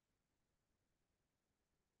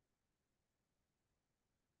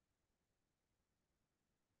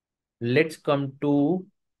 Let's come to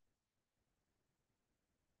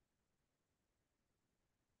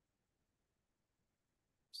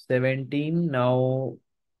 17, now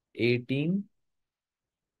 18,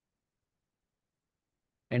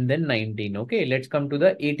 and then 19. Okay, let's come to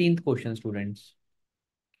the 18th question, students.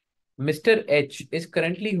 Mr. H is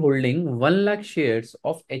currently holding 1 lakh shares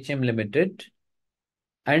of HM Limited,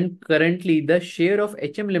 and currently the share of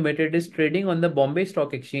HM Limited is trading on the Bombay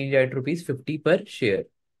Stock Exchange at rupees 50 per share.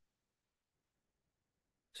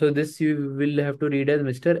 So this you will have to read as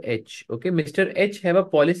Mr. H. Okay, Mr. H have a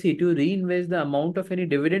policy to reinvest the amount of any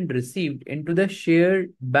dividend received into the share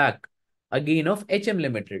back a gain of HM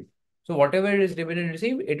Limited. So whatever is dividend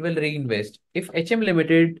received, it will reinvest. If HM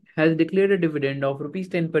Limited has declared a dividend of rupees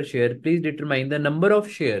 10 per share, please determine the number of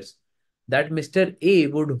shares that Mr. A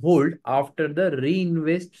would hold after the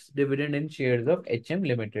reinvests dividend in shares of HM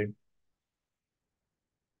Limited.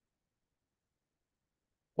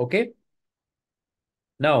 Okay.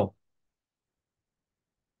 Now,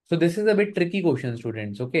 so this is a bit tricky question,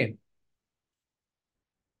 students. Okay.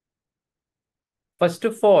 First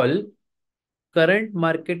of all, current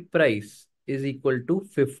market price is equal to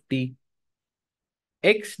 50.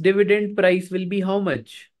 X dividend price will be how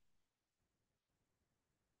much?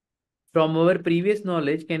 From our previous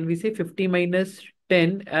knowledge, can we say 50 minus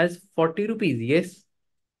 10 as 40 rupees? Yes.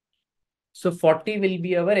 So 40 will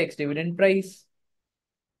be our ex dividend price.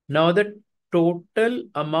 Now the total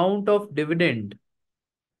amount of dividend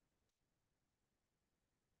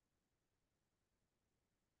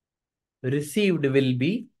received will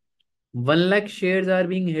be 1 lakh shares are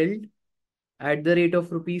being held at the rate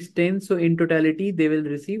of rupees 10. So in totality, they will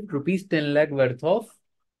receive rupees 10 lakh worth of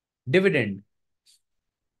dividend.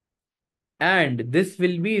 And this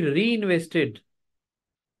will be reinvested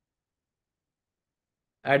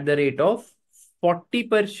at the rate of 40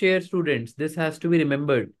 per share, students. This has to be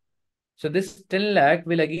remembered. So this 10 lakh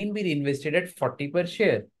will again be reinvested at 40 per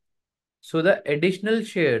share. So the additional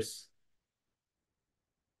shares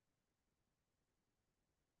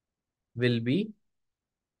will be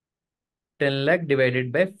 10 lakh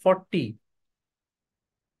divided by 40,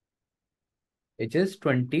 which is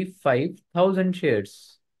 25,000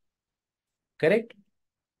 shares. Correct?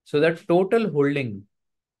 So the total holding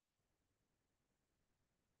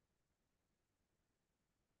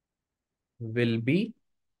will be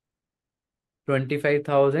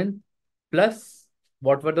 25,000 plus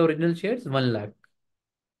what were the original shares? 1 lakh.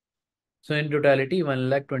 So in totality, 1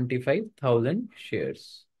 lakh 25,000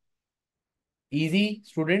 shares. Easy,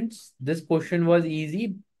 students. This question was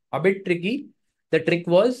easy, a bit tricky. The trick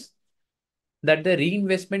was that the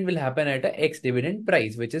reinvestment will happen at a X dividend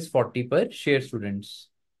price, which is 40 per share, students.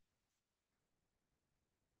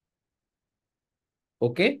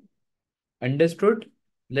 Okay, understood.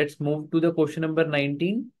 Let's move to the question number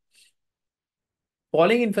 19.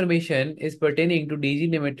 Following information is pertaining to DG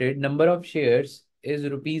Limited. Number of shares is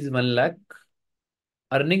rupees 1 lakh.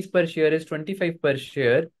 Earnings per share is 25 per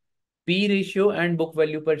share. P ratio and book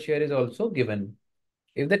value per share is also given.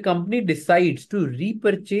 If the company decides to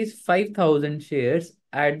repurchase 5,000 shares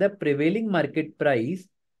at the prevailing market price,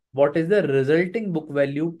 what is the resulting book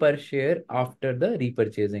value per share after the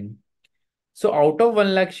repurchasing? So out of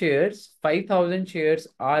 1 lakh shares, 5,000 shares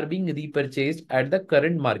are being repurchased at the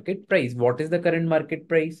current market price. What is the current market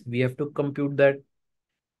price? We have to compute that.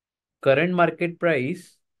 Current market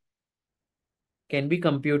price can be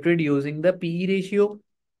computed using the PE ratio.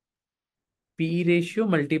 PE ratio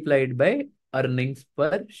multiplied by earnings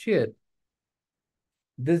per share.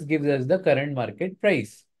 This gives us the current market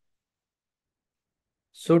price.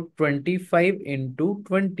 So 25 into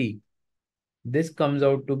 20. This comes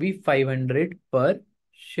out to be 500 per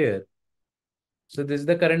share. So this is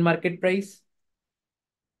the current market price.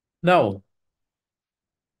 Now,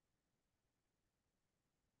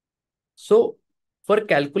 so for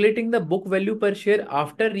calculating the book value per share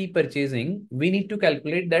after repurchasing, we need to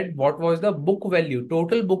calculate that what was the book value,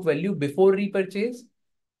 total book value before repurchase.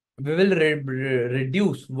 We will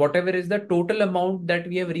reduce whatever is the total amount that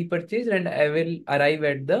we have repurchased, and I will arrive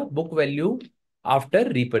at the book value after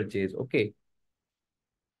repurchase. Okay.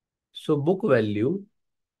 So book value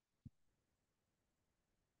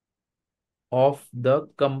of the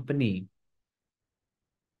company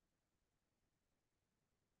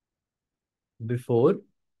before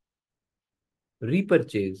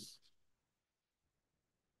repurchase.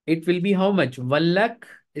 It will be how much? 1 lakh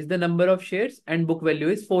is the number of shares and book value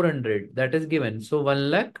is 400. That is given. So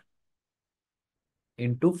 1 lakh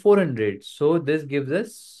into 400. So this gives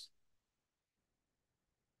us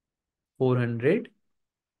 400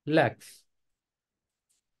 lakhs.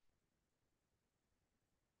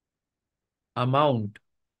 Amount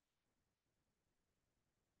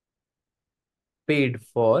paid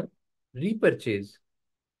for repurchase.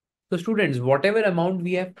 So students, whatever amount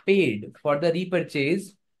we have paid for the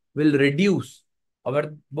repurchase will reduce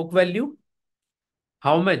our book value.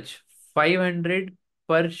 How much? 500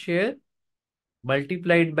 per share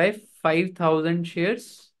multiplied by 5,000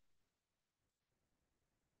 shares.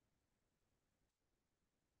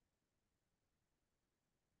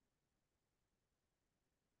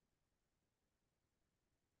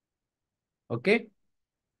 Okay.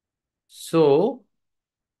 So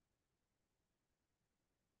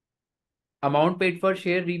amount paid for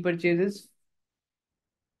share repurchases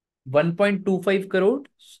 1.25 crore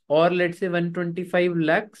or let's say 125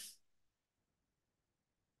 lakhs.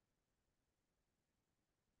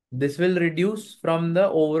 This will reduce from the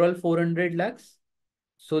overall 400 lakhs.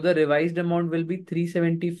 So the revised amount will be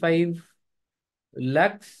 375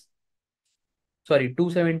 lakhs. Sorry,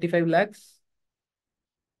 275 lakhs.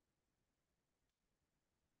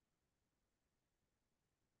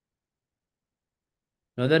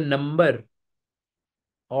 Now the number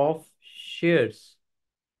of shares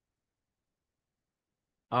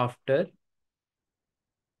after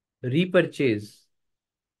repurchase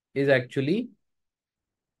is actually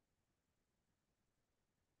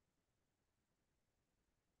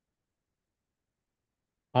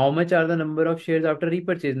how much are the number of shares after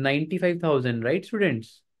repurchase? 95,000, right,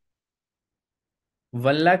 students?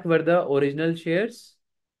 1 lakh were the original shares.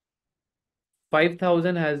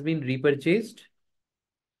 5,000 has been repurchased.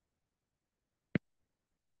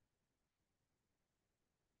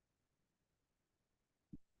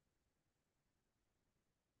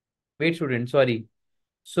 Wait, students, sorry.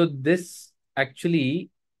 So this actually,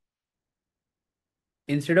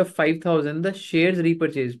 instead of 5,000, the shares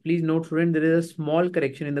repurchase. Please note, student, there is a small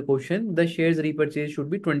correction in the question. The shares repurchase should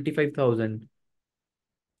be 25,000,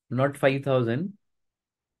 not 5,000.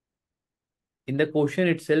 In the question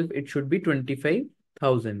itself, it should be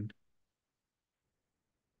 25,000.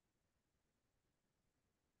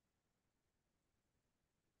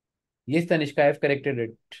 Yes, Tanishka, I have corrected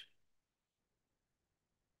it.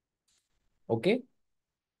 Okay.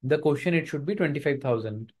 The question, it should be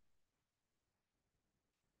 25,000.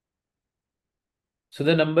 So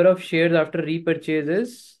the number of shares after repurchase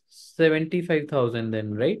is 75,000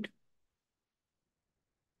 then, right?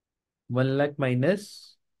 1 lakh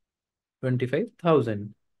minus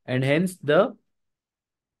 25,000. And hence the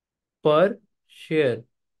per share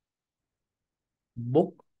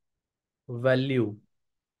book value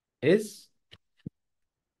is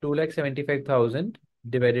 2,75,000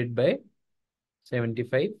 divided by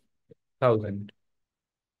 75,000.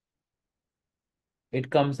 It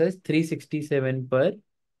comes as 367 per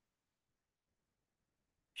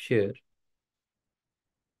share.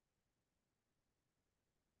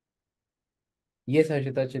 Yes,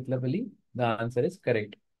 Harshita Chitlapalli, the answer is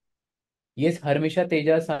correct. Yes, Harmisha,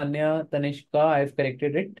 Teja, Sanya, Tanishka, I have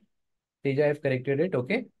corrected it. Teja, I have corrected it.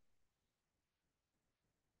 Okay.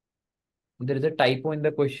 There is a typo in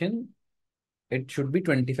the question. It should be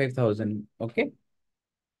 25,000. Okay.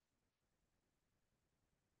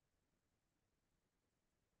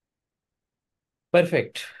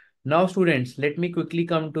 Perfect. Now, students, let me quickly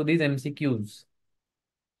come to these MCQs.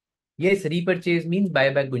 Yes, repurchase means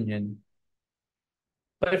buyback, Gunjan.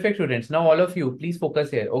 Perfect, students. Now, all of you, please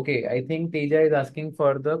focus here. Okay, I think Teja is asking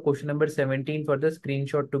for the question number 17 for the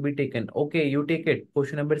screenshot to be taken. Okay, you take it.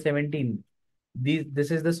 Question number 17.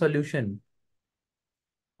 This is the solution.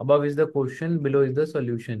 Above is the question, below is the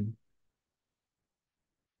solution.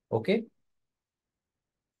 Okay,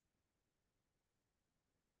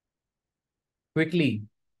 quickly,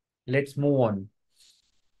 let's move on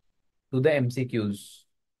to the MCQs.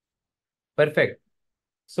 Perfect.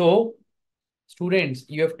 So, students,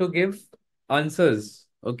 you have to give answers.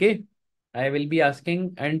 Okay, I will be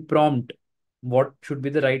asking and prompt what should be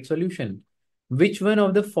the right solution. Which one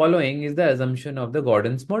of the following is the assumption of the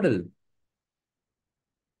Gordon's model?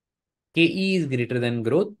 KE is greater than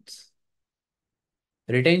growth.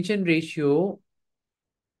 Retention ratio,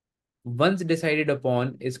 once decided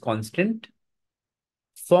upon, is constant.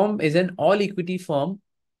 Firm is an all equity firm.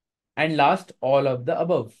 And last, all of the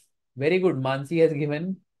above. Very good. Mansi has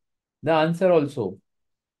given the answer also.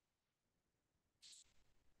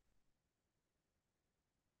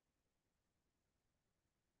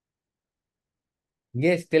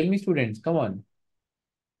 Yes, tell me, students. Come on.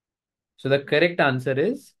 So the correct answer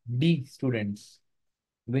is D, students,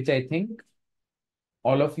 which I think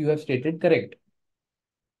all of you have stated correct.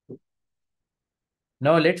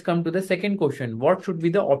 Now let's come to the second question. What should be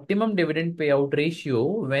the optimum dividend payout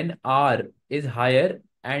ratio when R is higher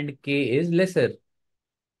and K is lesser?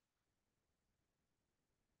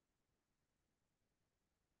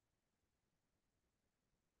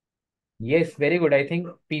 Yes, very good. I think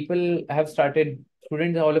people have started,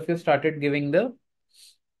 students, all of you have started giving the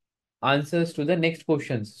answers to the next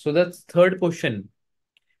questions. So that's third question.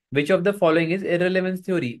 Which of the following is irrelevance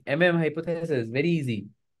theory? Hypothesis. Very easy.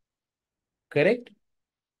 Correct?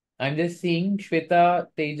 I'm just seeing Shweta,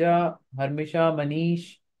 Teja, Harmisha,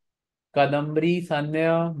 Manish, Kadambri,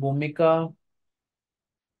 Sanya, Bhumika.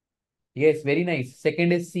 Yes, very nice.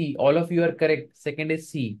 Second is C. All of you are correct. Second is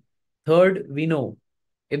C. Third, we know.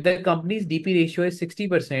 If the company's DP ratio is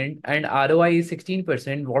 60% and ROI is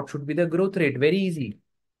 16%, what should be the growth rate? Very easy.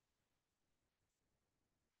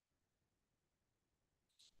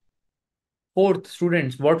 Fourth,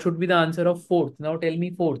 students, what should be the answer of fourth? Now tell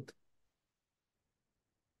me fourth.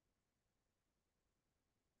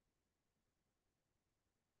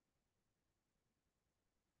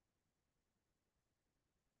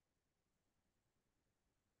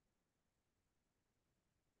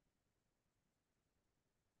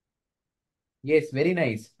 Yes, very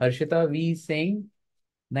nice. Harshita V is saying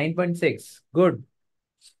 9.6. Good.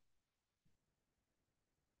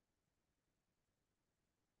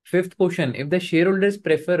 Fifth question. If the shareholders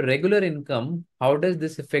prefer regular income, how does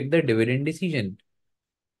this affect the dividend decision?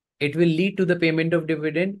 It will lead to the payment of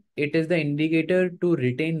dividend. It is the indicator to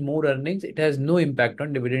retain more earnings. It has no impact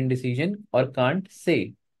on dividend decision or can't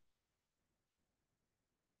say.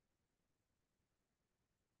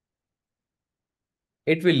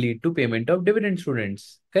 It will lead to payment of dividend,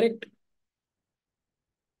 students. Correct?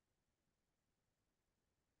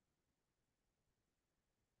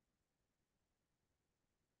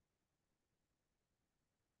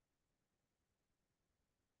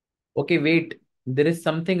 Okay, wait. There is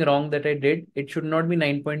something wrong that I did. It should not be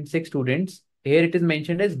 9.6, students. Here it is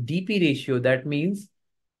mentioned as DP ratio. That means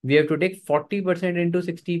we have to take 40% into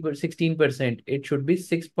 16%. It should be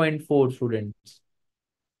 6.4, students.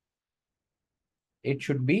 It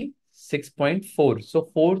should be 6.4. So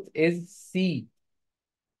fourth is C.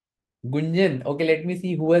 Gunjan. Okay, let me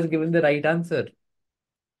see who has given the right answer.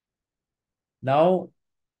 Now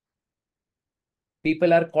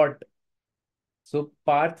people are caught. So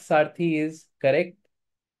Parth Sarthi is correct.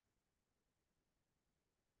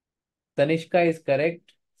 Tanishka is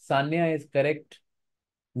correct. Sanya is correct.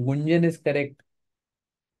 Gunjan is correct.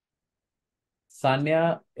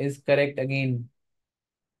 Sanya is correct again.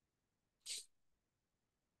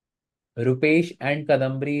 Rupesh and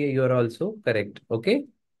Kadambri, you are also correct. Okay.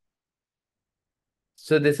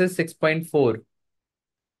 So this is 6.4.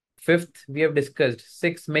 Fifth, we have discussed.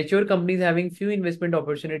 Six, mature companies having few investment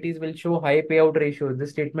opportunities will show high payout ratios.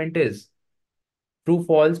 This statement is true,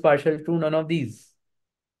 false, partial, true, none of these.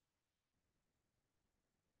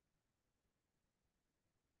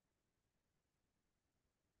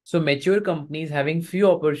 So mature companies having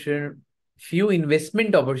few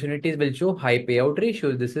investment opportunities will show high payout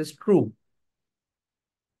ratios. This is true.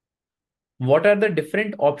 What are the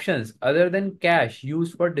different options other than cash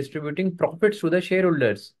used for distributing profits to the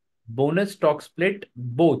shareholders? Bonus, stock split,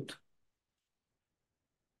 both.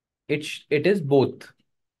 It is both.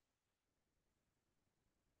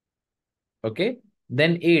 Okay.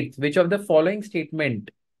 Then eighth, which of the following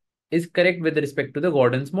statement is correct with respect to the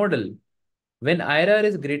Gordon's model? When IRR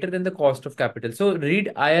is greater than the cost of capital. So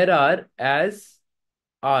read IRR as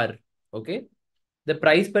R. Okay. The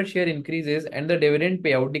price per share increases and the dividend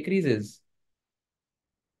payout decreases.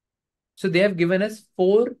 So they have given us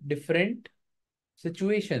four different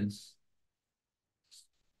situations.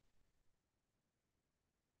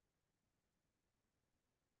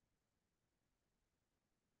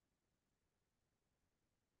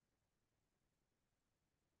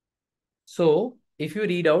 So if you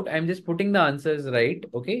read out, I'm just putting the answers right.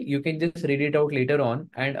 Okay. You can just read it out later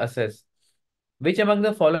on and assess. Which among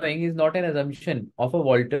the following is not an assumption of a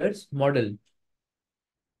Walters model?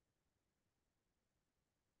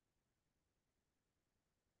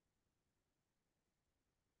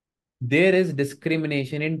 There is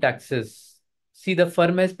discrimination in taxes. See, the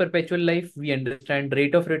firm has perpetual life. We understand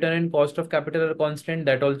rate of return and cost of capital are constant.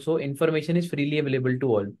 That also information is freely available to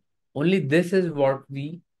all. Only this is what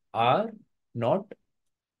we are not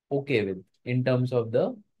okay with in terms of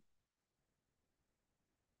the.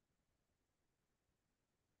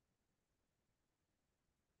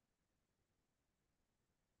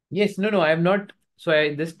 Yes, no, no, I am not. So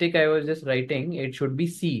this tick I was just writing. It should be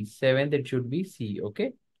C. Seventh, it should be C.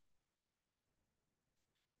 Okay.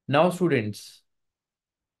 Now, students,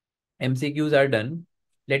 MCQs are done.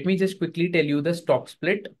 Let me just quickly tell you the stock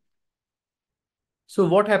split. So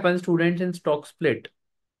what happens, students, in stock split?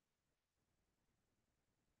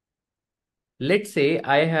 Let's say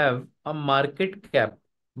I have a market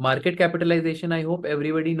capitalization, I hope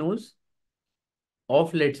everybody knows,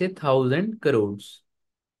 of let's say 1,000 crores.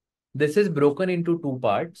 This is broken into two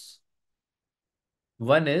parts.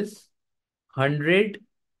 One is 100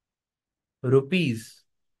 rupees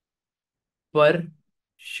per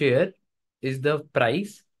share is the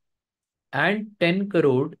price and 10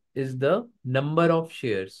 crore is the number of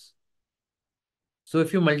shares. So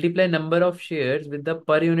if you multiply number of shares with the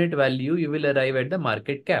per unit value, you will arrive at the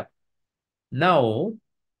market cap. Now,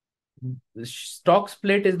 stock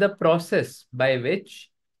split is the process by which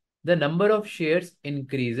the number of shares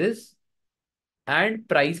increases and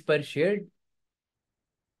price per share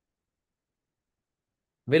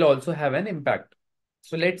will also have an impact.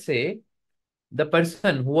 So let's say the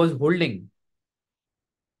person who was holding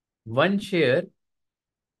one share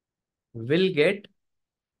will get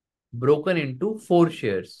broken into four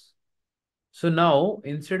shares. So now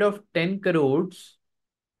instead of 10 crores,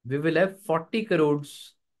 we will have 40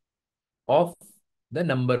 crores of the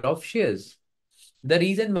number of shares. The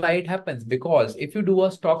reason why it happens, because if you do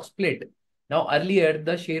a stock split, now earlier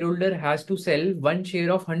the shareholder has to sell one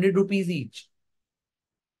share of 100 rupees each.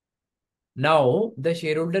 Now the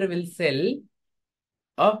shareholder will sell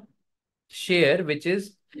a share which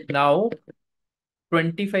is now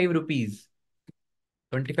 25 rupees.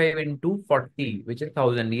 25 into 40, which is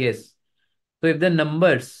 1000. Yes. So if the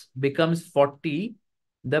numbers becomes 40,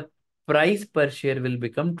 the price per share will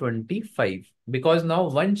become 25, because now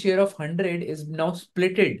one share of 100 is now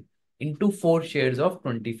splitted into four shares of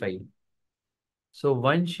 25. So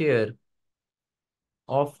one share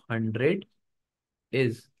of 100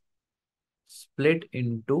 is split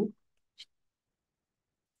into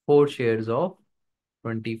four shares of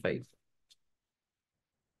 25.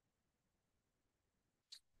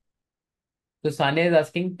 So Sanya is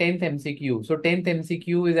asking 10th MCQ. So 10th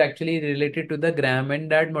MCQ is actually related to the Graham and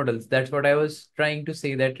Dad models. That's what I was trying to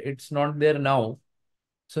say, that it's not there now.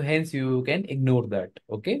 So hence you can ignore that.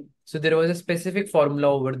 Okay. So there was a specific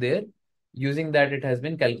formula over there. Using that it has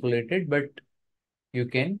been calculated, but you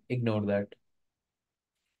can ignore that.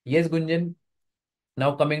 Yes, Gunjan.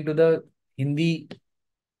 Now coming to the Hindi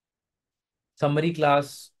summary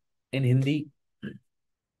class in Hindi.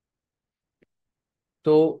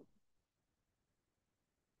 तो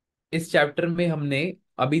इस chapter में हमने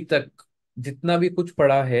अभी तक जितना भी कुछ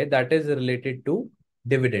पढ़ा है that is related to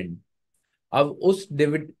dividend. अब उस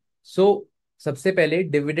डिविड सो सबसे पहले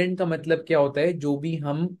डिविडेंड का मतलब क्या होता है? जो भी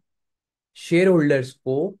हम शेयर होल्डर्स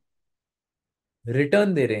को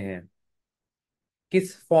रिटर्न दे रहे हैं,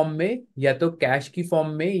 किस फॉर्म में? या तो कैश की फॉर्म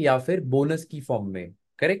में या फिर बोनस की फॉर्म में.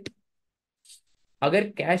 करेक्ट. अगर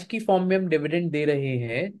कैश की फॉर्म में हम डिविडेंड दे रहे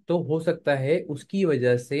हैं तो हो सकता है उसकी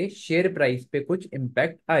वजह से शेयर प्राइस पे कुछ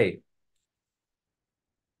इम्पैक्ट आए.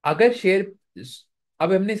 अगर शेयर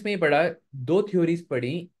अब हमने इसमें ये पढ़ा, दो थ्योरीज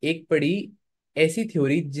पढ़ी. एक पढ़ी ऐसी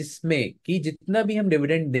थ्योरी जिसमें कि जितना भी हम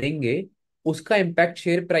डिविडेंड देंगे उसका इम्पैक्ट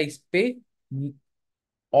शेयर प्राइस पे,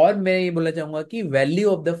 और मैं ये बोलना चाहूंगा कि वैल्यू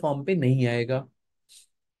ऑफ द फर्म पे नहीं आएगा.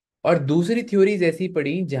 और दूसरी थ्योरीज ऐसी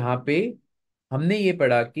पढ़ी जहां पे हमने ये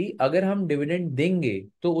पढ़ा कि अगर हम डिविडेंड देंगे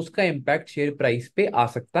तो उसका इम्पैक्ट शेयर प्राइस पे आ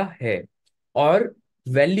सकता है और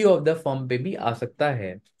वैल्यू ऑफ द फर्म पे भी आ सकता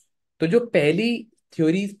है. तो जो पहली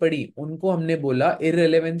थ्योरीज पढ़ी उनको हमने बोला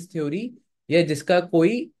इररिलेवेंस थ्योरी, या जिसका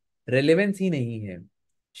कोई रेलेवेंस ही नहीं है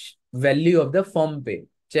वैल्यू ऑफ द फर्म पे,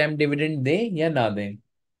 चाहे हम डिविडेंड दें या ना दें.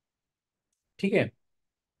 ठीक है.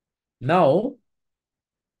 नाउ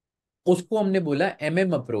उसको हमने बोला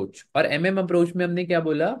एमएम अप्रोच. और एमएम अप्रोच में हमने क्या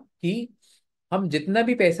बोला कि हम जितना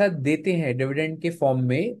भी पैसा देते हैं डिविडेंड के फॉर्म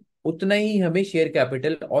में उतना ही हमें शेयर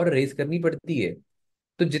कैपिटल और रेज करनी पड़ती है.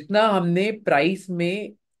 तो जितना हमने प्राइस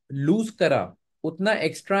में लूज करा उतना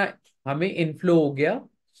एक्स्ट्रा हमें इनफ्लो हो गया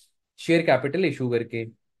शेयर कैपिटल इशू करके.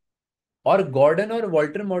 और गॉर्डन और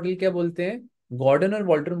वॉल्टर मॉडल क्या बोलते हैं? गॉर्डन और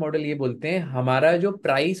वॉल्टर मॉडल ये बोलते हैं हमारा जो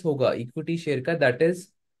प्राइस होगा इक्विटी शेयर का, दैट इज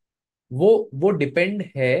वो डिपेंड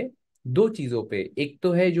है दो चीजों पे. एक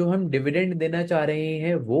तो है जो हम डिविडेंड देना चाह रहे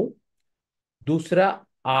हैं वो, दूसरा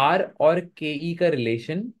आर और के ई का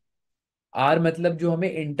रिलेशन. आर मतलब जो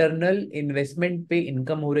हमें इंटरनल इन्वेस्टमेंट पे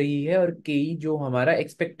इनकम हो रही है, और के ई जो हमारा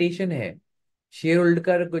एक्सपेक्टेशन है शेयर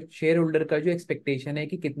होल्डर का जो एक्सपेक्टेशन है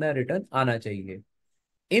कि कितना रिटर्न आना चाहिए.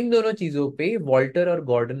 इन दोनों चीजों पे वॉल्टर और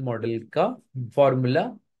गॉर्डन मॉडल का फॉर्मूला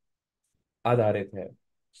आधारित है.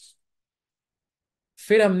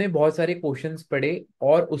 फिर हमने बहुत सारे क्वेश्चंस पढ़े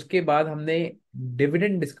और उसके बाद हमने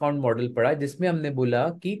डिविडेंड डिस्काउंट मॉडल पढ़ा, जिसमें हमने बोला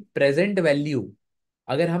कि प्रेजेंट वैल्यू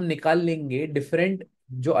अगर हम निकाल लेंगे डिफरेंट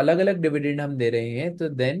जो अलग अलग डिविडेंड हम दे रहे हैं तो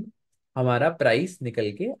देन हमारा प्राइस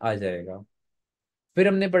निकल के आ जाएगा. फिर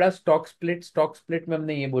हमने पढ़ा स्टॉक स्प्लिट. स्टॉक स्प्लिट में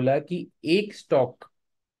हमने ये बोला कि एक स्टॉक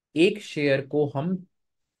एक शेयर को हम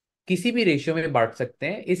किसी भी रेशियो में बांट सकते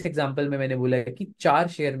हैं. इस एग्जांपल में मैंने बोला है कि चार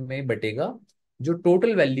शेयर में बटेगा, जो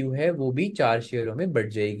टोटल वैल्यू है वो भी चार शेयरों में बढ़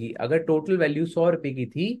जाएगी. अगर टोटल वैल्यू 100 रुपए की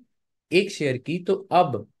थी एक शेयर की, तो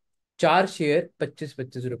अब चार शेयर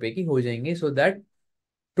 25-25 रुपए की हो जाएंगे, सो दैट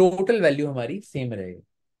टोटल वैल्यू हमारी सेम रहेगी.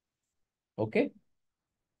 Okay.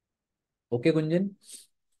 Okay Gunjan,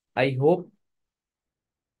 I hope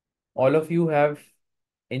all of you have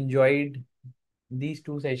enjoyed these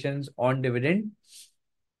two sessions on dividend.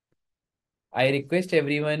 I request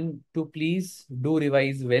everyone to please do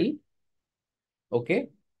revise well. Okay.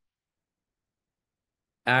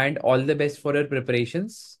 And all the best for your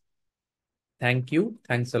preparations. Thank you.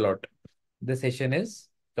 Thanks a lot. The session is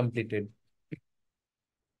completed.